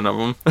 7 of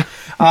them.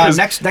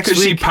 Next week,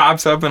 she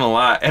pops up in a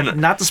lot.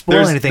 And not to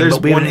spoil anything,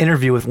 but we have an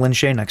interview with Lynn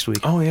Shay next week.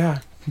 Oh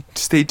yeah,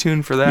 stay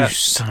tuned for that. You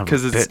son of a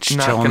because it's bitch,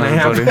 not telling gonna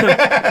everybody.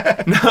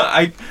 happen. No,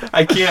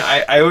 I can't.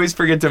 I always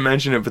forget to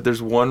mention it, but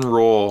there's one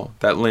role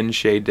that Lynn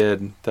Shay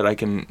did that I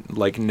can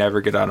like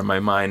never get out of my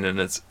mind, and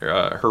it's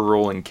her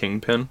role in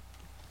Kingpin.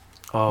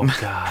 Oh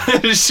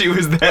God! She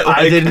was that.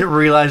 I didn't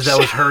realize that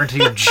was her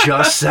until you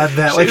just said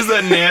that. She's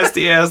that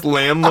nasty ass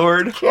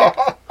landlord who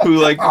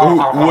Woody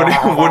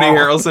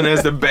Harrelson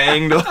has to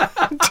bang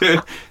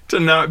to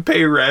not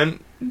pay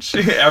rent.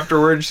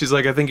 Afterwards, she's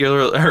like, I think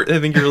you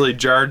really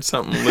jarred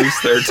something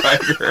loose there,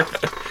 Tiger.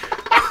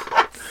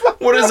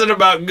 What is it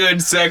about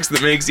good sex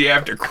that makes you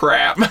have to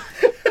crap?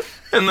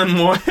 And then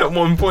at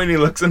one point he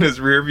looks in his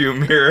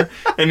rearview mirror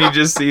and he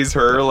just sees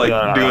her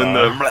like doing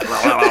the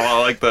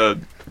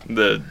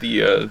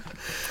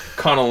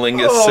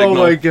conolingus signal.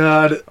 Oh my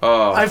God!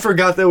 Oh. I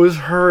forgot that was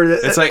her.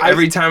 It's like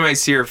every time I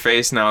see her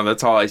face now,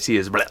 that's all I see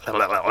is blah, blah,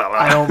 blah, blah, blah.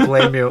 I don't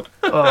blame you.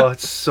 Oh,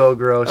 it's so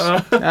gross.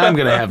 I'm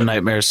gonna have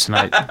nightmares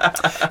tonight.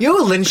 You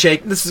know, Lynn Shay.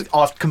 This is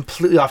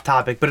completely off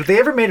topic, but if they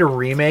ever made a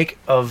remake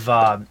of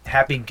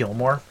Happy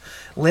Gilmore,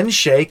 Lynn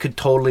Shay could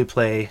totally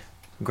play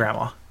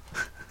Grandma.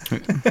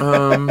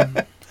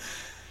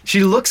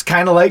 She looks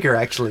kind of like her,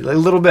 actually, like a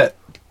little bit.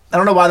 I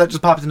don't know why that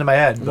just popped into my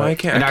head. Why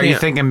can't? Are you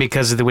thinking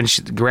because of when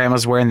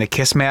Grandma's wearing the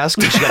kiss mask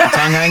and she got the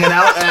tongue hanging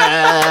out?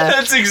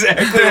 That's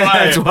exactly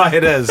why. That's why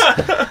it is.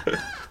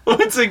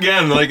 Once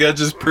again, like that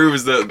just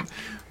proves that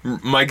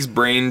Mike's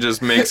brain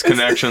just makes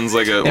connections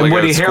like a. And like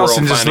Woody a squirrel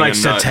Harrelson just finding likes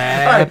a to nut.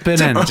 tap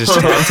it in. Just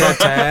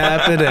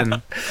tap it in.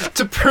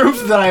 To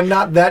prove that I'm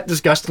not that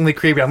disgustingly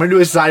creepy, I'm going to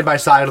do a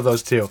side-by-side of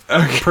those two.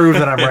 Okay. Prove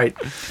that I'm right.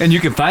 And you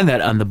can find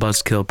that on the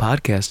Buzzkill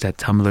Podcast at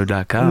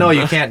tumblr.com. No,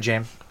 you can't,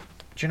 James.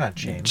 You're not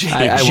James.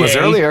 I was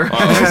earlier.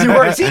 Because you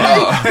were. See,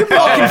 you're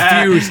all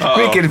confused.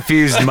 We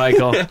confused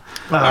Michael. All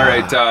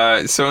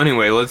right. So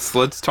anyway,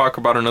 let's talk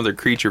about another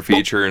creature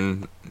feature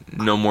and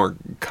no more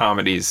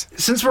comedies.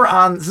 Since we're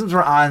on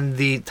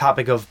the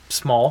topic of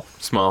small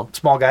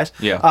guys.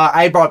 Yeah.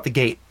 I brought up The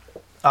Gate.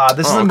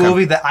 This is a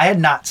movie that I had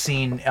not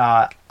seen.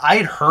 I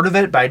had heard of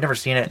it, but I'd never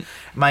seen it.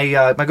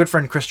 My good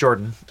friend Chris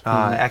Jordan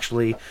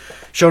actually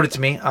showed it to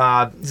me.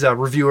 He's a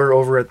reviewer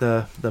over at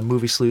the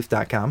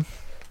moviesleuth.com.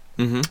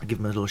 Mm-hmm. Give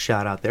him a little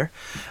shout out there.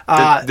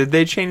 Did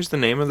they change the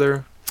name of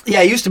their?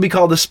 Yeah, it used to be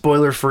called the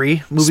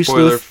Spoiler-Free Movie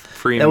Sleuth.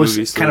 Spoiler-free That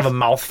Movie was kind of a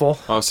mouthful.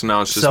 Oh, so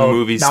now it's just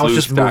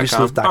moviesleuth.com.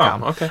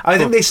 moviesleuth.com. Oh, okay. I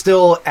think they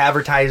still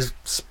advertise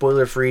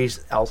spoiler-free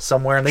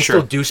somewhere, and they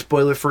still do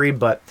spoiler-free,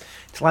 but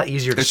it's a lot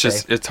easier to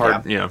say. It's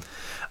hard, yeah.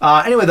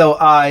 Anyway, though,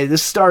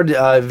 this starred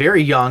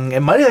very young.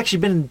 It might have actually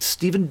been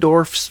Stephen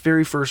Dorff's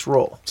very first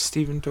role.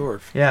 Stephen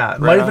Dorff. Yeah,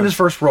 it might have been his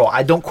first role.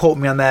 I don't quote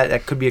me on that.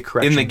 That could be a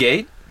correction. In The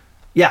Gate?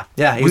 Yeah.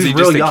 He was he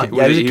real just young.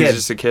 Yeah, he was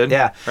just a kid?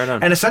 Yeah. Right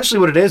on. And essentially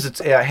what it is,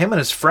 it's him and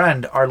his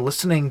friend are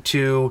listening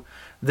to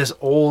this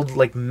old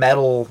like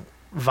metal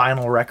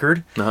vinyl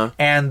record,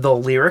 and the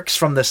lyrics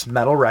from this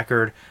metal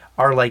record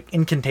are like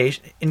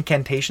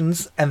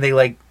incantations, and they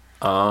like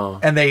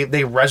and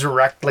they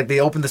resurrect, like they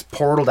open this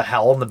portal to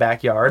hell in the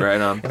backyard, right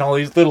on, and all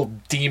these little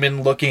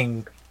demon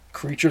looking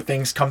creature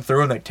things come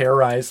through and they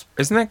terrorize.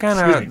 Isn't that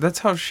kind of that's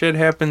how shit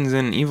happens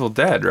in Evil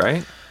Dead,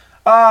 right?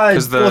 Well,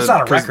 it's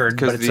not a record,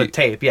 but it's a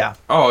tape, yeah.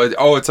 Oh,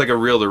 it's like a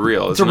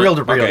reel-to-reel, It's a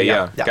reel-to-reel, okay,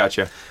 yeah.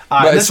 Gotcha.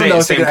 But this one, though,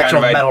 it's like an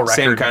actual metal record.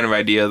 Same kind of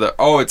idea.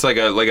 It's like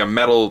a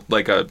metal,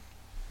 like a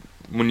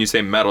when you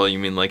say metal, you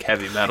mean like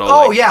heavy metal?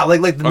 Oh like, yeah,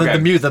 like the okay.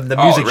 music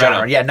Right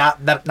genre. on. Yeah,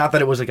 not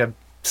that it was like a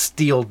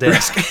steel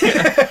disc.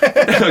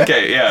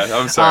 Okay, yeah,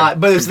 I'm sorry.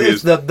 But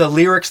it's the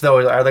lyrics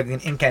though are like an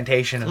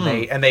incantation,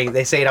 and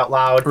they say it out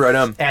loud. Right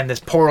on. And this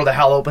portal to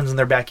hell opens in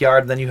their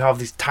backyard, and then you have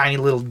these tiny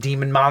little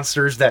demon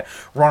monsters that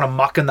run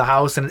amok in the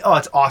house, and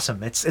it's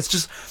awesome. It's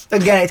just,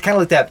 again, it's kind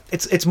of like that.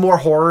 It's more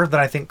horror than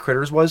I think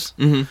Critters was.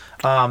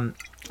 Mm-hmm.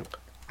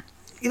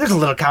 There's a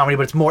little comedy,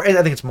 but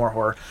I think it's more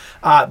horror.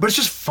 But it's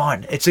just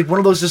fun. It's like one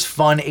of those just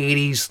fun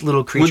 80s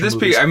little creature Would this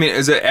movies. be, I mean,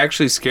 is it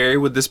actually scary?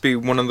 Would this be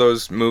one of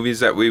those movies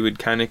that we would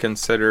kind of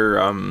consider,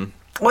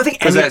 Well, I think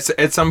because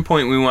at some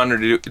point we wanted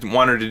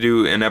to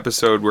do an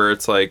episode where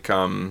it's like,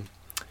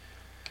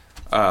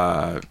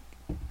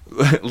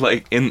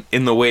 like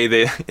in the way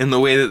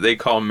that they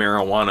call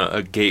marijuana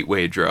a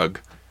gateway drug.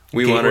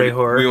 We want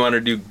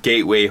to do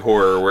gateway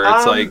horror where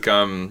it's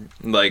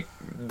like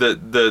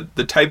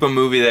the type of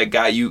movie that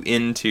got you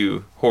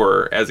into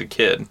horror as a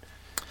kid.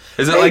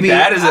 Is it maybe,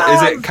 like that?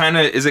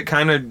 Is it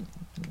kind of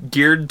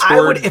geared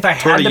toward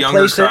a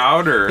younger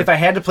crowd, or if I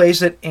had to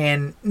place it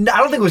in, I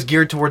don't think it was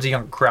geared towards a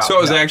younger crowd. So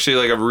it was actually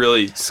like a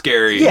really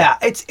scary. Yeah,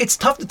 it's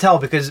tough to tell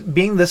because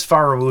being this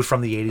far removed from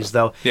the 80s,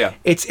 though. Yeah.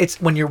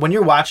 It's when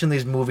you're watching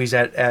these movies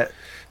at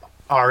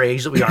our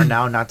age that we are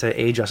now, not to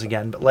age us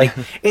again, but like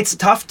it's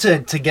tough to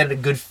get a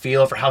good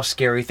feel for how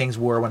scary things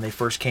were when they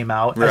first came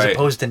out, as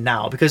opposed to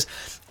now, because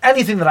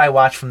anything that I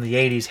watch from the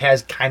 80s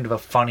has kind of a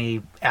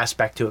funny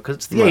aspect to it because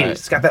it's the 80s.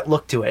 It's got that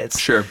look to it.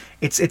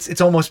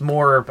 It's almost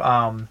more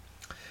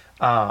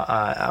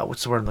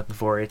what's the word I'm looking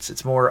for?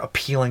 It's more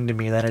appealing to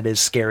me than it is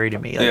scary to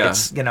me. Like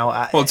it's,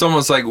 well, it's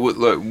almost like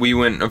look, we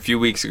went a few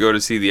weeks ago to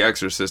see The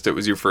Exorcist. It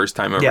was your first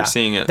time ever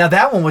seeing it. Now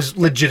that one was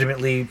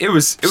legitimately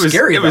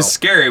scary. It was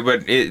scary,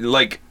 but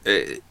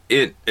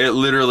it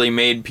literally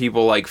made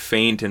people like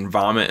faint and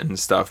vomit and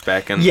stuff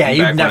back in you'd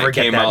back never when it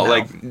get came that out. now.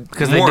 Like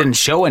because they didn't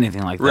show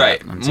anything like that.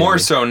 Right. More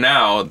so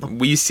now,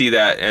 we see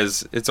that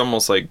as it's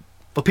almost like.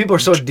 But people are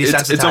so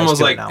desensitized. It's almost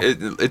to like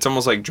it now. It's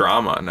almost like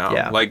drama now.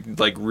 Yeah. Like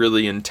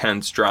really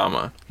intense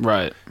drama.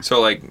 Right.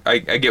 So like I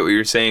get what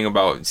you're saying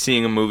about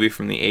seeing a movie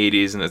from the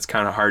 80s, and it's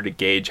kind of hard to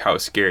gauge how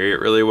scary it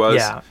really was.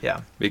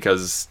 Yeah.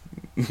 Because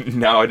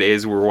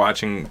nowadays we're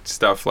watching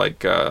stuff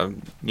like I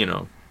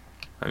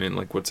mean,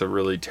 like, what's a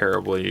really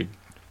terribly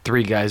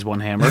 3 Guys, 1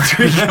 Hammer. God,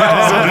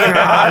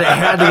 I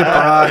had to get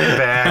brought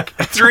back.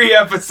 3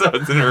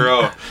 episodes in a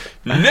row.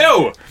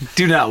 No,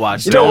 Do not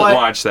watch that. don't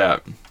watch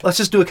that. Let's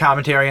just do a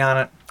commentary on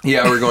it.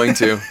 Yeah, we're going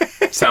to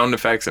sound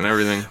effects and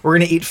everything. We're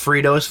gonna eat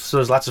Fritos, so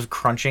there's lots of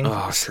crunching.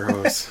 Oh,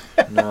 gross.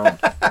 No.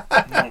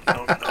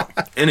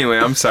 Anyway,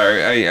 I'm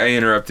sorry. I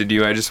interrupted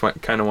you. I just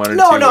kind of wanted to.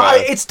 No,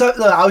 it's tough.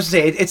 I was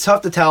gonna say it's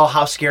tough to tell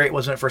how scary it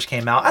was when it first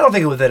came out. I don't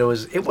think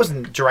it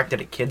wasn't directed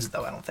at kids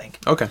though. I don't think.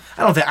 Okay.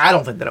 I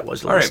don't think that it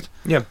was. At All least. right.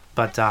 Yeah.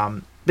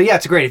 But yeah,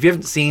 it's great. If you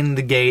haven't seen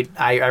The Gate,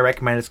 I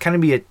recommend it.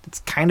 It's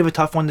kind of a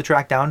tough one to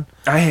track down.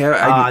 I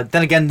have.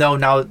 Then again, though,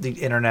 now the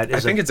internet is. I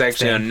think it's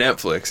actually thing. on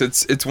Netflix.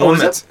 It's one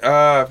that's.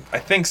 I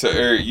think so,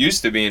 or it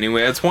used to be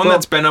anyway. It's one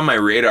that's been on my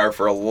radar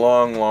for a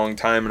long, long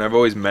time, and I've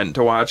always meant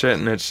to watch it,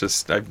 and it's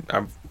just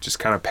I've just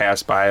kind of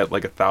passed by it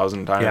like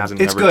 1,000 times. Yeah, and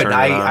it's never good.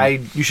 turned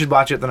it on. You should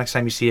watch it the next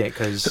time you see it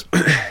because,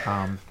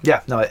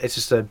 it's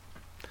just a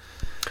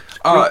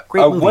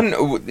great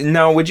movie.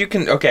 Now,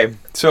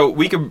 so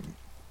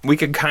we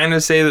could kind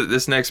of say that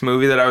this next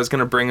movie that I was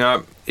going to bring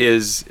up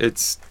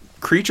it's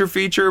creature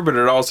feature, but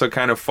it also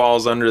kind of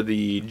falls under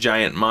the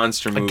giant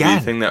monster movie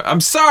thing. That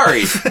I'm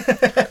sorry.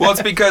 Well,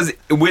 it's because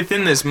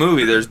within this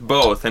movie there's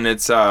both, and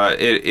it's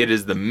it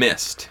is The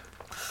Mist.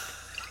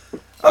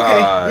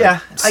 Okay,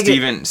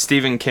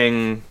 Stephen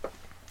King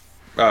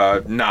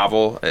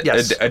novel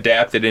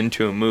adapted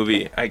into a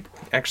movie. I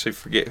actually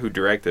forget who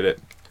directed it.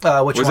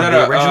 Which one,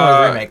 the original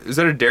or the remake? Is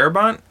that a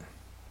Darabont?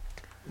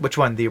 Which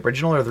one, the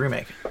original or the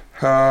remake?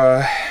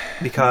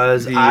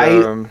 Because the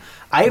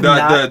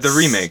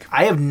remake.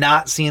 I have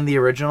not seen the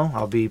original.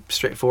 I'll be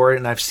straightforward,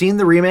 and I've seen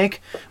the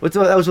remake.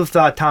 That was with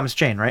Thomas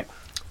Jane, right?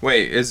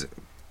 Wait,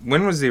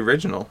 when was the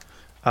original?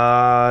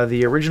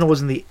 The original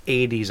was in the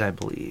 80s, I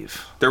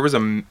believe. There was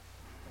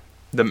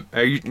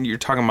you're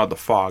talking about The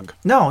Fog?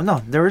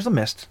 No, there was The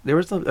Mist. There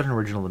was an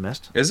original The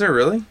Mist. Is there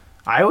really?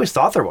 I always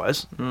thought there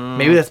was.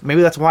 Maybe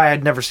that's why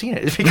I'd never seen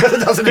it. It's because it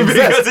doesn't exist.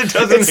 Because it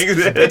doesn't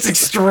exist. It's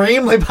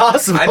extremely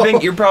possible. I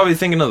think you're probably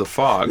thinking of The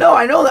Fog. No,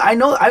 I know.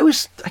 I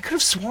could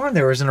have sworn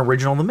there was an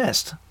original The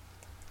Mist.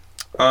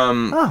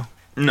 No,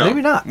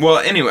 maybe not. Well,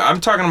 anyway,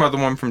 I'm talking about the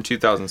one from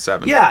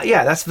 2007.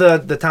 Yeah, that's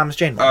the Thomas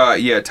Jane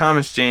one.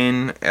 Thomas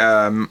Jane,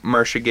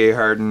 Marcia Gay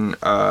Harden.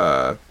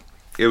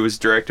 It was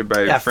directed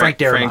by Frank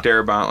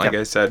Darabont. Like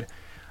I said.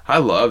 I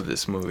love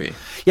this movie.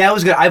 Yeah, it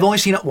was good. I've only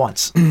seen it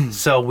once,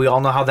 so we all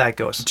know how that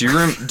goes. Do you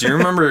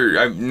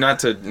remember? Not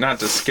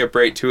to skip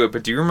right to it,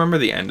 but do you remember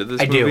the end of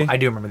this movie? I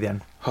do remember the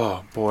end.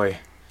 Oh boy,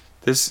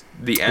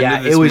 the end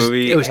of this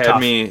movie had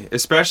tough. me,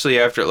 especially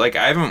after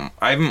I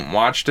haven't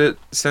watched it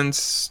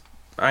since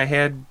I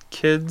had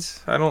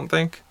kids. I don't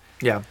think.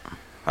 Yeah.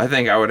 I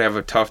think I would have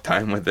a tough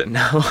time with it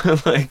now.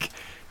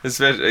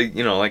 Especially,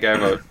 like I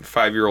have a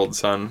 5-year-old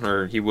son,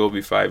 or he will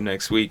be 5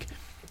 next week.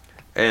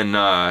 And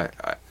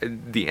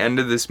the end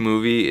of this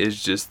movie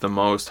is just the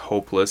most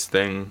hopeless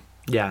thing.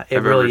 Yeah,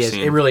 it really is.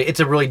 Seen. It's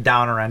a really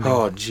downer ending.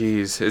 Oh,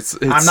 jeez, it's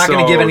I'm not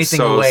going to give anything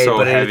away,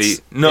 but heavy.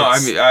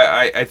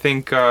 I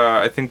think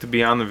the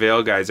Beyond the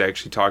Veil guys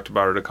actually talked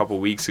about it a couple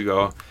weeks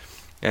ago,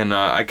 and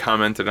I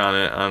commented on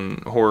it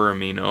on Horror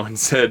Amino and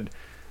said,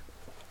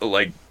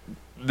 like,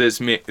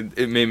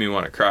 it made me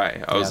want to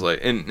cry. I was like,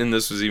 and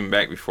this was even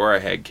back before I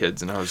had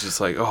kids, and I was just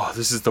like, oh,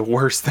 this is the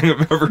worst thing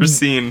I've ever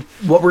seen.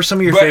 What were some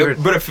of your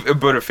favorite?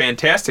 But a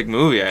fantastic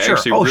movie. I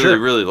actually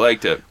really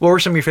liked it. What were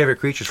some of your favorite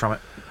creatures from it?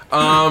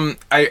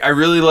 I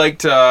really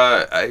liked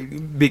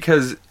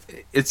because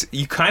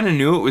you kind of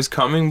knew it was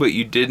coming, but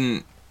you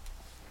didn't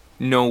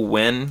know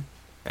when.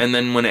 And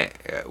then when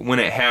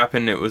it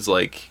happened, it was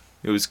like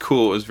it was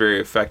cool. It was very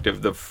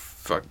effective.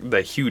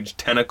 The huge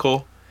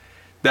tentacle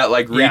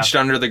that reached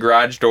under the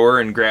garage door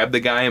and grabbed the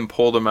guy and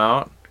pulled him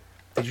out.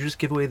 Did you just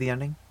give away the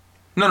ending?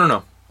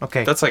 No.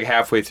 Okay. That's like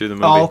halfway through the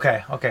movie. Oh,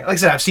 okay. Like I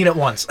said, I've seen it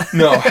once.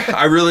 No,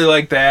 I really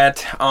like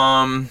that.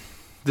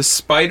 The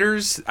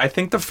spiders, I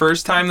think the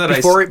first time that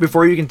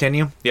Before you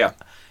continue. Yeah.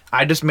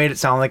 I just made it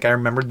sound like I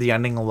remembered the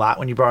ending a lot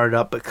when you brought it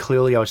up, but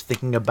clearly I was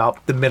thinking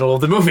about the middle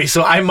of the movie,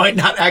 so I might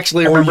not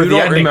actually remember the ending.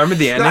 You don't remember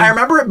the ending? No, I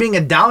remember it being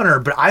a downer,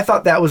 but I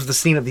thought that was the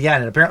scene at the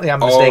end, and apparently I'm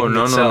mistaken.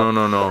 Oh,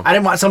 no. I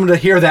didn't want someone to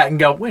hear that and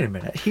go, wait a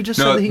minute, he just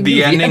said that he knew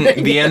the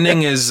ending. The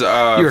ending is...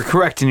 You're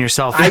correcting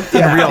yourself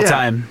in real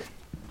time.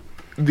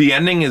 The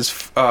ending is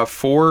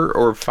 4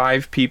 or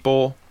 5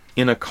 people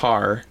in a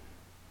car,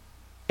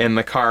 and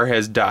the car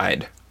has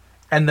died.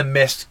 And the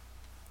mist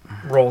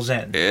rolls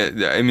in.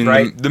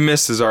 Right? The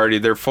mist is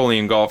they're fully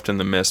engulfed in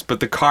the mist, but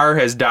the car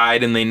has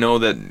died, and they know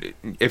that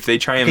if they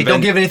try and...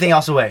 don't give anything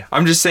else away.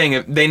 I'm just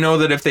saying, they know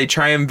that if they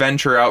try and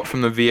venture out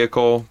from the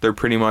vehicle, they're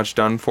pretty much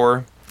done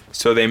for.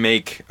 So they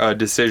make a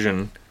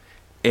decision,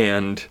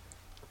 and...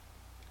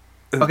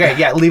 Okay,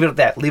 yeah, leave it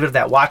at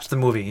that. Watch the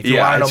movie. If you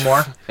want to know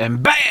more.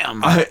 And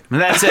bam!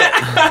 That's it.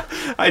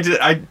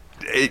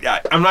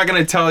 I'm not going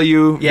to tell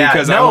you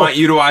because I want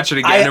you to watch it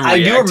again and react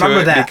I do remember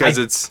to it that.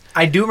 because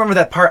I do remember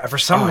that part. For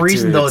some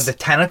reason, though, the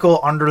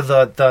tentacle under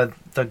the door,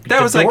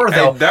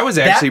 that was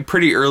actually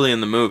pretty early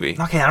in the movie.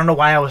 Okay, I don't know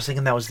why I was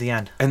thinking that was the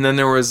end. And then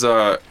there was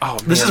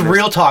this is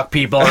real talk,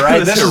 people. All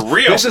right, this is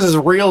real. This is as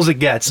real as it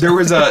gets.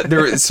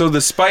 So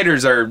the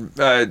spiders are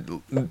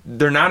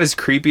they're not as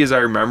creepy as I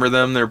remember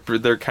them.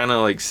 They're kind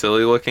of like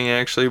silly looking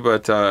actually,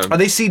 but are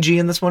they CG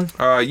in this one?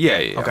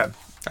 Yeah. Okay,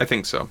 I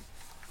think so.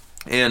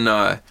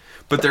 And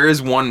but there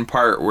is one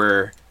part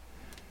where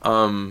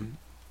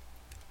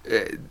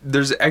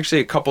there's actually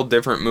a couple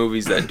different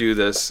movies that do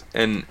this,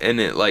 and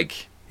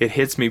it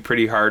hits me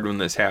pretty hard when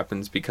this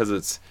happens because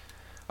it's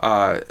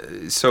The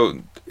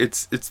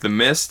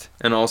Mist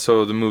and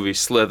also the movie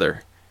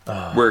Slither,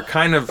 where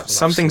kind of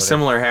something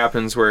similar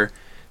happens where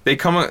they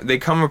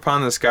come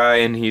upon this guy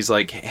and he's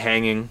like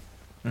hanging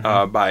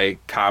by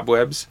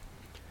cobwebs,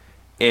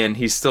 and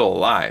he's still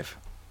alive.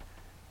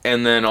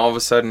 And then all of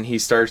a sudden he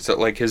starts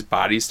to, his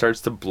body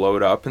starts to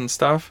bloat up and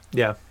stuff.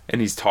 Yeah.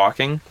 And he's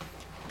talking.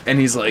 And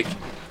he's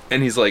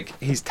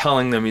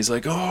telling them, he's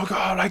like, oh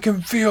God, I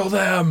can feel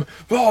them.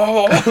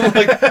 Oh.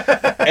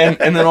 and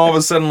then all of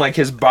a sudden,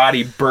 his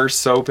body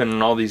bursts open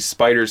and all these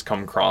spiders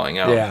come crawling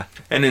out. Yeah.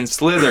 And in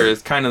Slither,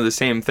 it's kind of the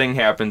same thing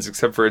happens,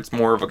 except for it's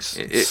more of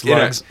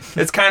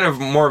it's kind of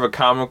more of a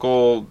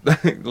comical,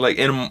 in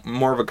a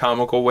more of a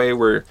comical way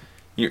where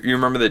you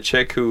remember the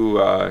chick who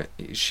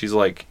she's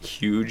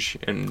huge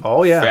and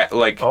fat,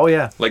 like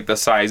the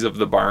size of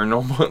the barn,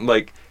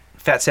 almost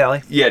Fat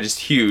Sally. Yeah, just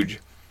huge.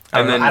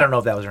 I don't know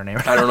if that was her name.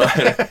 I don't know.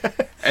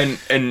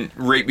 and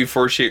right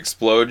before she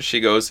explodes, she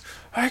goes,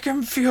 "I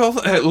can feel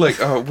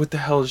what the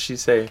hell does she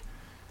say?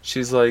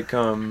 She's like,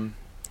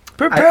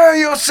 prepare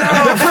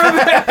yourself.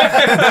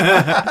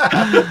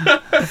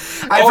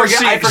 I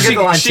forget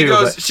the line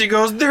She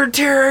goes, they're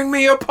tearing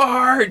me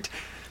apart.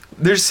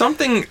 There's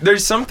something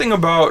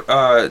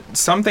about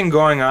something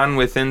going on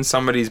within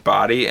somebody's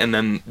body, and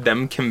then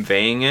them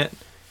conveying it,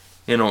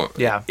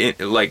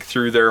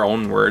 through their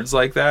own words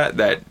like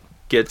that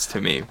gets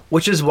to me.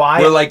 Which is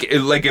why,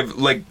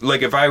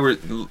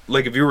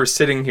 if you were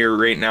sitting here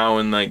right now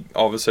and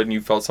all of a sudden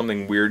you felt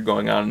something weird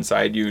going on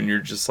inside you, and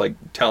you're just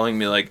telling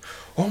me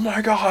oh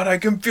my God, I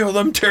can feel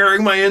them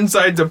tearing my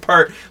insides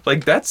apart.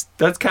 That's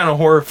kind of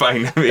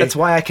horrifying to me. That's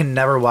why I can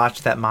never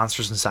watch that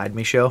Monsters Inside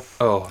Me show.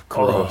 Oh,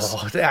 gross.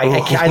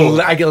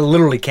 I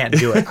literally can't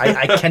do it.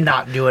 I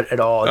cannot do it at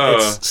all. It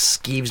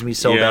skeeves me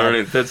so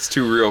bad. That's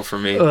too real for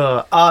me.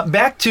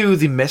 Back to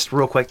The Mist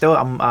real quick, though.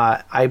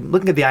 I'm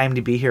looking at the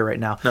IMDb here right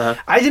now.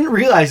 I didn't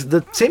realize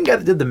the same guy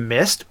that did The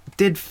Mist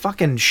did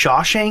fucking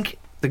Shawshank,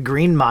 The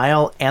Green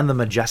Mile, and The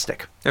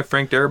Majestic. Yeah,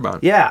 Frank Darabont.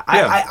 Yeah.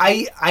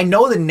 I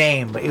know the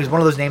name, but it was one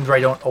of those names where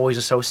I don't always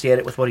associate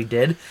it with what he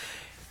did.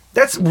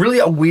 That's really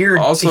a weird...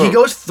 he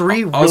goes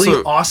 3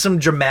 really awesome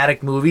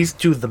dramatic movies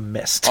to The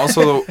Mist.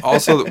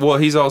 Well,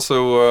 he's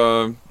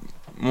also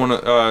one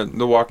of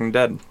The Walking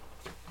Dead.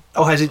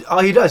 Oh, has he? Oh,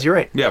 he does. You're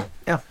right. Yeah.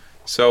 Yeah.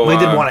 So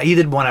he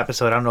did one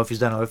episode. I don't know if he's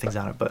done other things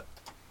on it, but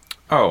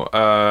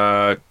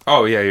yeah,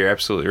 you're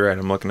absolutely right.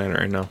 I'm looking at it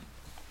right now.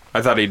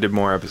 I thought he did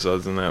more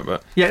episodes than that,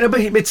 but yeah, no, but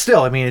it's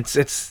still. I mean,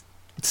 it's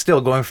still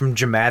going from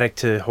dramatic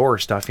to horror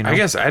stuff. You know. I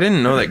guess I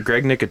didn't know that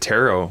Greg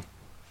Nicotero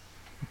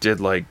did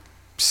like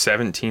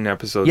 17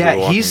 episodes. Yeah, of The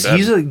Walking Dead.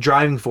 he's a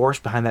driving force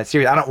behind that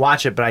series. I don't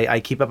watch it, but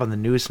I keep up on the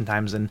news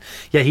sometimes, and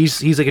yeah,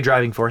 he's like a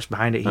driving force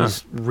behind it.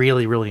 He's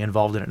really, really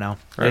involved in it now.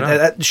 Right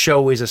that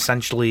show is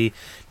essentially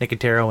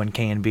Nicotero and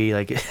K&B.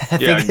 Like, I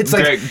think it's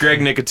Greg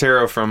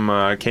Nicotero from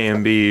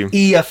K&B.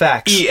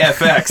 EFX.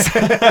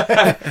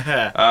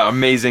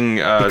 Amazing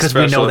because we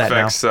special know that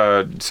effects.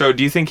 So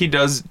do you think he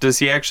does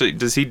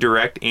he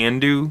direct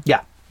and do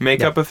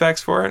makeup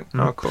effects for it?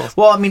 Oh, cool.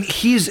 Well, I mean,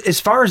 he's,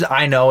 as far as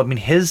I know, I mean,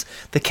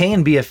 the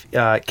K&B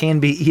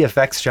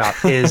EFX shop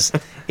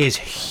is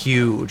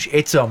huge.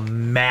 It's a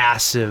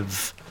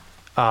massive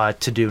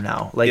to do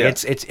now. Like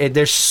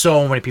there's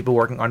so many people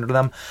working under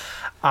them.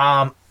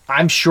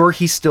 I'm sure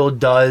he still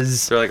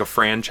does. They're like a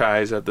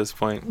franchise at this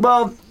point.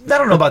 Well, I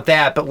don't know about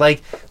that, but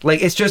like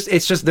it's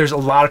just there's a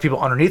lot of people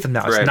underneath him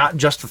now. It's Right. not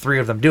just the three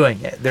of them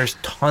doing it. There's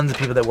tons of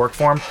people that work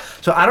for him.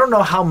 So I don't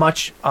know how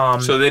much.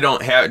 So they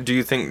don't have. Do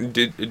you think?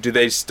 Do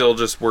they still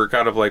just work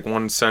out of like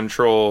one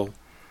central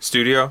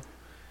studio?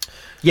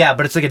 Yeah,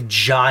 but it's like a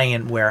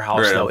giant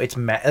warehouse, Right. though. It's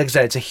like I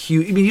said, it's a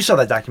huge. I mean, you saw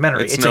that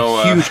documentary. It's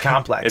a huge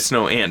complex. It's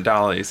no Aunt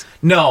Dolly's.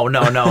 No.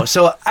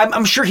 So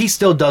I'm sure he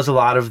still does a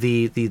lot of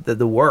the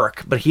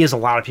work, but he has a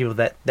lot of people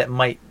that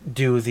might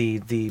do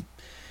the.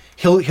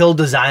 He'll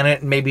design it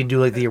and maybe do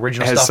like the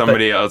original Has stuff.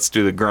 somebody else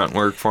do the grunt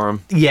work for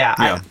him?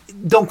 Yeah.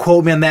 Don't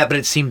quote me on that, but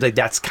it seems like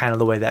that's kind of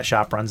the way that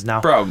shop runs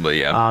now. Probably,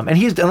 yeah.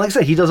 And like I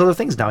said, he does other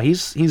things now.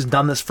 He's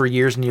done this for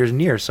years and years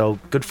and years. So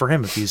good for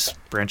him if he's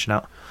branching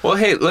out. Well,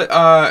 hey,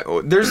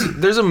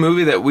 there's a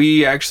movie that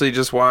we actually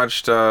just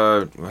watched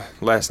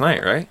last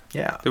night, right?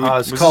 Yeah,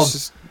 Was it's called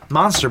this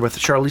Monster with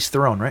Charlize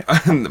Theron, right?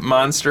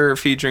 Monster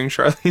featuring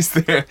Charlize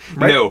Theron.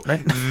 Right, No,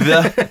 right.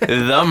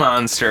 the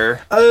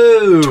Monster.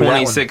 Oh,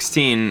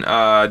 2016,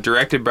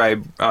 directed by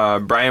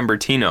Brian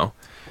Bertino,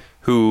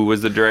 who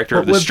was the director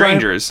of The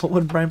Strangers. What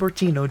would Brian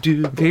Bertino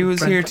do? If he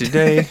was here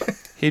today,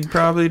 he'd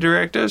probably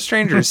direct a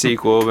Strangers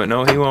sequel, but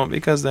no, he won't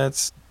because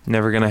that's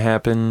never gonna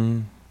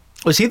happen.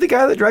 Was he the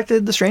guy that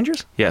directed The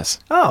Strangers? Yes.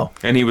 Oh,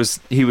 And he was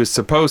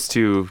supposed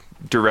to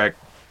direct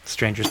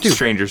Strangers too.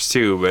 Strangers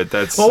too, but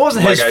that's Well, it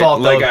wasn't his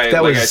fault, though. Like That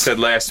I was- said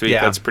last week,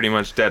 yeah. that's pretty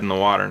much dead in the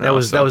water now.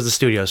 That was the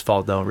studio's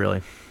fault, though.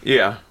 Really.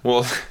 Yeah,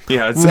 well,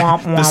 yeah, it's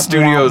Womp, the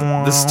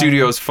womp, the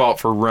studio's fault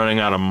for running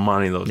out of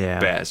money. Those Yeah.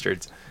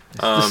 bastards.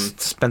 Just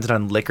spent it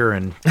on liquor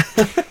and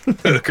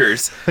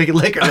Hookers.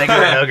 liquor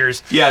and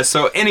hookers. Yeah.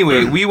 So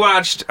anyway, we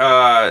watched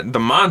The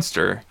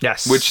Monster.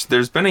 Yes. Which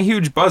there's been a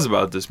huge buzz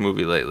about this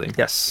movie lately.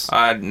 Yes.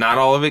 Not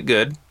all of it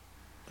good,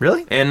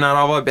 Really? and not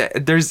all of it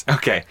bad.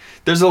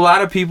 There's a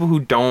lot of people who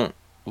don't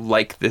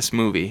like this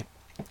movie,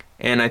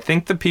 and I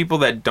think the people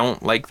that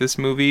don't like this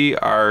movie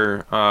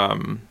are how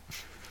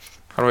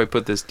do I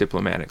put this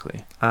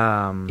diplomatically?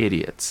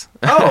 Idiots.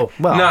 Oh,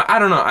 well. No, I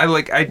don't know.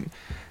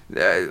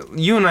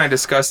 You and I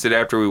discussed it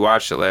after we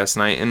watched it last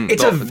night, and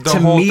It's the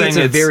whole thing. It's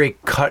a very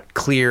cut,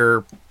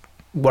 clear.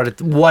 What's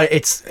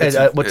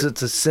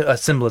a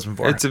symbolism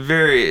for?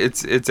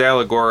 It's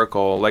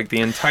allegorical. Like the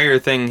entire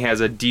thing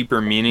has a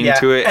deeper meaning Yeah,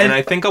 to it, and and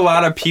I think a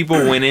lot of people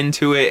went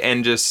into it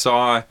and just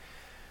saw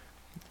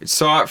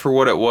it for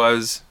what it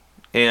was,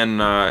 and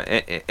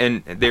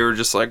they were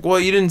just like, well,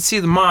 you didn't see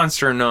the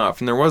monster enough,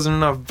 and there wasn't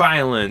enough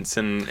violence,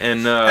 and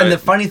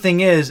the funny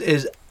thing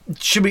is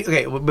should we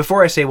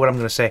before I say what I'm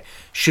going to say,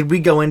 should we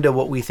go into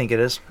what we think it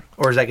is,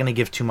 or is that going to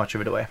give too much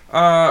of it away?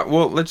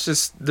 Well, let's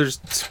just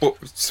there's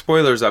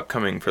spoilers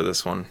upcoming for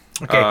this one.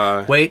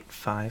 Okay, wait,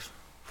 5,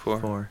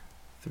 4,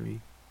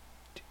 3,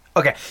 2.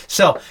 Okay,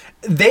 so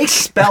they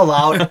spell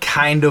out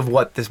kind of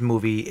what this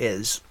movie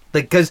is.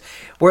 Like, because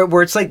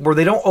where it's like where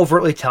they don't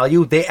overtly tell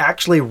you, they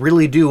actually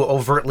really do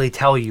overtly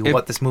tell you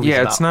what this movie is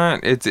about. Yeah, it's not.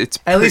 It's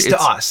at least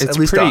to us. At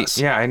least to us.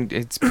 Yeah, and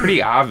it's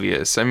pretty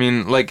obvious. I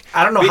mean, like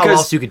I don't know how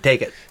else you could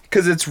take it.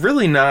 Because it's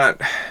really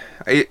not.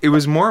 It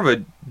was more of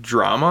a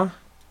drama.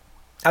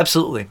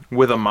 Absolutely.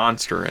 With a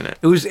monster in it.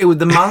 It was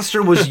the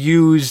monster was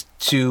used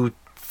to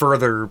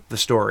further the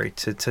story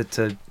to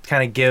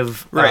kind of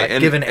give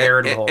give an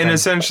air to the whole thing. And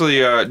essentially,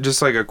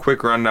 just like a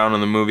quick rundown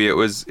on the movie, it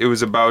was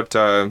about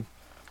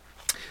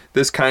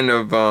this kind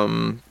of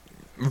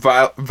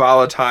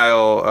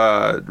volatile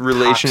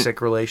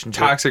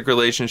toxic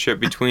relationship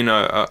between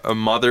a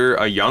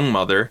young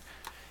mother,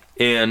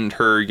 and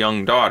her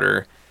young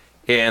daughter,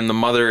 and the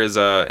mother is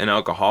an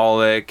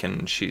alcoholic,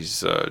 and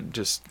she's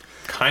just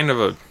kind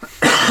of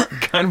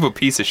a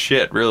piece of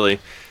shit, really.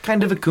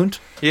 Kind of a cunt.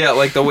 Yeah,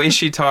 like the way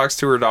she talks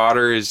to her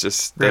daughter is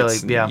just really,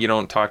 yeah. You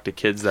don't talk to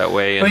kids that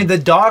way. I mean, the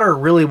daughter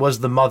really was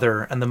the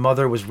mother, and the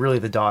mother was really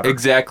the daughter.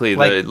 Exactly.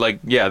 There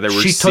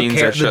were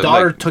scenes that the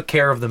daughter took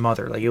care of the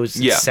mother. Like it was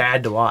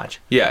sad to watch.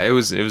 Yeah, it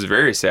was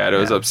very sad. It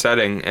was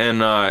upsetting, and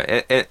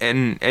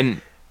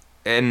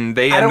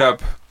they end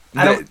up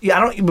I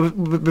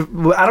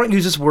don't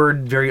use this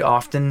word very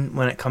often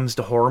when it comes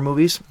to horror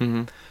movies.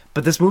 Mm-hmm.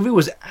 But this movie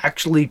was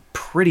actually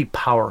pretty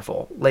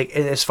powerful, like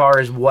as far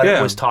as what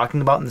it was talking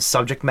about and the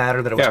subject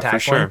matter that it was tackling.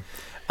 For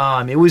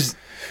sure. It was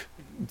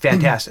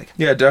fantastic.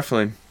 Yeah,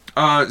 definitely.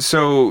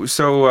 So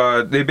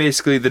they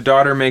basically, the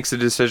daughter makes a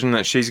decision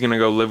that she's gonna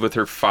go live with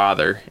her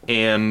father,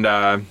 and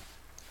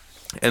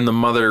the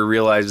mother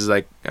realizes,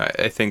 like,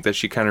 I think that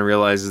she kind of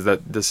realizes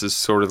that this is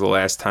sort of the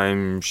last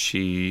time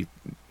she,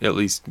 at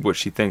least what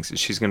she thinks,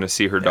 she's gonna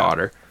see her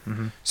daughter.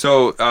 Mm-hmm.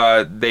 So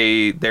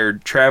they're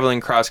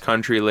traveling cross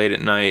country late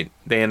at night.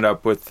 They end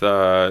up with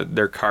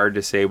their car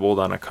disabled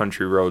on a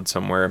country road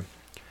somewhere,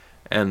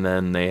 and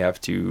then they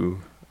have to.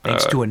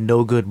 Thanks to a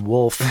no good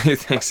wolf.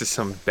 Thanks to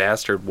some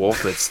bastard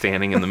wolf that's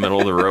standing in the middle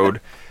of the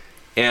road,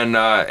 and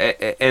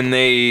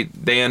they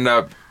end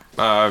up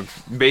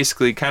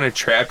basically kind of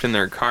trapped in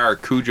their car,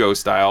 Cujo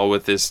style,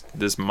 with this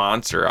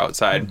monster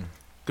outside.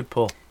 Good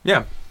pull.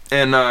 Yeah,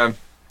 and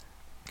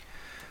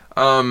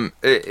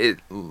it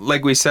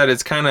like we said,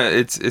 it's kind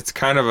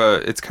of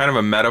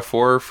a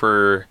metaphor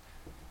for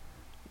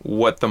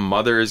what the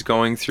mother is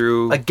going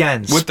through.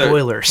 Again,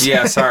 spoilers.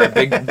 Sorry,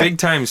 big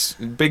time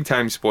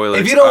spoilers.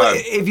 If you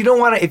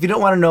don't want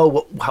to know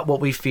what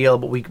we feel,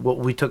 what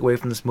we took away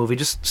from this movie,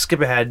 just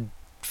skip ahead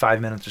 5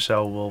 minutes or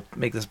so. We'll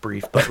make this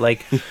brief, but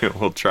like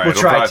we'll try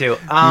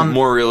to.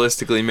 More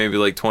realistically, maybe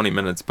like 20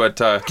 minutes. But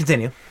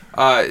continue.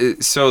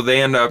 So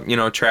they end up,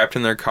 trapped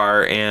in their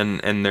car,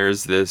 and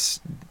there's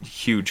this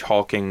huge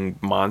hulking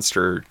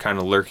monster kind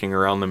of lurking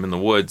around them in the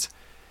woods,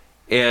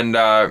 and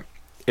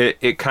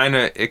it kind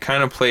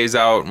of plays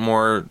out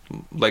more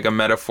like a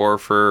metaphor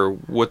for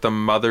what the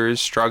mother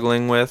is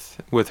struggling with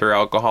her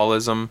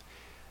alcoholism,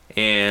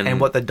 and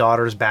what the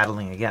daughter is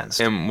battling against.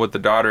 One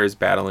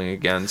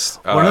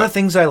of the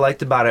things I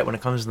liked about it when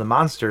it comes to the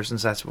monster,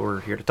 since that's what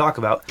we're here to talk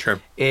about,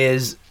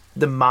 is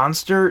the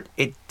monster.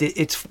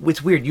 It's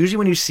weird. Usually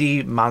when you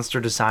see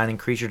monster design and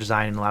creature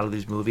design in a lot of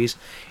these movies,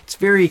 it's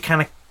very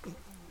kind of,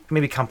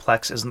 maybe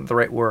complex isn't the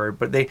right word,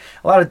 but a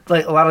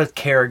lot of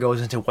care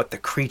goes into what the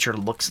creature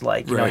looks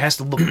like. You know, it has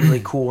to look really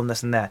cool and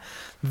this and that.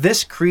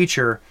 This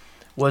creature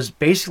was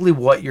basically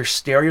what your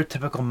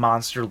stereotypical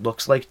monster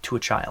looks like to a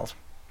child.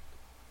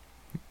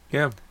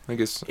 Yeah, I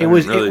guess it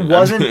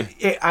wasn't.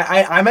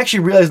 I'm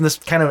actually realizing this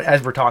kind of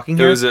as we're talking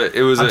here. I'm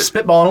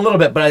spitballing a little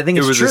bit, but I think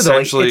it's true though.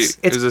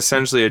 It was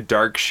essentially a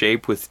dark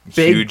shape with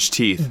huge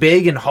teeth,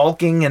 big and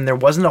hulking, and there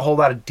wasn't a whole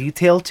lot of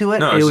detail to it.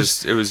 No, it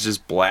was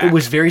just black. It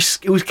was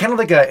kind of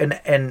like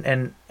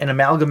an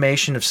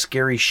amalgamation of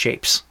scary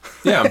shapes.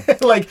 Yeah,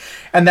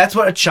 and that's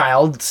what a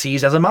child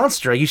sees as a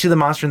monster. You see the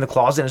monster in the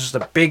closet, and it's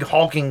just a big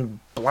hulking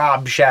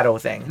blob shadow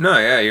thing. No,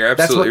 yeah, you're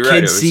absolutely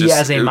right. That's what kids see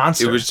as a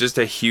monster. It was just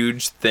a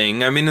huge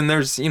thing. I mean, and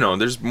there's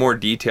more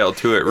detail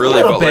to it,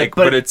 really,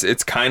 but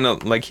it's kind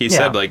of like he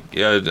said,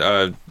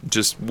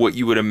 just what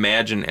you would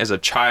imagine as a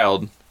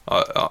child,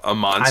 a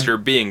monster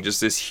being, just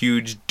this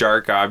huge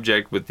dark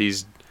object with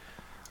these,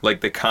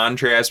 like, the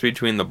contrast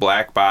between the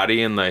black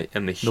body and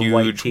the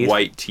huge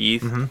white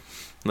teeth. Mm-hmm.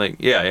 Like,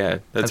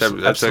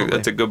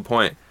 that's a good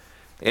point.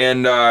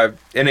 And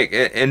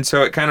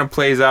so it kind of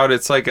plays out.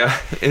 It's like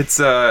it's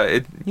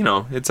a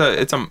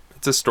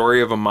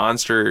story of a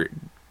monster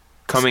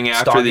coming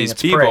after these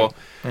people.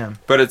 Yeah.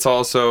 But it's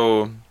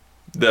also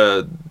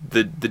the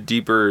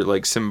deeper,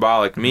 like,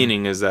 symbolic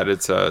meaning is that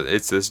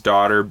it's this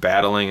daughter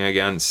battling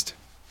against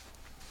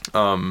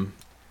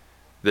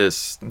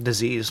this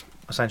disease,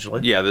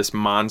 essentially. Yeah, this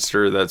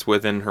monster that's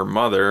within her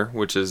mother,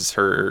 which is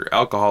her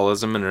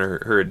alcoholism and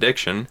her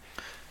addiction.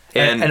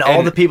 And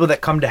all the people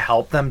that come to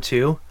help them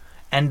too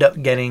end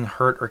up getting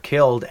hurt or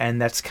killed,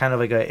 and that's kind of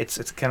like it's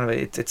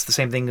the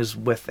same thing as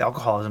with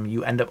alcoholism.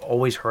 You end up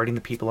always hurting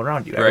the people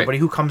around you. Everybody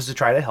who comes to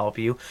try to help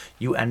you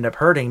end up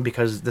hurting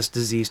because this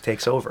disease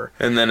takes over.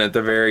 And then at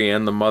the very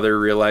end, the mother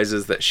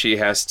realizes that she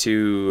has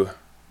to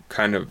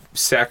kind of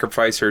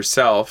sacrifice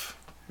herself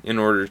in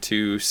order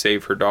to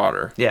save her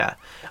daughter. Yeah.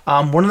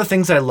 One of the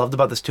things that I loved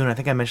about this too, and I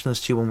think I mentioned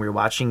this too when we were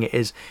watching it,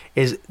 is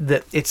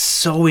that it's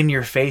so in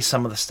your face,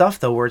 some of the stuff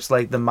though, where it's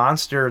like the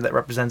monster that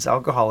represents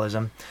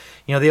alcoholism.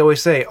 They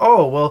always say,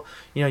 oh, well,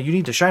 you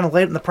need to shine a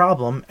light on the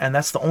problem, and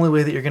that's the only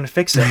way that you're going to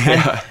fix it.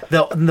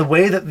 And the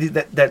way that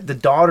the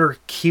daughter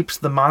keeps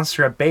the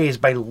monster at bay is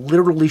by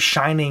literally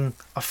shining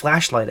a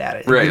flashlight at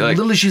it. Right.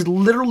 She's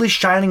literally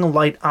shining a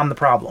light on the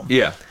problem.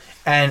 Yeah.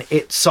 And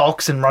it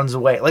sulks and runs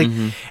away. Like,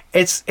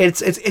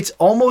 it's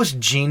almost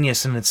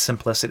genius in its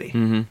simplicity.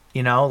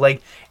 Mm-hmm.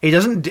 Like, it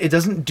doesn't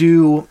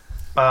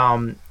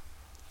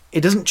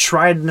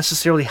try to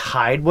necessarily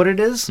hide what it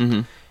is.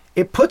 Mm-hmm.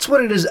 It puts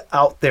what it is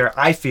out there,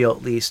 I feel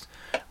at least,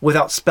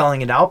 without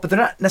spelling it out, but they're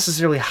not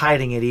necessarily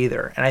hiding it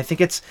either. And I think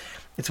it's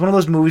it's one of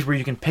those movies where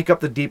you can pick up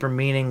the deeper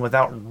meaning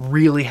without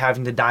really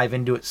having to dive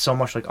into it so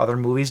much like other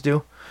movies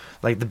do.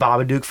 Like The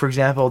Babadook, for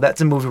example,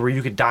 that's a movie where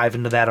you could dive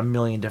into that a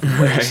million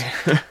different ways.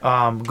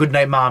 Good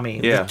Night,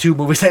 Mommy, the two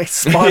movies that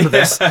spawned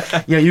this.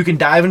 You can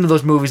dive into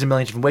those movies a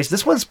million different ways.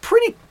 This one's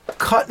pretty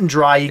cut and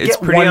dry. You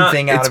get one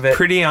thing out of it. It's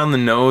pretty on the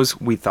nose,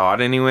 we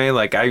thought anyway.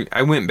 Like,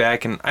 I went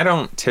back, and I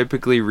don't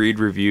typically read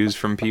reviews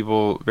from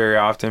people very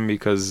often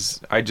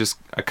because I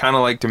kind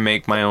of like to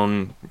make my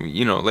own,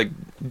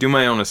 do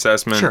my own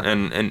assessment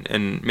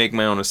and make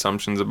my own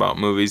assumptions about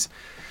movies.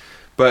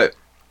 But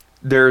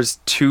there's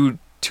two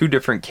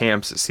different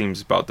camps, it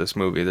seems, about this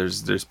movie.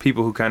 There's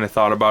people who kind of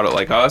thought about it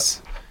like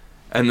us,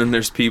 and then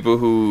there's people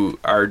who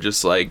are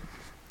just like,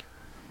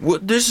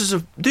 "What? This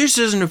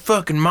isn't a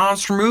fucking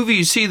monster movie.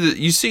 You see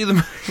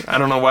them." I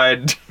don't know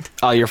why.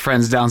 All your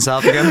friends down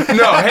south again?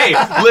 No, hey,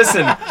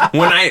 listen.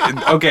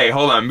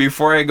 Hold on.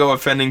 Before I go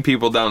offending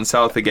people down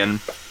south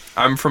again,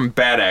 I'm from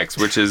Bad Axe,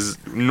 which is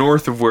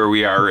north of where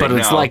we are right now. But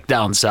it's like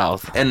down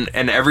south. And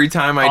every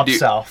time I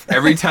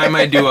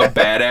do a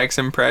Bad Axe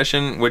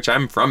impression, which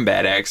I'm from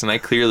Bad Axe, and I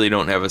clearly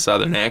don't have a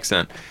southern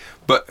accent,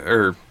 but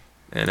whenever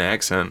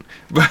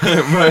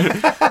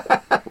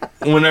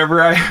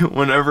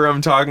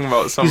I'm talking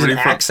about somebody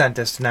from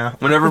accentist now.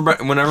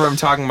 Whenever I'm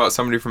talking about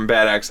somebody from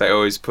Bad Axe, I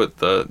always put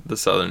the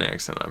southern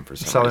accent on for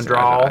some southern reason.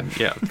 drawl.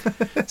 Yeah.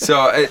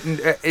 So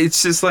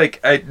it's just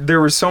like there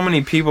were so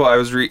many people. I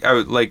was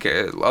like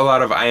a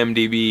lot of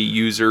IMDb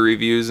user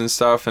reviews and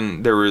stuff,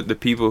 and there were the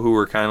people who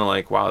were kind of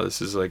like, "Wow,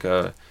 this is like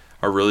a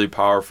really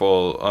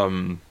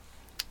powerful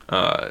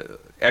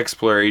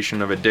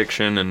exploration of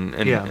addiction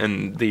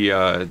and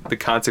the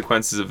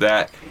consequences of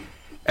that."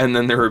 And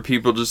then there were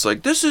people just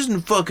like, "This isn't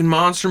a fucking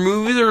monster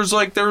movie. There was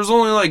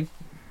only like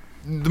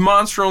the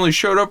monster only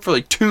showed up for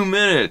like 2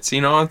 minutes.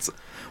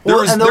 There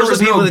was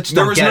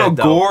no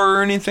gore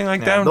or anything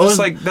like that. I'm just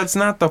like, that's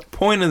not the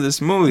point of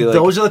this movie. Like,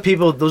 those are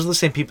the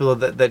same people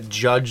that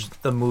judge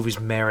the movie's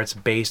merits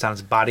based on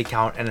its body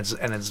count and its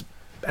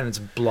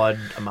blood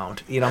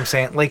amount. You know what I'm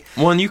saying? Like,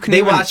 well, and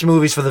they watch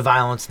movies for the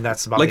violence, and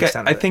that's about the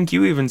extent of it. I think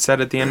you even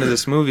said at the end of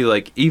this movie,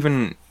 like,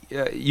 even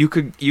you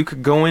could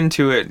go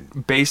into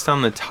it based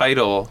on the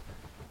title.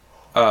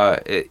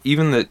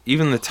 Even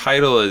the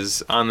title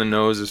is on the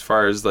nose as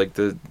far as like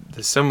the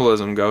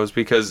symbolism goes,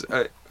 because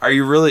are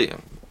you really?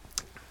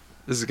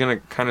 This is gonna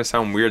kind of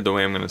sound weird the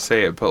way I'm gonna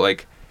say it, but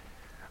like,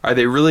 are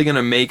they really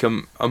gonna make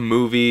a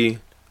movie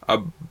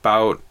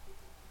about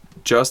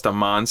just a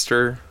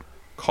monster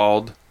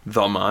called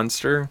The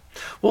Monster?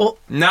 Well,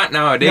 not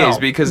nowadays,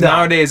 because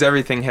nowadays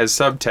everything has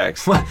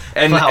subtext.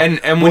 And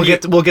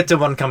we'll get to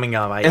one coming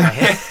up.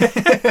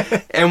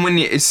 And when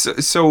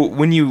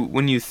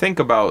you think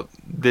about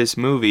this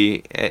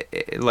movie,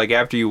 like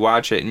after you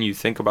watch it and you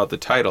think about the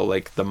title,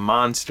 like The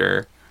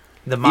Monster.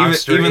 The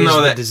monster even is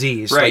the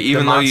disease, right? Like,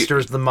 even the monster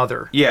is the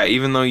mother. Yeah,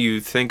 even though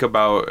you think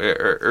about,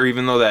 or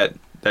even though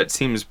that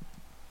seems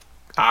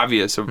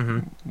obvious of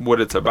what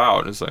it's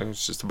about, it's like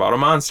it's just about a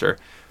monster.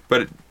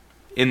 But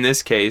in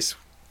this case,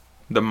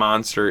 the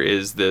monster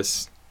is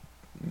this,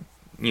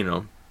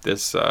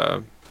 this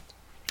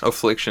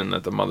affliction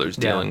that the mother's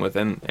dealing with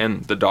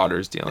and the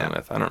daughter's dealing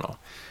with. I don't know.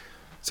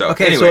 So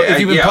okay, anyway, so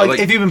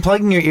if you've been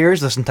plugging your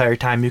ears this entire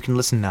time, you can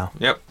listen now.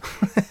 Yep.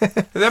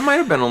 That might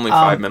have been only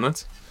 5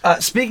 minutes.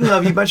 Speaking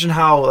of, you mentioned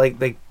how like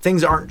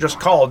things aren't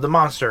just called The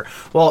Monster.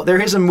 Well, there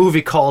is a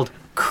movie called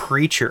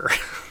Creature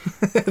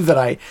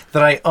that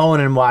I own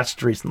and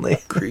watched recently.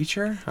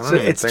 Creature? I don't So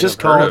even it's think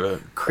just I've heard called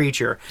of it.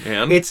 Creature.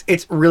 And?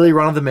 It's really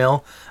run of the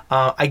mill.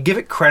 I give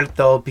it credit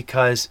though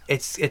because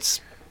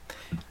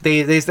they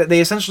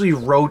essentially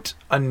wrote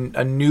a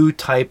new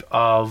type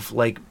of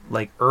like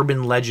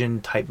urban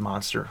legend type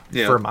monster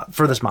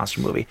for this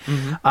monster movie,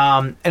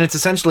 and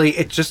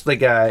it's just like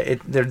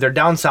they're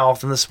down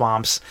south in the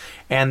swamps,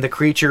 and the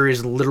creature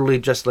is literally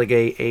just like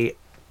a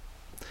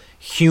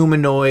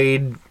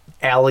humanoid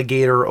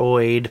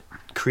alligatoid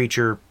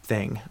creature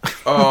thing.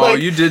 Oh,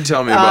 like, you did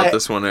tell me about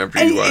this one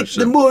after you watched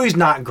it. The movie's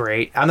not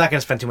great. I'm not going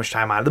to spend too much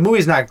time on it. The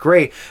movie's not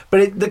great,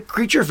 but the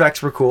creature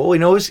effects were cool.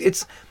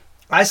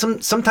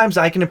 Sometimes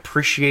I can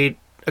appreciate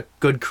a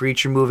good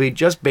creature movie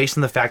just based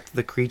on the fact that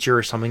the creature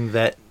is something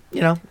that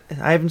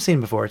I haven't seen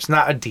before. It's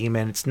not a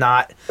demon. It's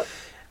not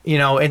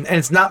and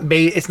it's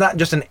not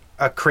just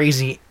a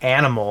crazy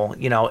animal.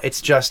 It's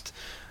just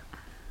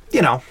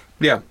yeah.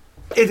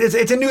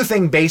 It's a new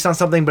thing based on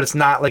something, but it's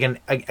not like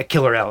a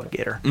killer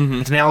alligator.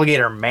 Mm-hmm. It's an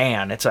alligator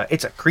man. It's a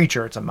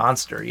creature. It's a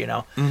monster.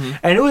 And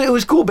it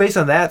was cool based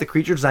on that. The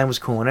creature design was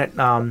cool in it.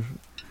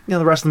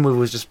 The rest of the movie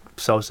was just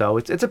so-so.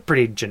 It's a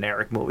pretty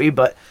generic movie,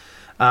 but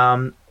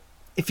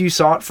if you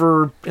saw it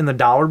in the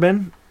dollar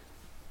bin,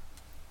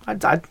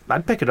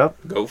 I'd pick it up.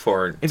 Go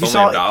for it. If it's you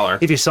only saw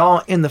 $1. If you saw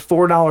it in the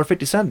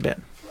 $4.50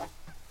 bin,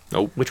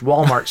 nope. Which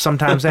Walmart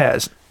sometimes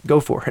has, go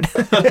for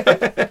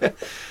it.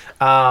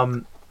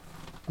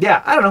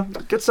 Yeah, I don't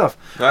know. Good stuff.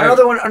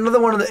 Another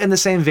one in the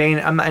same vein.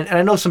 And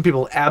I know some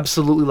people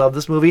absolutely love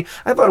this movie.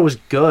 I thought it was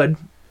good.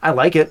 I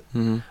like it.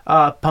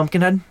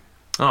 Pumpkinhead.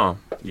 Oh,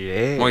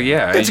 yeah. Well,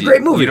 yeah. It's a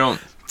great movie.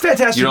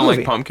 Fantastic You don't movie.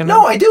 like Pumpkinhead?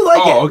 No, I do like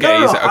it. Oh, okay.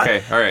 No,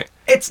 Okay, all right.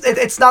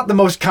 It's not the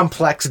most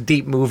complex,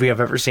 deep movie I've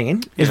ever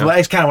seen. Is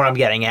kind of what I'm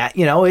getting at.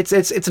 You know, it's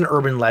an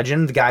urban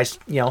legend. The guy's,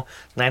 you know,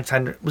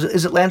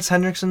 is it Lance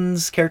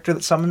Henriksen's character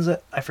that summons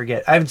it? I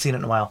forget. I haven't seen it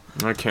in a while.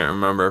 I can't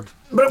remember.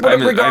 But I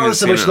haven't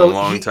regardless of seen which, it in a though,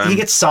 long time. he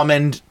gets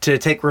summoned to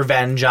take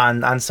revenge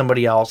on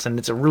somebody else, and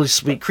it's a really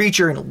sweet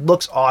creature, and it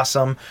looks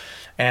awesome.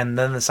 And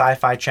then the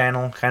Sci-Fi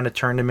Channel kind of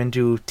turned him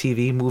into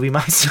TV movie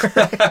monster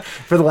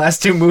for the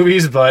last 2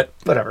 movies, but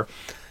whatever.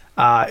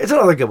 It's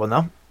another good one,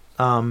 though.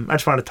 I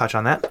just wanted to touch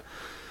on that.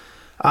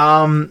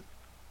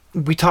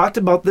 We talked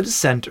about The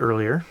Descent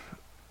earlier,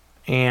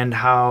 and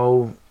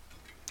how...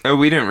 Oh,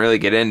 we didn't really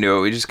get into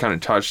it. We just kind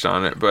of touched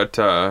on it, but...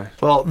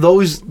 well,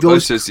 those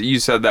you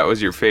said that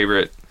was your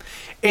favorite.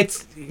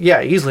 It's,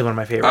 easily one of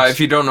my favorites. If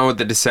you don't know what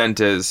The Descent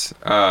is,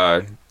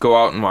 go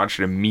out and watch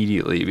it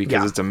immediately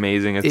because it's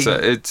amazing.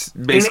 It's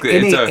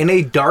basically in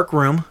a dark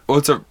room. Well,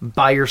 it's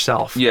by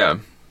yourself. Yeah.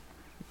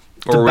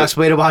 It's the best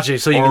way to watch it,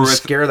 so you can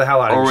scare the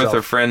hell out of yourself. Or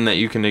with a friend that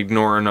you can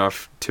ignore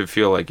enough to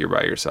feel like you're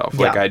by yourself,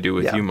 like I do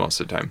with you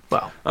most of the time.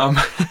 Well, I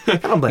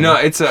don't blame no,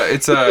 you. it's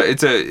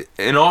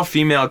an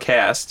all-female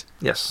cast.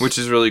 Yes, which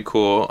is really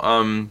cool.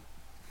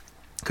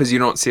 Because you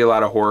don't see a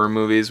lot of horror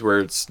movies where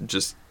it's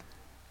just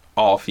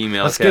all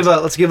female. Let's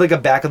give like a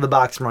back of the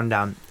box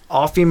rundown.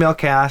 All female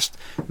cast.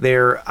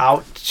 They're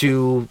out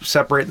to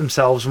separate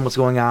themselves from what's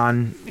going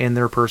on in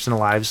their personal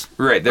lives,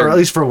 right? Or at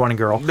least for one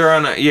girl. They're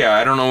on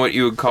I don't know what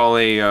you would call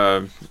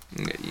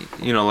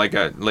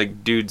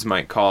like dudes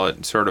might call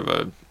it sort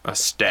of a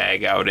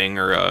stag outing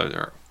or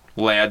a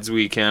lads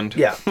weekend.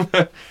 Yeah.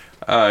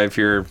 If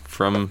you're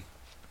from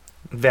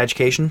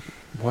Vagcation.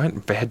 What?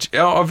 Veg?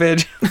 Oh,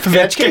 veg.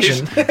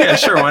 Vagcation. Yeah,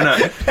 sure. Why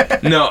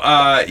not? No.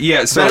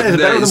 Yeah. So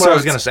better than what I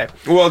was gonna say.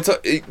 Well,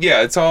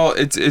 it's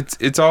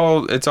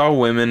all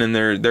women, and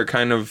they're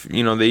kind of,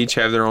 you know, they each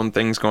have their own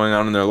things going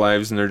on in their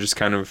lives, and they're just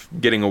kind of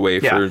getting away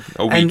for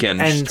a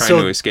weekend, and trying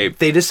so to escape.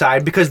 They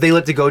decide, because they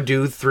like to go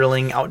do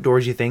thrilling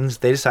outdoorsy things,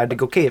 they decide to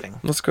go caving.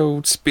 Let's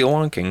go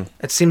spelunking.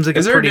 It seems like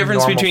is there a difference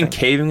normal between thing.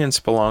 caving and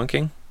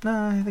spelunking?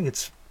 No, I think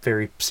it's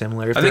very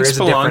similar. If I think there is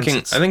a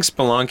difference,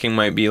 spelunking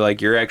might be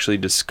like you're actually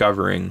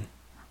discovering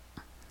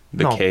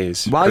the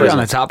caves. While you're on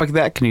the topic of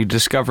that, can you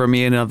discover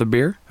me another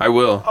beer? I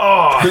will.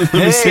 Oh, let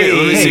me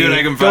see what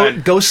I can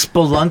find. Go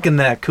spelunk in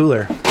that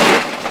cooler.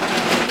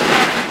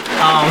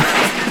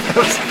 That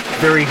was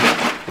very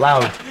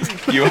loud.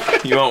 You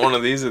want one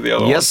of these or the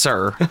other one? Yes,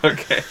 sir.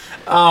 Okay.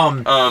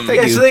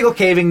 So they go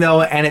caving,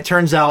 though, and it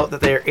turns out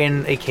that they're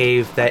in a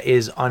cave that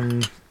is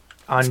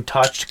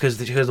untouched because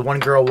the one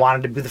girl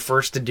wanted to be the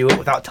first to do it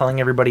without telling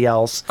everybody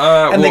else,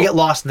 and they get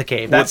lost in the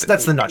cave. That's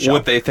the nutshell.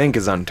 What they think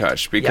is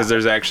untouched, because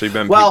there's actually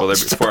been people there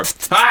before.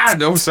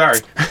 No, sorry.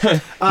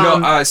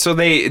 So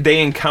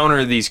they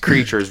encounter these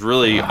creatures,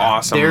 really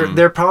awesome.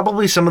 They're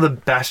probably some of the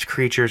best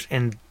creatures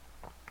in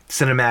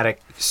cinematic.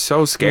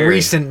 So scary.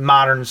 Recent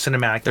modern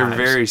cinematic. They're times.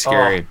 very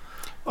scary.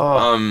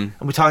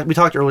 We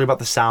talked earlier about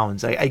the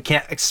sounds. I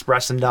can't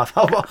express enough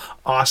how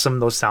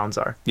awesome those sounds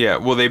are. Yeah,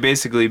 well, they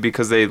basically,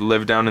 because they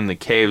live down in the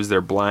caves,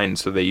 they're blind,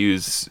 so they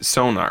use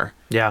sonar.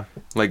 Yeah,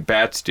 like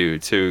bats do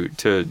to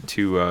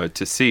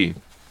see,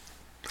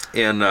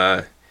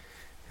 and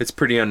it's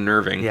pretty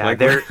unnerving. Yeah,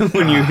 like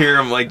when you hear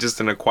them like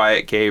just in a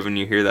quiet cave and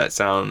you hear that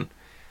sound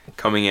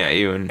coming at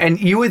you, and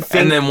you would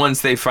think, and then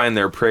once they find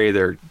their prey,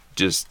 they're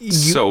just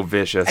so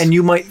vicious. And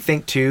you might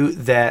think too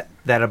that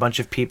a bunch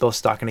of people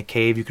stuck in a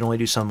cave, you can only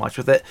do so much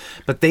with it,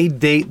 but they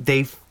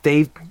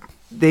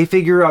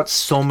figure out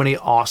so many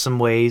awesome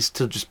ways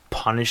to just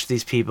punish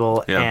these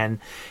people. And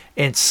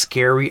it's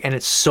scary, and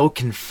it's so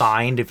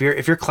confined. If you're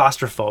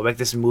claustrophobic,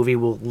 this movie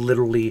will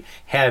literally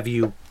have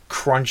you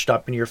crunched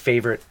up in your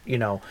favorite,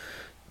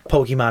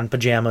 Pokemon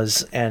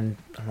pajamas, and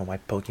I don't know why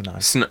Pokemon.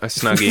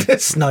 Snuggie.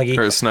 Snuggie.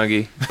 Or a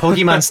Snuggie.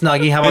 Pokemon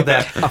Snuggie, how about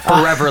that?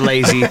 Forever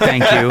lazy,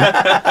 thank you.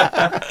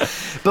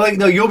 But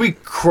you'll be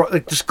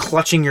just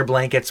clutching your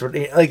blankets.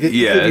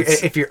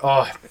 If you're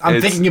I'm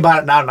thinking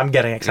about it now and I'm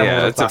getting it.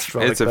 Yeah,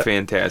 it's a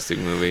fantastic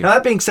movie. Now,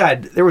 that being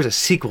said, there was a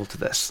sequel to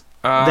this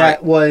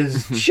that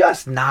was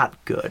just not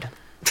good.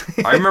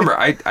 I remember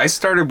I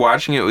started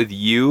watching it with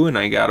you, and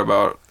I got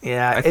about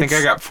I think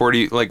I got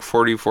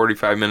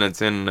 45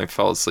 minutes in, and I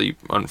fell asleep,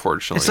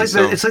 unfortunately.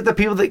 It's like the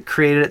people that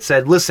created it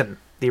said, listen,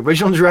 the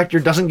original director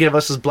doesn't give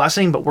us his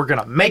blessing, but we're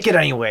gonna make it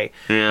anyway,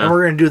 and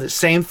we're gonna do the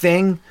same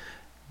thing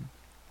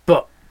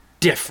but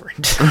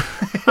different.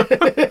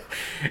 But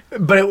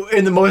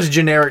in the most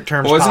generic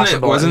terms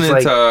possible. Wasn't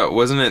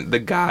it the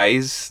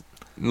guys,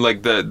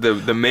 like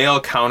the male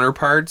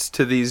counterparts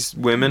to these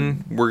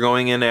women were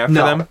going in after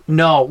them?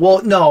 No.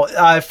 Well, no.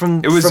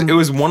 It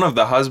was one of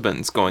the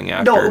husbands going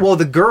after. No. Well,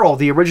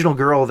 the original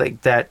girl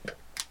that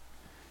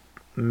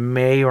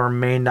may or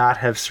may not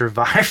have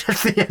survived at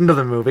the end of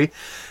the movie.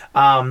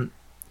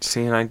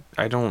 See, and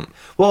I don't.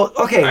 Well,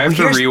 okay. I have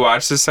to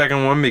rewatch the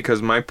second one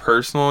because my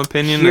personal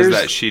opinion is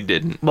that she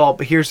didn't. Well,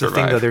 but here's survive.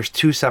 The thing, though. There's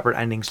two separate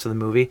endings to the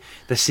movie.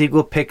 The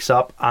sequel picks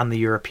up on the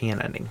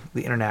European ending,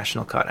 the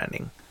international cut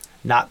ending,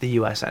 not the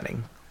U.S.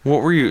 ending.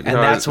 What were you? And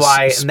that's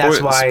why.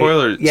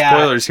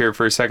 Spoilers here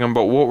for a second.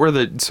 But what were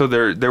the? So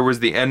there was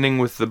the ending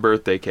with the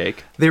birthday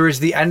cake. There was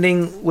the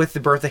ending with the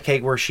birthday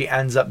cake where she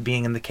ends up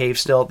being in the cave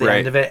still at the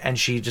end of it, and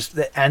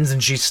it ends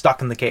and she's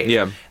stuck in the cave.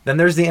 Yeah. Then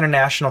there's the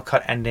international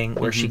cut ending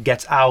where she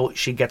gets out,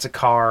 she gets a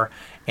car,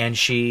 and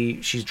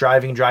she's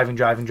driving, and and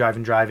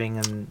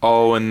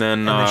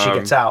then she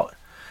gets out.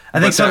 I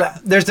think so.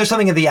 There's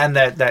something at the end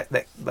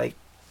that like.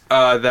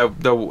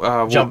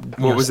 Jump,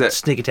 what was that?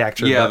 Sneak attacks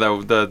her. Yeah,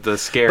 the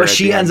scare. But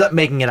she ends up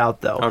making it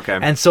out though. Okay.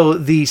 And so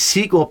the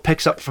sequel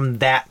picks up from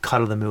that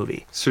cut of the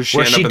movie. So she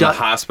ends up in the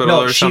hospital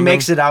or something? No, she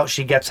makes it out.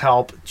 She gets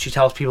help. She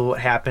tells people what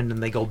happened,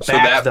 and they go back. So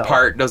that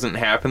part doesn't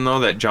happen though.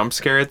 That jump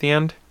scare at the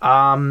end.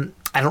 I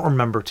don't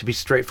remember, to be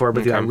straightforward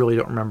with you. I really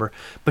don't remember.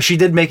 But she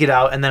did make it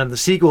out, and then in the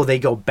sequel they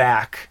go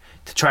back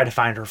to try to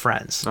find her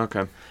friends.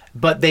 Okay.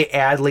 But they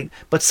add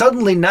but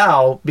suddenly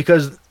now,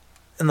 because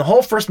in the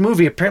whole first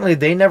movie, apparently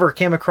they never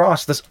came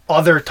across this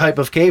other type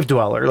of cave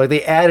dweller. Like,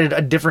 they added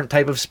a different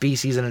type of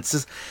species, and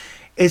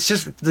it's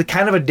just the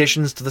kind of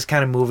additions to this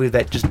kind of movie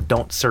that just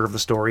don't serve the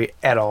story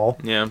at all.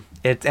 Yeah.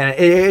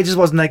 It just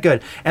wasn't that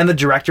good. And the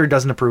director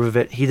doesn't approve of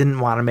it. He didn't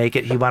want to make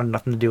it. He wanted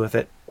nothing to do with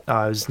it. It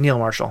was Neil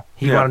Marshall.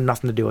 He wanted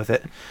nothing to do with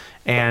it.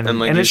 And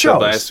like you said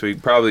last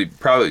week, probably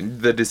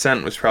The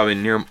Descent was probably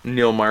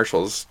Neil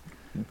Marshall's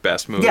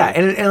best movie. Yeah,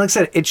 and like I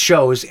said, it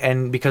shows,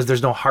 and because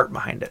there's no heart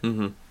behind it.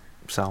 Mm-hmm.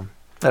 So,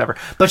 whatever.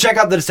 But check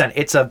out The Descent.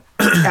 It's a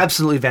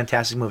absolutely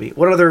fantastic movie.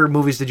 What other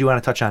movies did you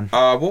want to touch on?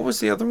 What was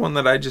the other one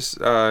that I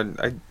just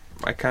I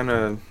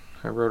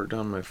wrote it down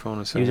on my phone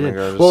a second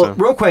ago. Well,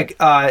 real quick,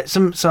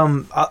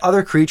 some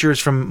other creatures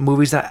from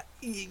movies that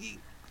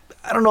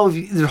I don't know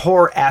if the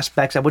horror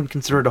aspects. I wouldn't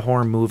consider it a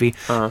horror movie,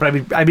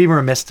 but I'd be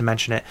remiss to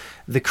mention it.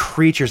 The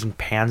creatures in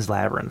Pan's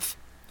Labyrinth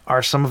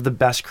are some of the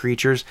best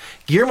creatures.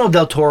 Guillermo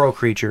del Toro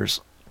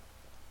creatures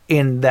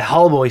in the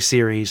Hellboy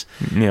series,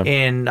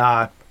 in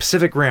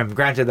Pacific Rim.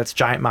 Granted, that's a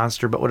giant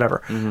monster, but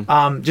whatever.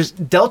 Mm-hmm.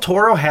 Just Del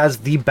Toro has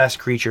the best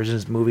creatures in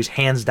his movies,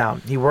 hands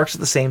down. He works with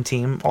the same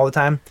team all the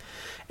time,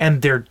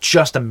 and they're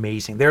just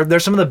amazing. They're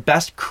some of the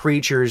best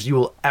creatures you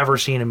will ever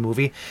see in a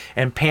movie.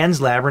 And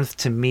Pan's Labyrinth,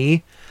 to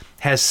me,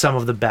 has some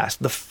of the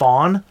best. The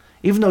fawn,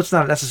 even though it's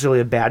not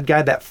necessarily a bad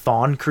guy, that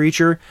fawn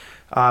creature,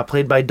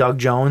 played by Doug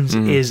Jones,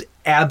 is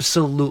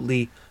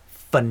absolutely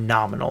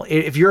phenomenal.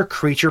 If you're a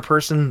creature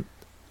person,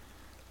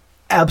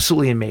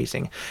 absolutely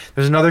amazing.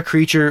 There's another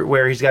creature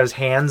where he's got his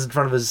hands in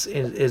front of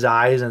his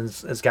eyes, and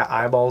it's got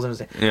eyeballs,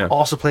 and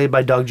also played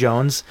by Doug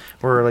Jones,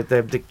 where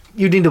like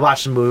you need to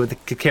watch the movie.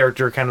 The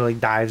character kind of like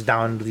dives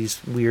down into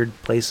these weird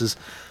places.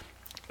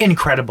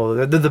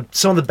 Incredible. They're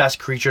some of the best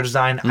creature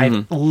design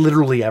I've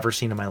literally ever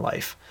seen in my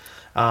life.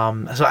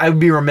 So I would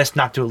be remiss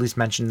not to at least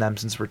mention them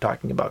since we're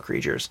talking about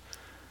creatures.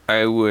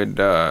 I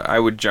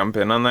would jump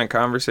in on that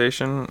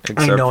conversation.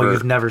 I know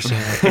you've never seen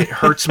it. It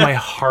hurts my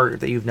heart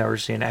that you've never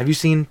seen it. Have you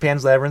seen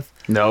Pan's Labyrinth?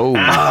 No.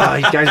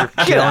 You guys are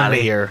Get out of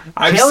here.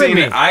 I've seen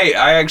it. I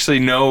actually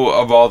know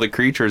of all the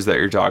creatures that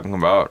you're talking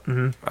about.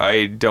 Mm-hmm.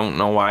 I don't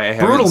know why I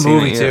haven't seen it. Brutal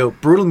movie too.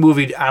 Brutal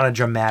movie on a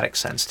dramatic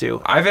sense too.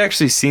 I've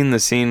actually seen the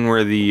scene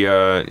where the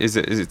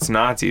it's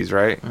Nazis,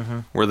 right?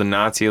 Mm-hmm. Where the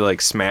Nazi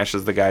like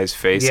smashes the guy's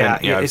face. Yeah,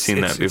 I've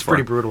seen that before. It's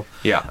pretty brutal.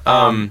 Yeah.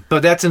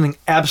 But that's an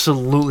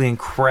absolutely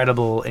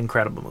incredible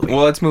movie.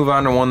 Well, let's move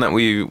on to one that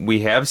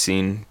we have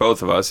seen,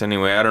 both of us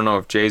anyway. I don't know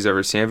if Jay's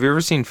ever seen. Have you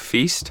ever seen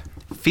Feast?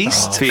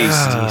 Feast.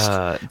 Sounds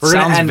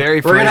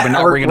very familiar, but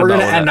not ringing a bell. We're going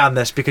to end on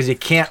this because you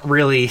can't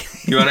really...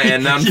 You want to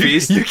end on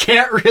Feast? You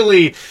can't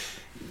really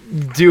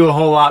do a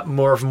whole lot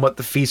more from what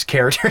the Feast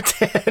character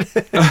did.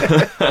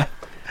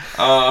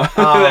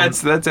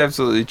 That's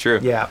absolutely true.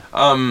 Yeah.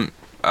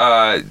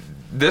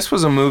 This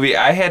was a movie,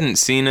 I hadn't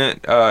seen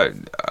it.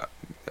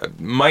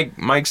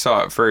 Mike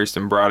saw it first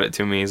and brought it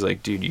to me. He's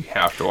like, dude, you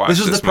have to watch this.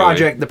 This was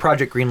the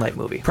Project Greenlight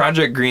movie.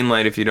 Project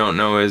Greenlight, if you don't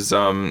know, is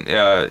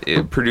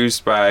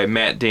produced by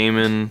Matt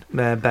Damon,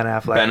 Ben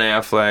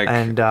Affleck,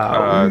 and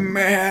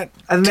Matt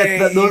and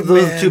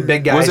those two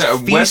big guys.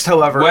 Feast,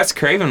 however, Wes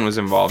Craven was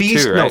involved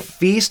too, right? No,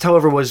 Feast,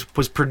 however, was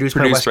produced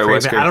by Wes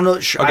Craven. I don't know.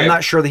 Okay. I'm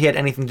not sure that he had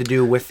anything to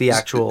do with the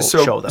actual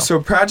show, though.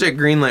 So Project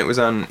Greenlight was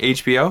on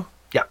HBO.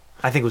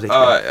 I think it was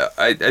HBO.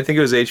 I think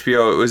it was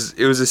HBO.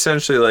 It was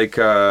essentially like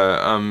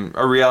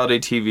a reality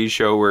TV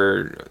show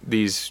where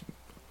these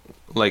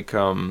like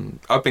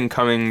up and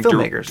coming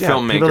filmmakers,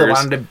 people that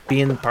wanted to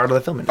be in part of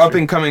the film industry. Up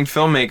and coming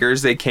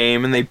filmmakers, they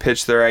came and they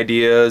pitched their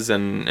ideas,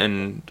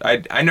 and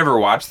I never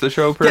watched the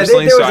show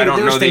personally, so I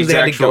don't know the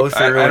exact.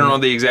 I don't know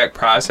the exact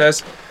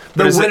process.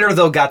 The winner,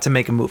 though, got to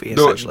make a movie,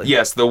 essentially.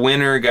 Yes, the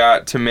winner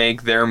got to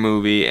make their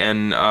movie,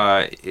 and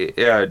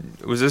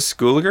was this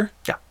Gulager?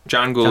 Yeah,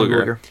 John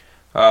Gulager.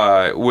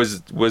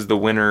 Was the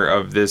winner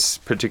of this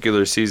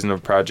particular season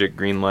of Project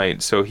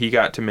Greenlight, so he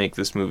got to make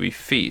this movie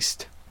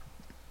Feast,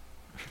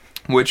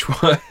 which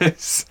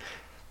was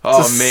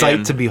a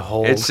sight to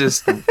behold. It's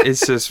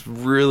just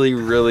really,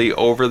 really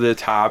over the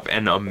top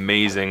and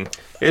amazing.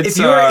 It's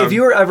if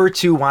you were ever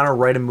to want to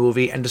write a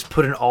movie and just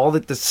put in all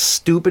the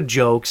stupid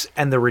jokes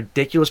and the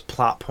ridiculous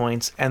plot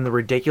points and the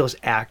ridiculous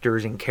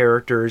actors and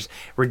characters,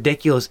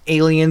 ridiculous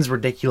aliens,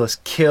 ridiculous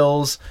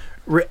kills,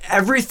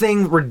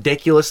 everything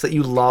ridiculous that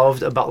you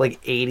loved about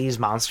like 80s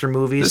monster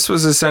movies. This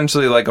was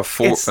essentially like a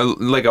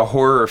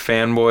horror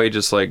fanboy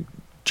just like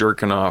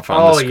jerking off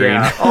on the screen.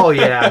 Yeah. Oh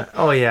yeah.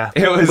 Oh yeah.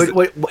 It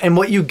was, and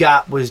what you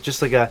got was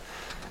just like a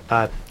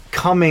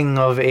coming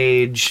of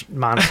age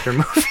monster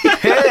movie.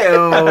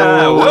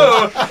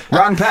 whoa!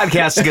 Wrong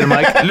podcast again,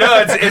 Mike.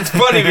 No, it's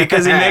funny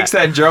because he makes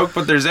that joke,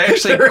 but there's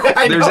actually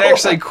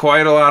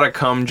quite a lot of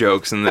cum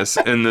jokes in this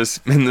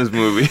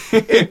movie.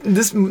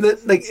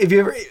 If you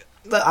ever,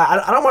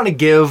 I don't want to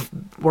give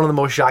one of the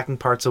most shocking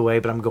parts away,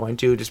 but I'm going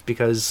to just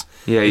because.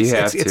 Yeah,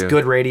 it's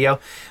good radio.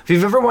 If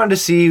you've ever wanted to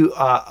see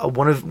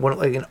one of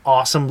like an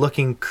awesome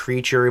looking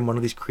creature in one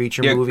of these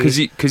creature movies,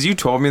 because you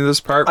told me this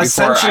part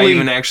before I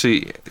even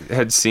actually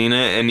had seen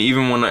it, and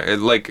even when I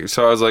was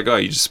like, oh,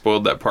 you just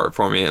spoiled that part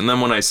for me, and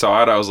then when I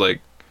saw it, I was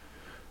like,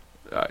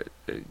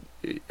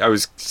 I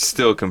was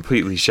still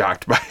completely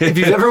shocked by it. If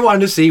you've ever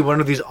wanted to see one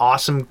of these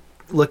awesome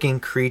looking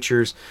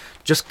creatures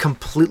just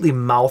completely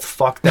mouth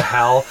fuck the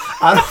hell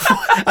out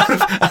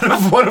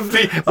of one of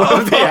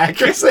the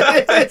actresses.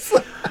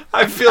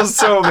 I feel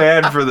so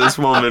bad for this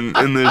woman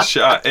in this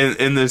shot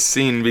in this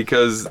scene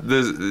because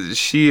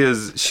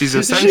she's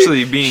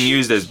essentially being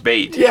used as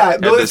bait. Yeah,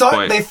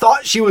 they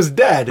thought she was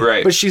dead,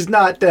 right? But she's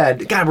not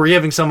dead. God, we're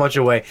giving so much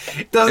away.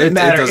 It doesn't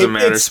matter.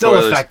 It's still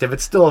effective.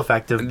 It's still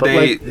effective. But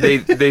they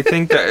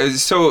think that.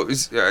 So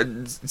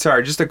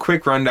sorry, just a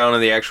quick rundown of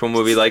the actual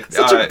movie. Like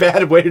such a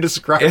bad way to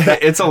describe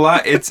that. It's a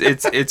lot.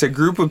 It's a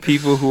group of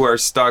people who are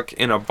stuck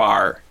in a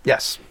bar.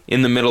 Yes.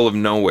 In the middle of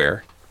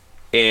nowhere.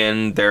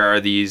 And there are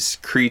these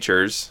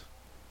creatures,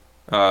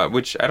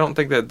 which I don't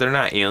think that they're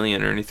not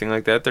alien or anything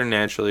like that. They're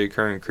naturally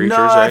occurring creatures,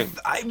 right?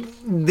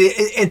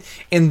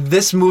 In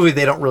this movie,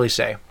 they don't really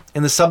say.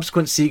 In the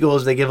subsequent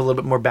sequels, they give a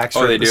little bit more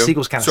backstory. Oh, they do? The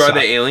sequels kind of suck. So are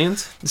they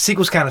aliens? The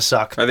sequels kind of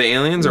suck. Are they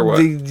aliens or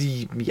what?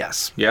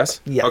 Yes.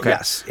 Yes? Yeah, okay.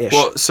 Yes-ish.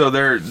 Well, so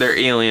they're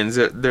aliens.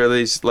 They're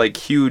these like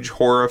huge,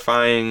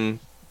 horrifying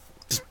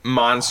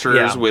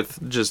monsters with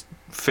just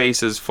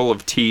faces full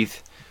of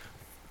teeth.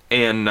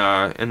 And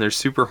they're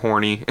super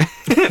horny.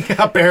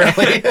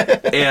 Apparently.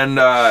 And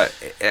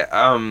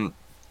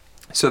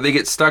so they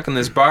get stuck in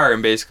this bar,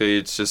 and basically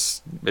it's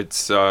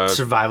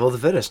survival of the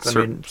fittest.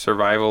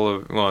 Survival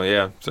of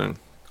So.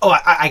 Oh,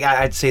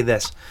 I'd say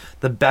this: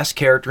 the best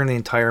character in the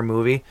entire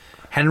movie.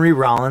 Henry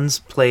Rollins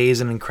plays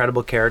an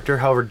incredible character.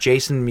 However,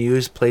 Jason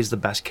Mewes plays the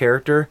best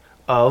character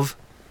of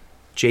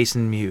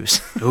Jason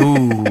Mewes.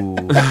 Ooh.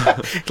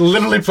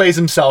 Literally plays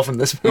himself in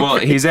this movie. Well,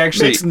 he's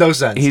actually... Makes no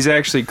sense. He's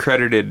actually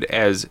credited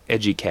as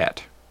Edgy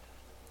Cat.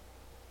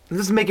 It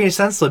doesn't make any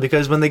sense, though,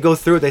 because when they go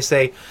through it, they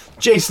say,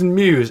 Jason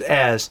Mewes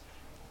as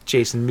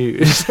Jason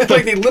Mewes.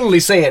 Like, they literally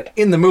say it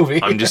in the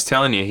movie. I'm just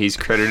telling you, he's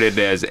credited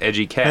as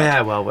Edgy Cat.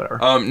 Yeah, well, whatever.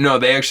 No,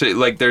 they actually...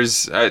 Like,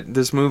 there's...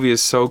 this movie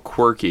is so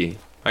quirky.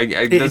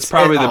 That's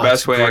probably the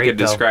best way I could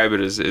describe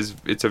it. Is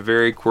it's a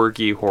very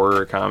quirky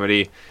horror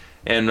comedy.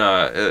 And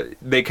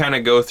they kind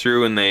of go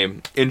through and they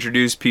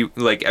introduce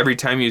people. Like every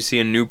time you see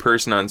a new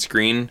person on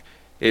screen,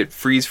 it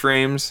freeze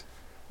frames,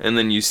 and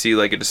then you see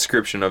like a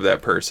description of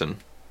that person.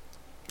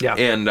 Yeah.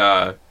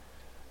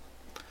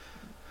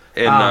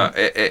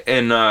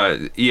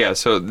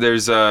 So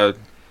there's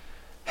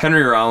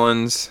Henry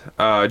Rollins,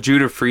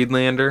 Judah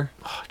Friedlander,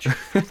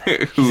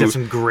 he's had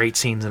some great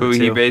scenes in it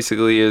too. He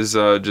basically is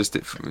just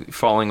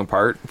falling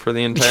apart for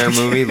the entire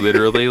movie,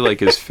 literally, like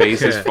his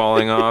face is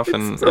falling off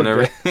and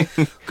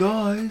everything.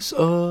 Guys,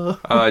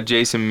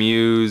 Jason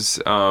Mewes,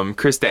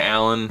 Krista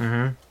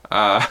Allen,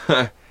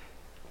 mm-hmm.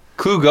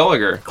 Clu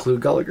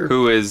Gallagher,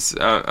 who is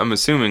I'm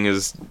assuming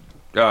is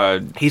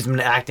he's been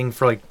acting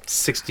for like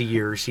 60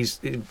 years. He's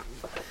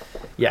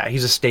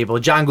a staple.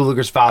 John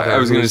Gallagher's father. I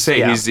was going to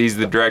say he's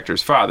the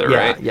director's father,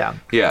 right?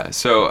 Yeah.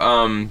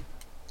 So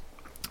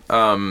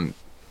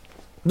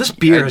this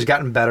beer has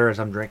gotten better as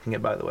I'm drinking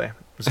it. By the way,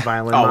 this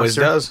Violin always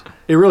Monster. does.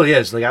 It really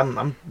is. Like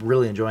I'm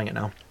really enjoying it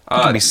now. You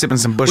can be sipping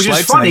some Busch Which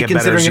Lights is funny and they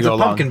get better considering as you it's a go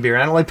pumpkin along. beer.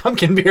 I don't like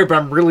pumpkin beer, but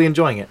I'm really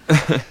enjoying it.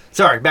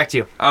 Sorry, back to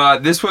you.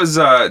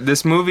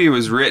 This movie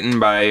was written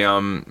by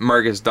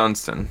Marcus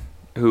Dunstan,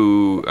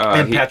 who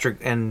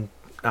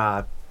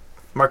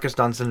Marcus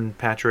Dunstan and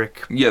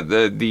Patrick. Yeah,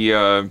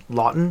 the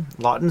Lawton.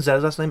 Is that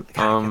his last name?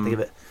 God, I can't think of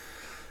it.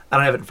 I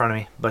don't have it in front of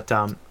me, but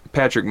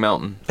Patrick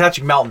Melton.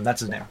 Patrick Melton, that's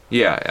his name.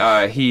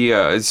 Yeah,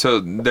 so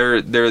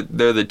they're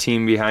the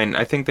team behind.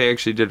 I think they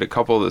actually did a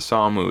couple of the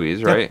Saw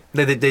movies, right?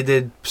 They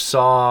did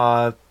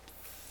Saw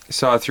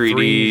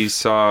 3D,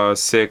 Saw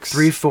 6,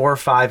 3, 4,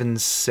 5,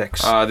 and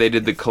 6. They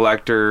did The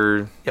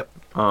Collector. Yep.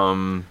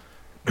 And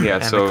The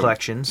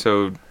Collection.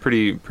 So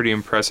pretty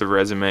impressive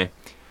resume.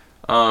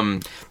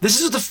 This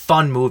is a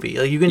fun movie.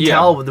 Like you can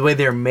tell the way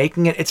they're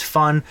making it. It's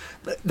fun.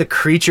 The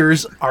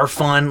creatures are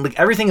fun. Like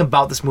everything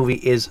about this movie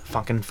is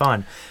fucking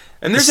fun.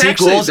 And there's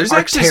actually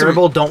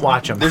terrible. Don't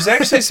watch them. There's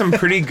actually some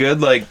pretty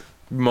good like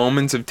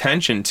moments of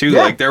tension too.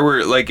 Yeah. Like there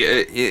were like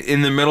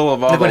in the middle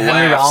of all Like the when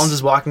Henry laughs. Rollins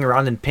is walking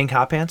around in pink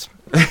hot pants.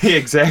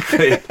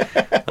 Exactly.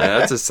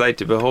 That's a sight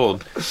to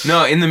behold.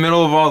 No, in the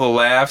middle of all the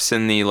laughs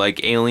and the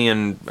like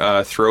alien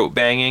throat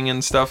banging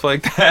and stuff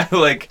like that,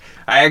 like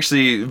I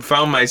actually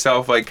found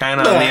myself like kind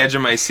of on the edge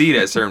of my seat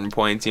at certain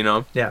points, you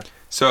know. Yeah.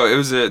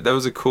 So that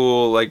was a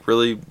cool, like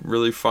really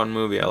really fun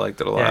movie. I liked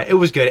it a lot. Yeah, it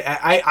was good.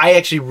 I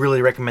actually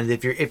really recommend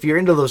it if you're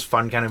into those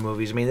fun kind of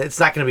movies. I mean, it's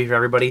not going to be for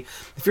everybody.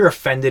 If you're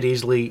offended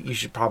easily, you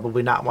should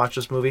probably not watch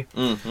this movie.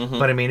 Mm-hmm.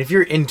 But I mean, if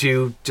you're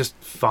into just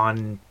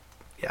fun,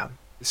 yeah.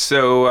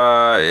 So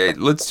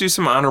let's do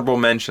some honorable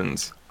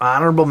mentions.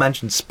 Honorable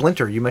mention: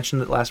 Splinter. You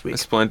mentioned it last week.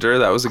 Splinter,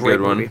 that was a Great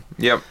good one. movie.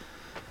 Yep.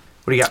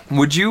 What do you got?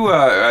 Would you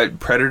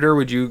Predator?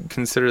 Would you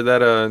consider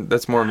that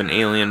that's more of an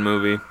alien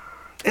movie?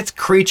 It's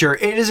creature.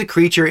 It is a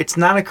creature. It's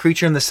not a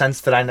creature in the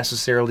sense that I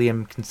necessarily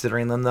am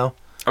considering them, though.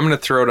 I'm gonna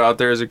throw it out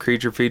there as a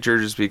creature feature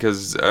just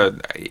because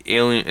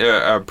alien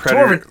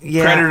Predator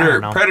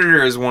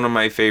Predator is one of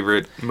my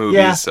favorite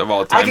movies of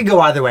all time. I could go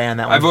either way on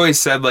that one. I've always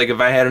said like if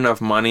I had enough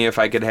money, if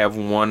I could have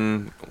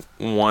one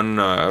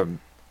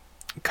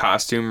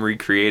costume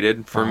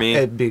recreated for me,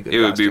 it'd be a good it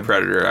would be costume.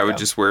 Predator. I would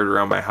just wear it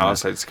around my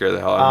house. I'd scare the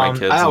hell out of my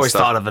kids. I and always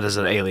stuff. thought of it as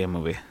an alien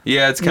movie.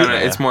 Yeah, it's kind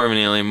of it's more of an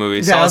alien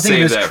movie. So Yeah, I I'll was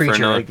thinking save this that creature. for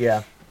another. Like,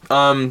 yeah.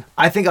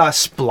 I think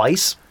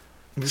Splice.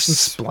 Have you seen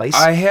Splice?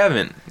 I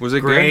haven't. Was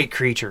it Great good?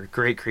 creature.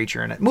 Great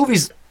creature in it.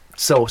 Movie's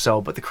so,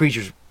 but the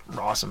creature's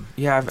awesome.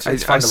 Yeah,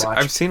 It's fun to watch.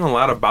 I've seen a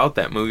lot about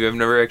that movie. I've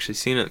never actually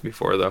seen it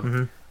before though.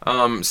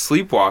 Mm-hmm.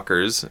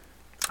 Sleepwalkers.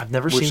 I've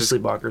never Which seen is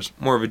Sleepwalkers.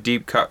 More of a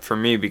deep cut for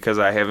me because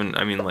I haven't.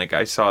 I mean, like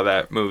I saw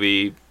that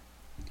movie.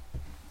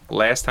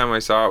 Last time I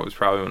saw it was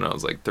probably when I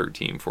was like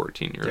 13,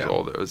 14 years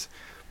old. It was,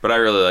 but I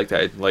really like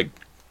that. Like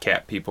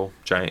cat people,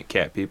 giant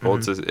cat people.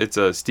 Mm-hmm. It's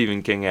a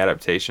Stephen King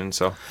adaptation.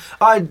 So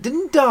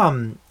Didn't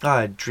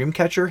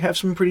Dreamcatcher have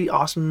some pretty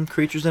awesome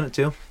creatures in it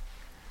too?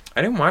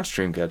 I didn't watch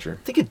Dreamcatcher.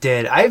 I think it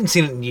did. I haven't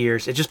seen it in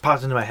years. It just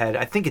popped into my head.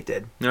 I think it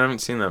did. No, I haven't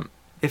seen that.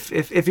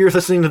 If you're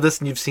listening to this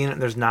and you've seen it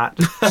and there's not,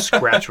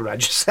 scratch what I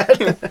just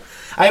said.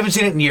 I haven't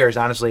seen it in years,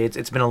 honestly.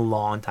 It's been a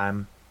long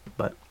time.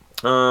 But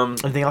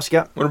anything else you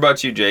got? What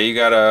about you, Jay? You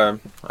got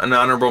an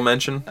honorable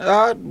mention?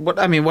 What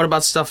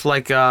about stuff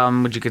like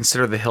would you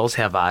consider The Hills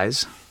Have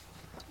Eyes?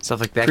 Stuff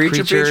like that.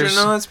 Creature feature?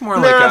 No, it's more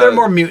like they're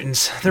more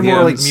mutants. They're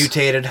more like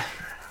mutants.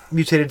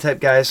 mutated type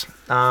guys.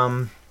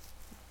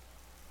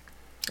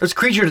 There's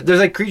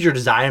creature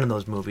design in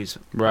those movies.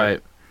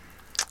 Right.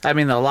 I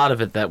mean, a lot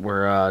of it that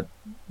we're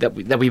that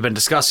we've been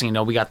discussing. You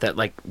know, we got that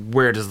like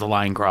where does the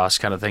line cross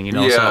kind of thing. You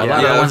know, Yeah, so a lot yeah,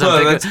 of the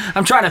ones that's-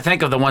 I'm trying to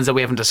think of the ones that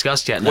we haven't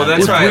discussed yet. Well,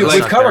 that's why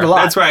we've covered a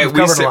lot. That's why We've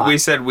covered a lot. we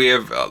said we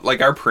have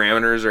like our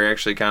parameters are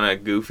actually kind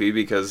of goofy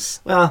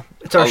because Well,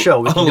 it's our show.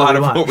 We a can do lot what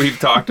of we want. what we've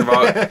talked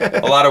about,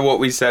 a lot of what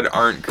we said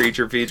aren't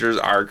creature features,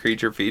 are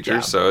creature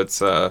features. Yeah. So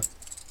it's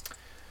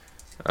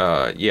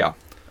yeah.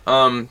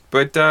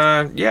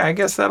 I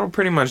guess that'll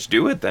pretty much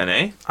do it then,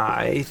 eh?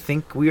 I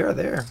think we are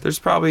there. There's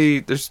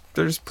probably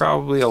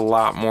a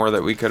lot more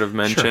that we could have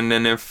mentioned,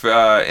 Sure.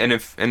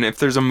 and if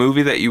there's a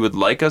movie that you would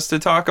like us to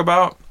talk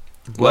about,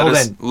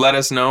 let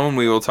us know, and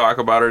we will talk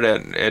about it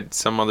at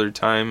some other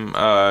time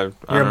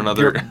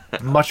You're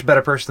a much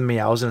better person than me.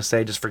 I was gonna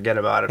say just forget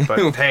about it, but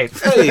hey,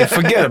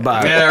 forget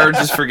about it. Yeah, or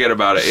just forget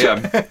about it.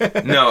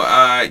 Yeah.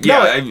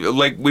 No.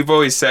 Like we've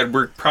always said,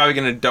 we're probably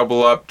gonna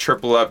double up,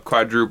 triple up,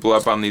 quadruple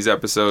up on these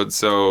episodes.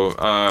 So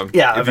if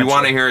you eventually.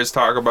 want to hear us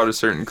talk about a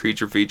certain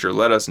creature feature,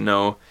 let us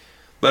know.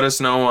 Let us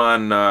know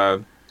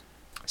on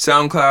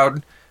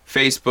SoundCloud,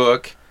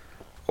 Facebook,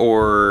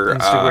 or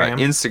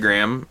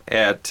Instagram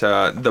at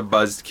the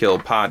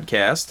Buzzkill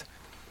Podcast.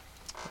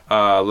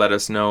 Let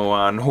us know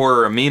on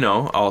Horror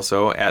Amino,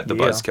 also at the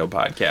Buzzkill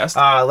Podcast.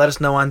 Let us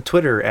know on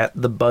Twitter at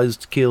the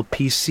Buzzkill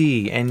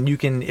PC, and you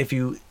can, if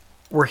you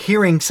were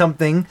hearing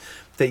something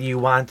that you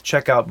want to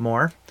check out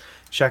more,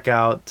 check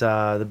out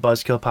the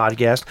Buzzkill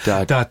Podcast.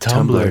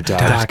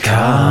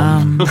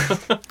 Tumblr.com.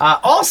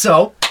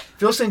 Also, if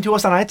you're listening to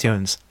us on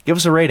iTunes, give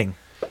us a rating.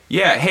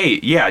 Yeah, hey,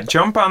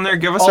 jump on there,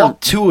 give us All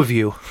two of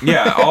you.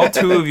 all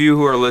two of you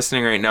who are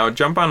listening right now,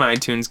 jump on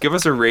iTunes, give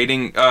us a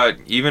rating.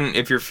 Even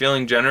if you're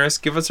feeling generous,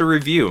 give us a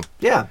review.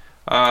 Yeah.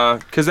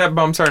 Because that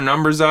bumps our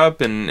numbers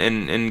up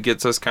and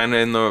gets us kind of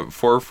in the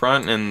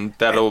forefront, and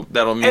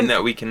that'll mean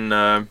that we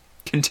can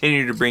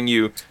continue to bring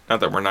you. Not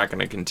that we're not going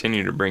to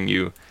continue to bring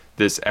you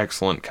this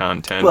excellent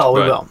content. Well,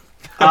 we will.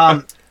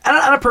 And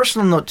on a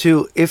personal note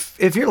too, if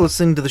you're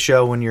listening to the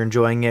show and you're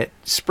enjoying it,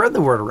 spread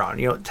the word around.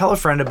 You know, tell a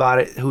friend about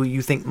it who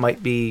you think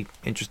might be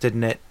interested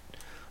in it.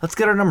 Let's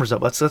get our numbers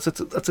up. Let's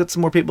get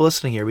some more people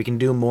listening here. We can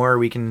do more.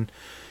 We can,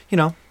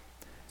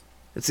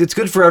 it's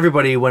good for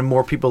everybody when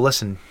more people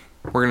listen.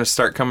 We're gonna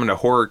start coming to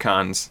horror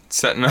cons,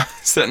 setting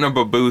up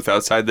a booth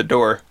outside the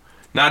door,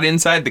 not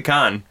inside the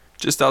con,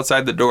 just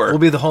outside the door. We'll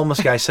be the homeless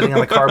guy sitting on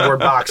the cardboard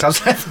box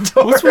outside the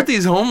door. What's with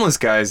these homeless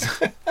guys?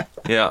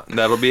 Yeah,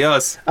 that'll be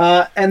us.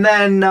 And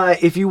then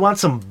if you want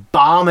some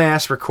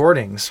bomb-ass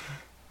recordings,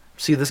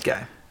 see this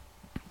guy.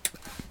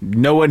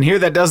 No one here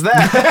that does that.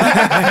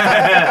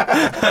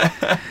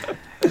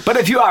 But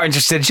if you are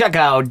interested, check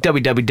out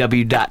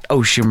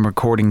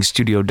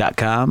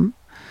www.oceanrecordingstudio.com.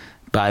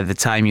 By the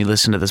time you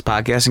listen to this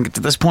podcast and get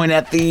to this point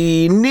at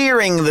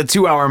nearing the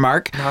 2-hour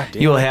mark,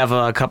 you'll have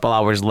a couple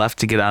hours left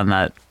to get on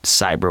that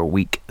Cyber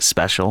Week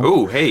special.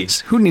 Ooh, hey.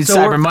 Who needs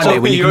Cyber Monday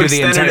when you can do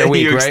the entire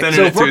week, right?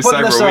 So if we're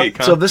putting this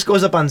up, so if this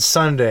goes up on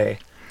Sunday,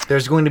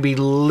 there's going to be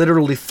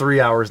literally 3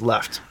 hours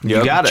left.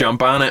 You got it.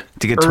 Jump on it.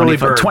 To get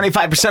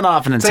 25%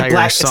 off an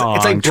entire song.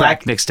 It's like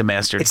track mixed and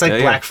mastered. It's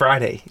like Black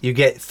Friday. You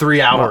get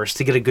 3 hours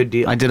to get a good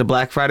deal. I did a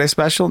Black Friday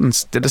special and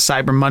did a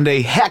Cyber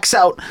Monday Hacks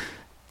Out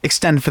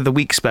Extend for the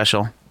Week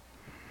special.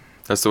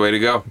 That's the way to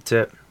go. That's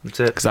it.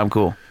 Because I'm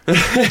cool.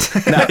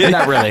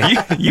 not really.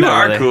 You not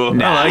are really. cool.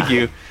 Nah. I like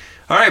you.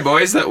 All right,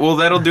 boys.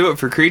 That'll do it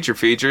for Creature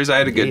Features. I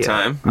had a good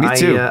time. Me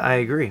too. I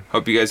agree.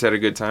 Hope you guys had a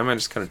good time. I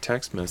just got a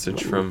text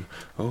message from,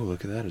 oh,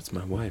 look at that. It's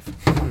my wife.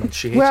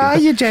 She hates Where are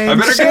you, James? I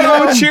better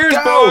go. Cheers,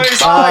 boys.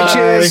 Bye.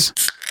 Cheers.